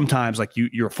 I guess sometimes like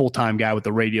you're a full-time guy with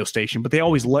the radio station, but they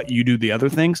always let you do the other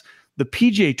things. The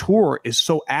PGA Tour is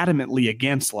so adamantly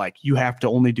against like you have to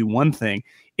only do one thing.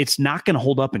 It's not going to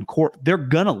hold up in court. They're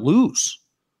going to lose.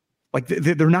 Like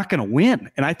they're not going to win.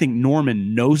 And I think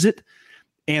Norman knows it,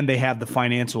 and they have the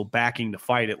financial backing to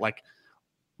fight it. Like,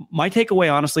 my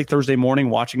takeaway, honestly, Thursday morning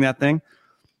watching that thing,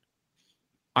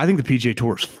 I think the PGA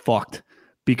Tour is fucked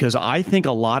because I think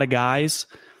a lot of guys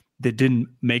that didn't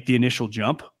make the initial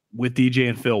jump with DJ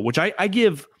and Phil, which I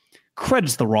give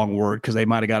credit's the wrong word because they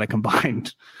might have got a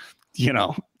combined,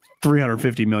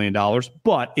 $350 million.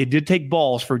 But it did take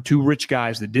balls for two rich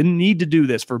guys that didn't need to do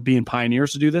this for being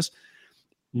pioneers to do this.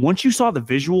 Once you saw the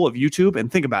visual of YouTube,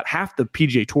 and think about half the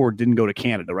PGA Tour didn't go to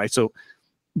Canada, right? So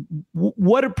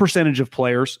what a percentage of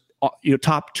players,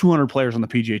 top 200 players on the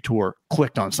PGA Tour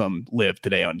clicked on some Live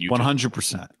today on YouTube?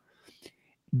 100%.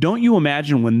 Don't you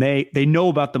imagine when they know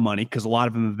about the money, because a lot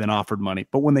of them have been offered money,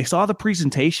 but when they saw the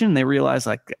presentation, they realized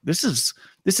like this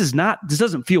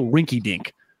doesn't feel rinky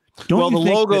dink. The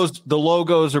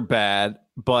logos are bad,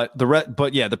 but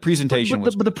the presentation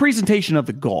but the presentation of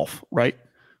the golf, right?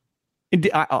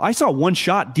 I saw one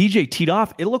shot DJ teed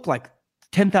off. It looked like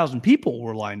 10,000 people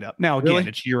were lined up. Now, again,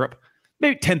 It's Europe.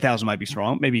 Maybe 10,000 might be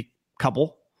strong. Maybe a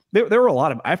couple. There were a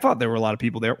lot of. I thought there were a lot of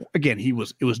people there. Again, it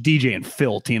was DJ and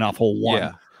Phil teeing off hole one.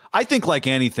 Yeah, I think like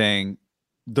anything,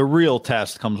 the real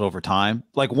test comes over time.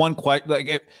 Like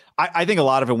I think a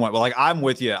lot of it went. Well, like I'm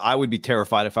with you. I would be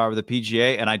terrified if I were the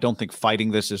PGA, and I don't think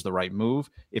fighting this is the right move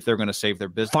if they're going to save their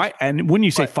business. And when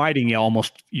you say fighting,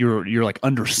 you're like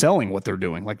underselling what they're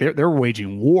doing. Like they're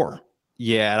waging war.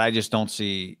 Yeah, and I just don't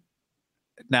see.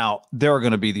 Now, there are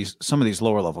going to be some of these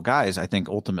lower level guys, I think,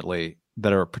 ultimately,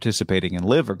 that are participating in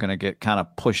Live are going to get kind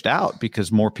of pushed out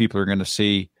because more people are going to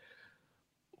see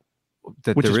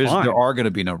that there are going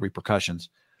to be no repercussions,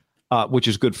 which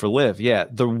is good for Live. Yeah,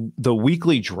 the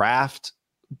weekly draft,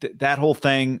 that whole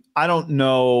thing, I don't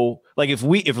know. Like if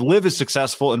Live is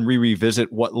successful and we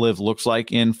revisit what Live looks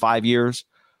like in 5 years,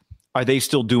 are they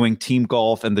still doing team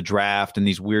golf and the draft and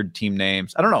these weird team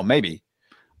names? I don't know, maybe.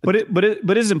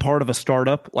 But isn't part of a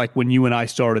startup like when you and I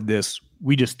started this?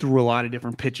 We just threw a lot of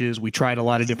different pitches. We tried a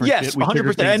lot of different. Yes,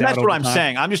 100%, and that's what I'm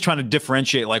saying. I'm just trying to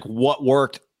differentiate like what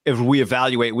worked. If we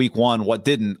evaluate week one, what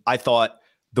didn't? I thought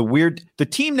the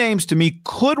team names to me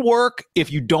could work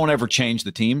if you don't ever change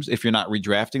the teams. If you're not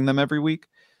redrafting them every week,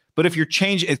 but if you're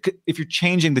changing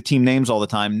the team names all the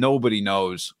time, nobody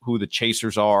knows who the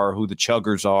chasers are, who the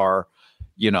chuggers are,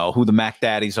 who the Mac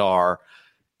Daddies are.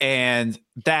 And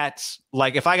that's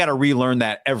like, if I got to relearn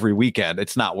that every weekend,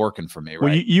 it's not working for me, right?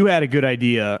 Well, you had a good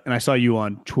idea, and I saw you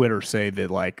on Twitter say that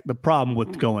like the problem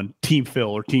with going Team Phil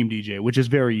or Team DJ, which is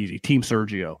very easy, Team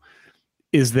Sergio,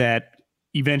 is that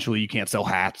eventually you can't sell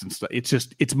hats and stuff.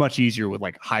 It's much easier with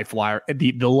like high flyer,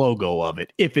 the logo of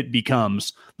it, if it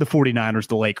becomes the 49ers,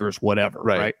 the Lakers, whatever,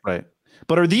 right?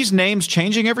 But are these names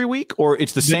changing every week, or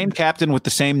it's the same captain with the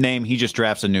same name, he just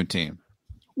drafts a new team?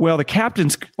 Well, the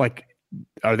captain's like,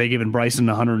 are they giving Bryson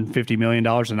 $150 million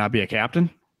to not be a captain?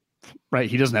 Right.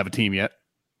 He doesn't have a team yet.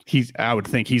 I would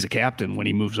think he's a captain when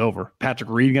he moves over. Patrick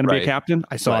Reed going to be a captain.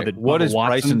 I saw that. What is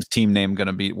Bryson's team name going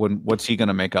to be? What's he going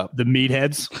to make up? The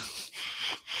meatheads,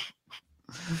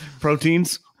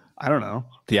 proteins. I don't know.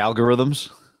 The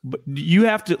algorithms. But you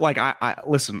have to I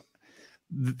listen.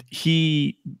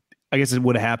 I guess it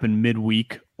would have happened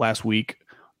midweek last week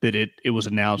that it was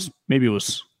announced. Maybe it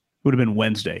was would have been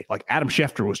Wednesday. Like Adam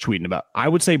Schefter was tweeting about. I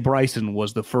would say Bryson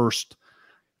was the first.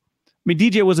 I mean,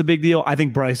 DJ was a big deal. I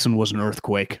think Bryson was an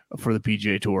earthquake for the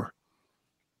PGA Tour.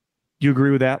 Do you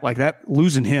agree with that? Like that,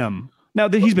 losing him. Now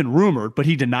that he's been rumored, but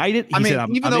he denied it. He said,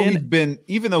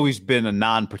 even though he's been a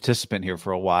non-participant here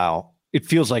for a while, it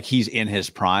feels like he's in his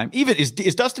prime. Even is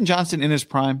Dustin Johnson in his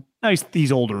prime? No,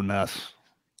 he's older than us.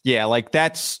 Yeah, like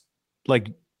that's like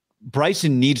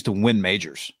Bryson needs to win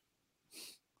majors.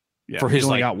 Yeah, for his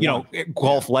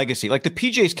golf legacy. Like the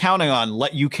PGA's counting on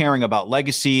you caring about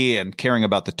legacy and caring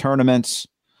about the tournaments.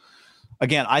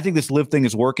 Again, I think this live thing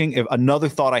is working. If another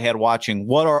thought I had watching,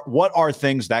 what are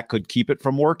things that could keep it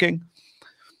from working?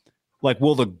 Like,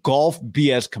 will the golf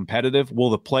be as competitive?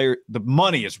 Will the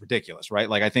money is ridiculous, right?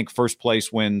 Like I think first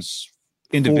place wins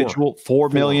individual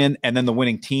 $4 million, and then the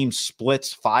winning team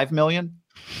splits $5 million.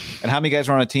 And how many guys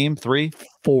are on a team? 3?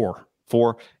 4.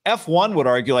 F1 would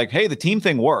argue like, hey, the team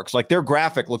thing works. Like their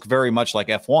graphic look very much like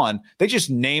F1. They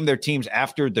just name their teams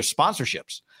after their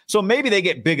sponsorships. So maybe they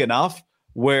get big enough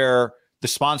where the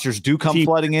sponsors do come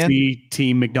flooding in.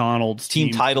 Team McDonald's,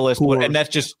 team Titleist, and that's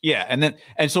just and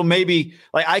so maybe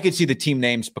like I could see the team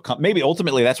names become maybe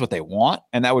ultimately that's what they want,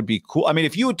 and that would be cool. I mean,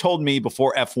 if you had told me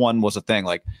before F1 was a thing,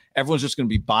 like everyone's just going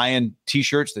to be buying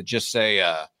T-shirts that just say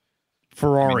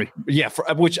Ferrari,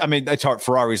 which it's hard.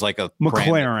 Ferrari's like a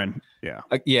McLaren,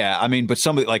 brand. I mean, but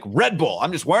somebody like Red Bull.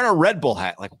 I'm just wearing a Red Bull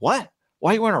hat. Like what?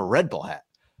 Why are you wearing a Red Bull hat?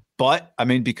 But I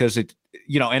mean, because it,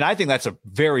 and I think that's a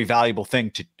very valuable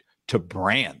thing to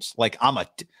brands. Like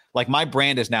my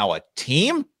brand is now a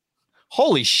team.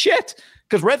 Holy shit.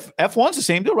 Because F1's the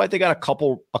same deal, right? They got a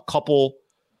couple,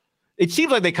 it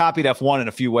seems like they copied F1 in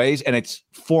a few ways, and it's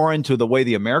foreign to the way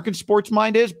the American sports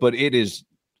mind is, but it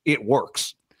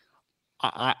works.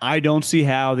 I don't see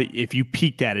how if you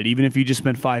peeked at it, even if you just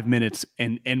spent 5 minutes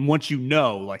and once you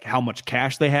know like how much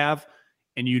cash they have,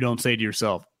 and you don't say to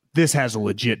yourself, this has a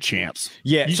legit chance.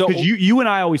 Yeah. So you and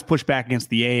I always push back against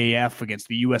the AAF, against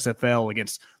the USFL,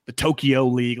 against the Tokyo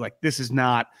League. Like this is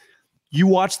not, you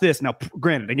watch this now,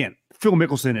 granted, again, Phil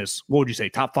Mickelson is, what would you say,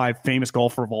 top 5 famous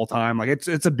golfer of all time. Like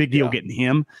it's a big deal getting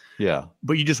him. Yeah.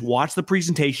 But you just watch the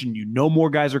presentation, more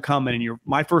guys are coming. And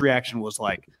my first reaction was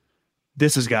like,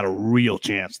 this has got a real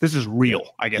chance. This is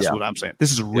real, I guess what I'm saying.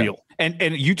 This is real. Yeah.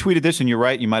 And you tweeted this, and you're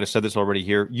right. You might have said this already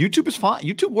here. YouTube is fine.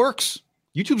 YouTube works.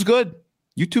 YouTube's good.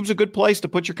 YouTube's a good place to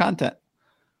put your content,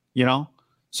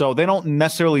 So they don't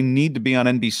necessarily need to be on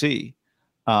NBC.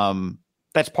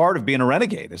 That's part of being a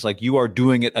renegade. It's like you are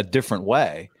doing it a different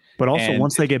way. But also,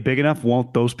 once they get big enough,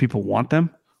 won't those people want them?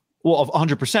 Well,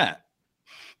 100%.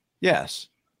 Yes.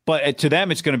 But to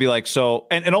them, it's going to be like, so,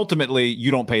 and ultimately, you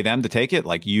don't pay them to take it.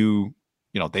 Like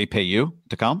they pay you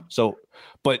to come. So,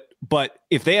 but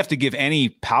if they have to give any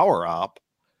power up,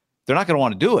 they're not going to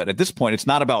want to do it. At this point, it's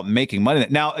not about making money.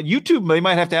 Now, YouTube, they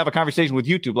might have to have a conversation with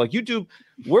YouTube. Like, YouTube,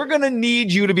 we're going to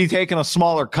need you to be taking a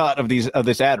smaller cut of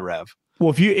this ad rev.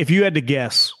 Well, if you had to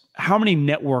guess, how many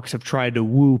networks have tried to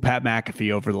woo Pat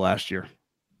McAfee over the last year?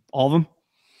 All of them?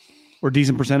 Or a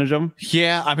decent percentage of them?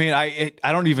 Yeah, I mean,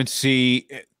 I don't even see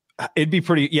it'd be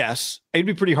pretty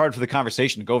hard for the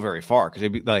conversation to go very far, because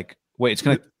it'd be like, wait, it's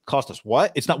going to cost us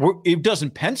what? It's not. It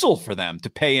doesn't pencil for them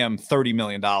to pay him $30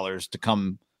 million to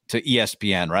come to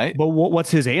ESPN, right? But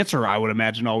what's his answer? I would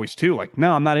imagine always too. Like,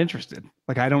 no, I'm not interested.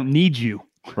 Like, I don't need you.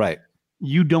 Right.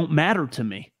 You don't matter to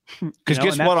me. Because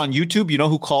guess what? On YouTube, you know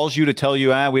who calls you to tell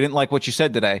you, we didn't like what you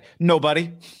said today?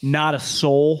 Nobody. Not a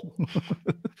soul.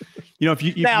 If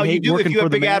you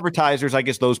have big advertisers, I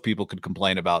guess those people could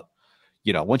complain about,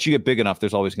 once you get big enough,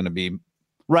 there's always going to be,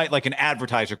 right? Like an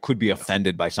advertiser could be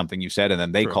offended by something you said, and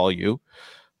then they call you.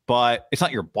 But it's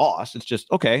not your boss. It's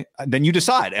just, okay, then you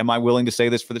decide, am I willing to say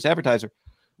this for this advertiser?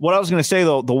 What I was going to say,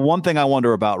 though, the one thing I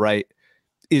wonder about, right,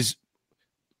 is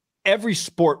every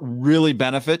sport really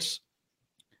benefits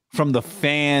from the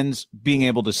fans being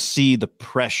able to see the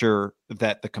pressure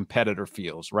that the competitor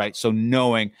feels, right? So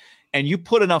knowing, and you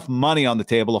put enough money on the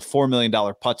table, a $4 million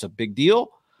putt's a big deal.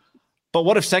 But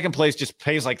what if second place just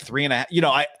pays like 3.5?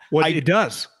 It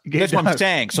does. That's what I'm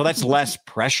saying. So that's less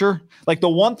pressure. Like the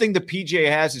one thing the PGA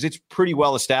has is it's pretty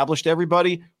well established to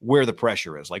everybody where the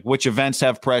pressure is. Like which events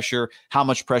have pressure, how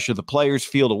much pressure the players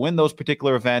feel to win those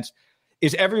particular events.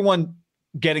 Is everyone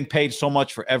getting paid so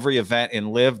much for every event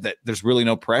in Live that there's really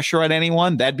no pressure on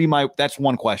anyone? That's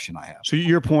one question I have. So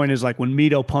your point is like when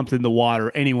Mito pumped in the water,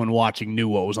 anyone watching knew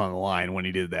what was on the line when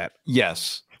he did that.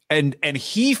 Yes. And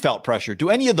he felt pressure. Do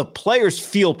any of the players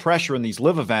feel pressure in these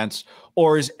Live events,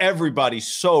 or is everybody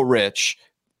so rich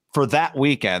for that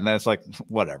weekend that it's like,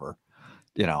 whatever?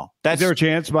 That's is there a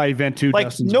chance by event 2? Like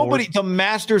Dustin's nobody, bored? the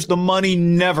Masters, the money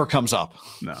never comes up.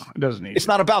 No, it doesn't need. It's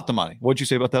not about the money. What'd you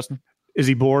say about Dustin? Is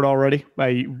he bored already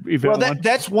by event 1?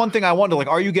 That's one thing I wonder. Like,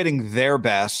 are you getting their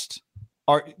best?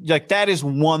 That is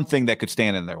one thing that could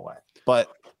stand in their way. But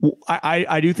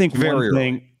I do think very one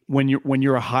thing when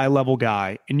you're a high level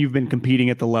guy and you've been competing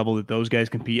at the level that those guys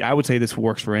compete, I would say this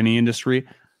works for any industry.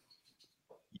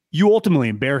 You ultimately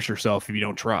embarrass yourself if you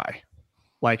don't try.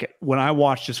 Like when I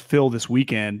watched just Phil this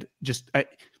weekend,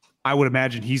 I would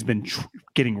imagine he's been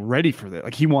getting ready for that.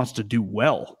 Like he wants to do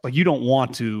well. Like you don't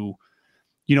want to,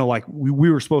 like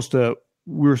we were supposed to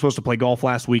play golf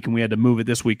last week and we had to move it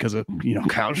this week because of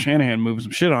Kyle Shanahan moving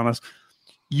some shit on us.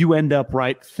 You end up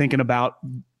thinking about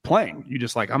playing. You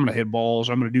just like, I'm going to hit balls.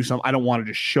 I'm going to do something. I don't want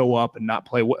to just show up and not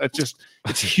play.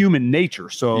 It's human nature.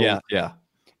 So yeah.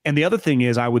 And the other thing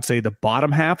is, I would say the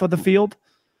bottom half of the field,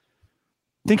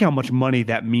 think how much money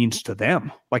that means to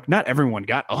them. Like not everyone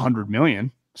got $100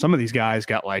 million. Some of these guys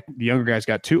got the younger guys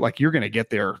got 2. Like you're going to get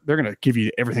there. They're going to give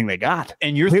you everything they got.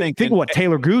 And you're think what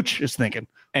Taylor Gooch is thinking.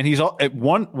 And he's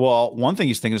one thing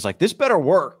he's thinking is like, this better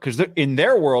work. Because in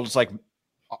their world, it's like,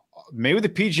 maybe the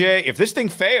PGA, if this thing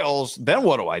fails, then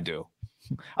what do I do?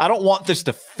 I don't want this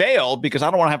to fail because I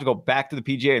don't want to have to go back to the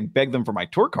PGA and beg them for my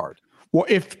tour card. Well,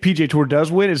 if PGA Tour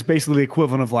does win, it's basically the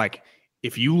equivalent of like,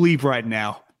 if you leave right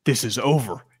now, this is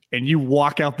over. And you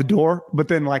walk out the door, but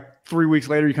then 3 weeks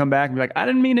later, you come back and be like, I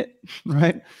didn't mean it.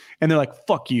 Right. And they're like,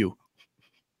 fuck you.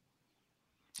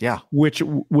 Yeah. Which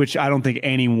I don't think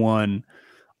anyone,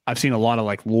 I've seen a lot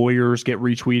of lawyers get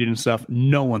retweeted and stuff.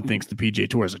 No one thinks the PGA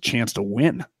Tour has a chance to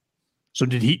win. So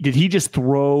did he just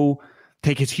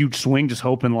take his huge swing, just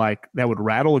hoping that would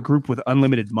rattle a group with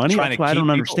unlimited money? That's what I don't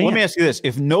understand. Let me ask you this.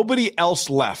 If nobody else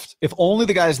left, if only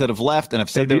the guys that have left and have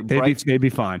said they'd be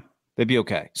fine. They'd be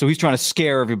okay. So he's trying to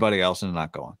scare everybody else into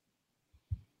not going.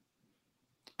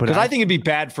 Because I think it'd be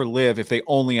bad for Liv if they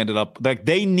only ended up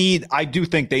I do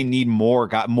think they need more.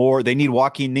 They need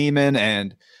Joaquin Neiman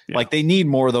and they need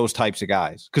more of those types of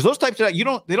guys. Because those types of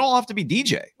guys, they don't have to be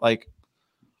DJ.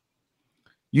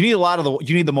 You need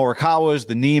you need the Morikawas,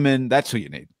 the Neiman. That's who you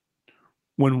need.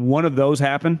 When one of those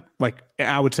happen,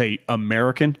 I would say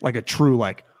American, a true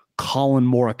Colin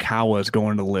Morikawa is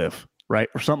going to Live, right?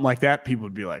 Or something like that. People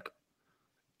would be like,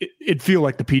 it'd feel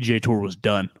like the PGA Tour was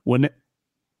done, wouldn't it?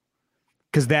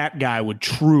 Because that guy would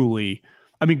truly,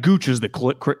 Gooch is the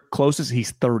closest.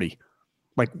 He's 30,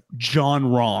 like John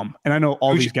Rahm. And I know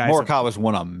all these guys. Morikawa's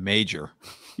won a major.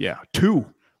 Yeah. Two.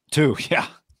 Yeah.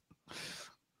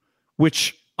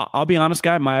 Which I'll be honest,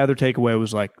 guy, my other takeaway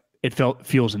was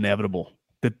feels inevitable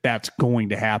that that's going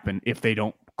to happen if they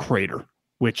don't crater,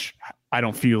 which I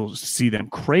don't see them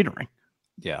cratering.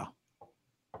 Yeah.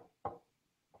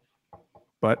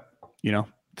 But,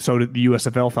 so did the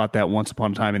USFL thought that once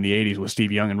upon a time in the 80s with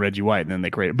Steve Young and Reggie White, and then they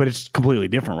created. But it's completely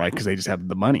different, right? Because they just have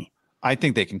the money. I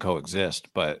think they can coexist,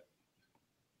 but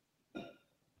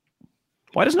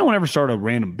why does no one ever start a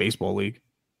random baseball league?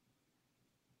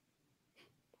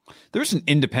 There's an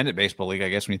independent baseball league, I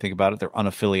guess, when you think about it. They're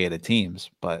unaffiliated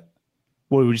teams, but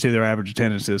what would you say their average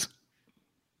attendance is?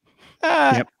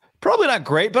 Probably not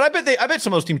great, but I bet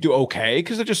some of those teams do okay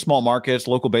because they're just small markets,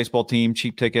 local baseball team,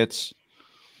 cheap tickets.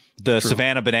 The True.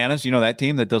 Savannah Bananas, that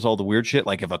team that does all the weird shit.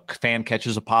 Like if a fan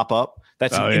catches a pop-up,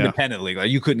 that's an independent league.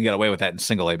 You couldn't get away with that in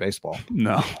single A baseball.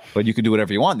 No. But you can do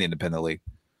whatever you want in the independent league.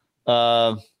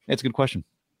 It's a good question.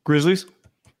 Grizzlies?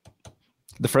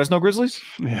 The Fresno Grizzlies?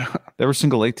 Yeah. They were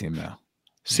single A team now.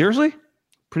 Seriously?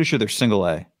 Pretty sure they're single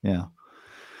A. Yeah.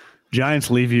 Giants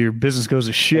leave, your business goes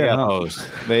to shit.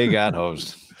 They got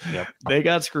hosed. Yep. They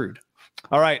got screwed.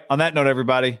 All right. On that note,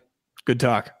 everybody. Good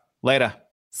talk. Later.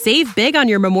 Save big on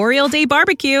your Memorial Day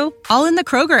barbecue, all in the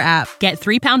Kroger app. Get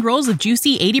 3-pound rolls of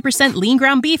juicy 80% lean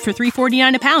ground beef for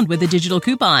 $3.49 a pound with a digital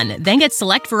coupon. Then get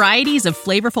select varieties of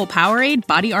flavorful Powerade,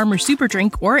 Body Armor Super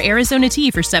Drink, or Arizona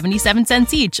tea for 77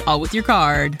 cents each, all with your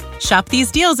card. Shop these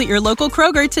deals at your local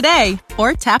Kroger today,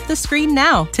 or tap the screen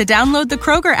now to download the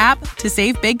Kroger app to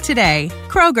save big today.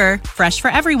 Kroger, fresh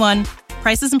for everyone.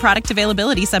 Prices and product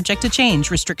availability subject to change.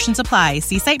 Restrictions apply.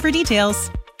 See site for details.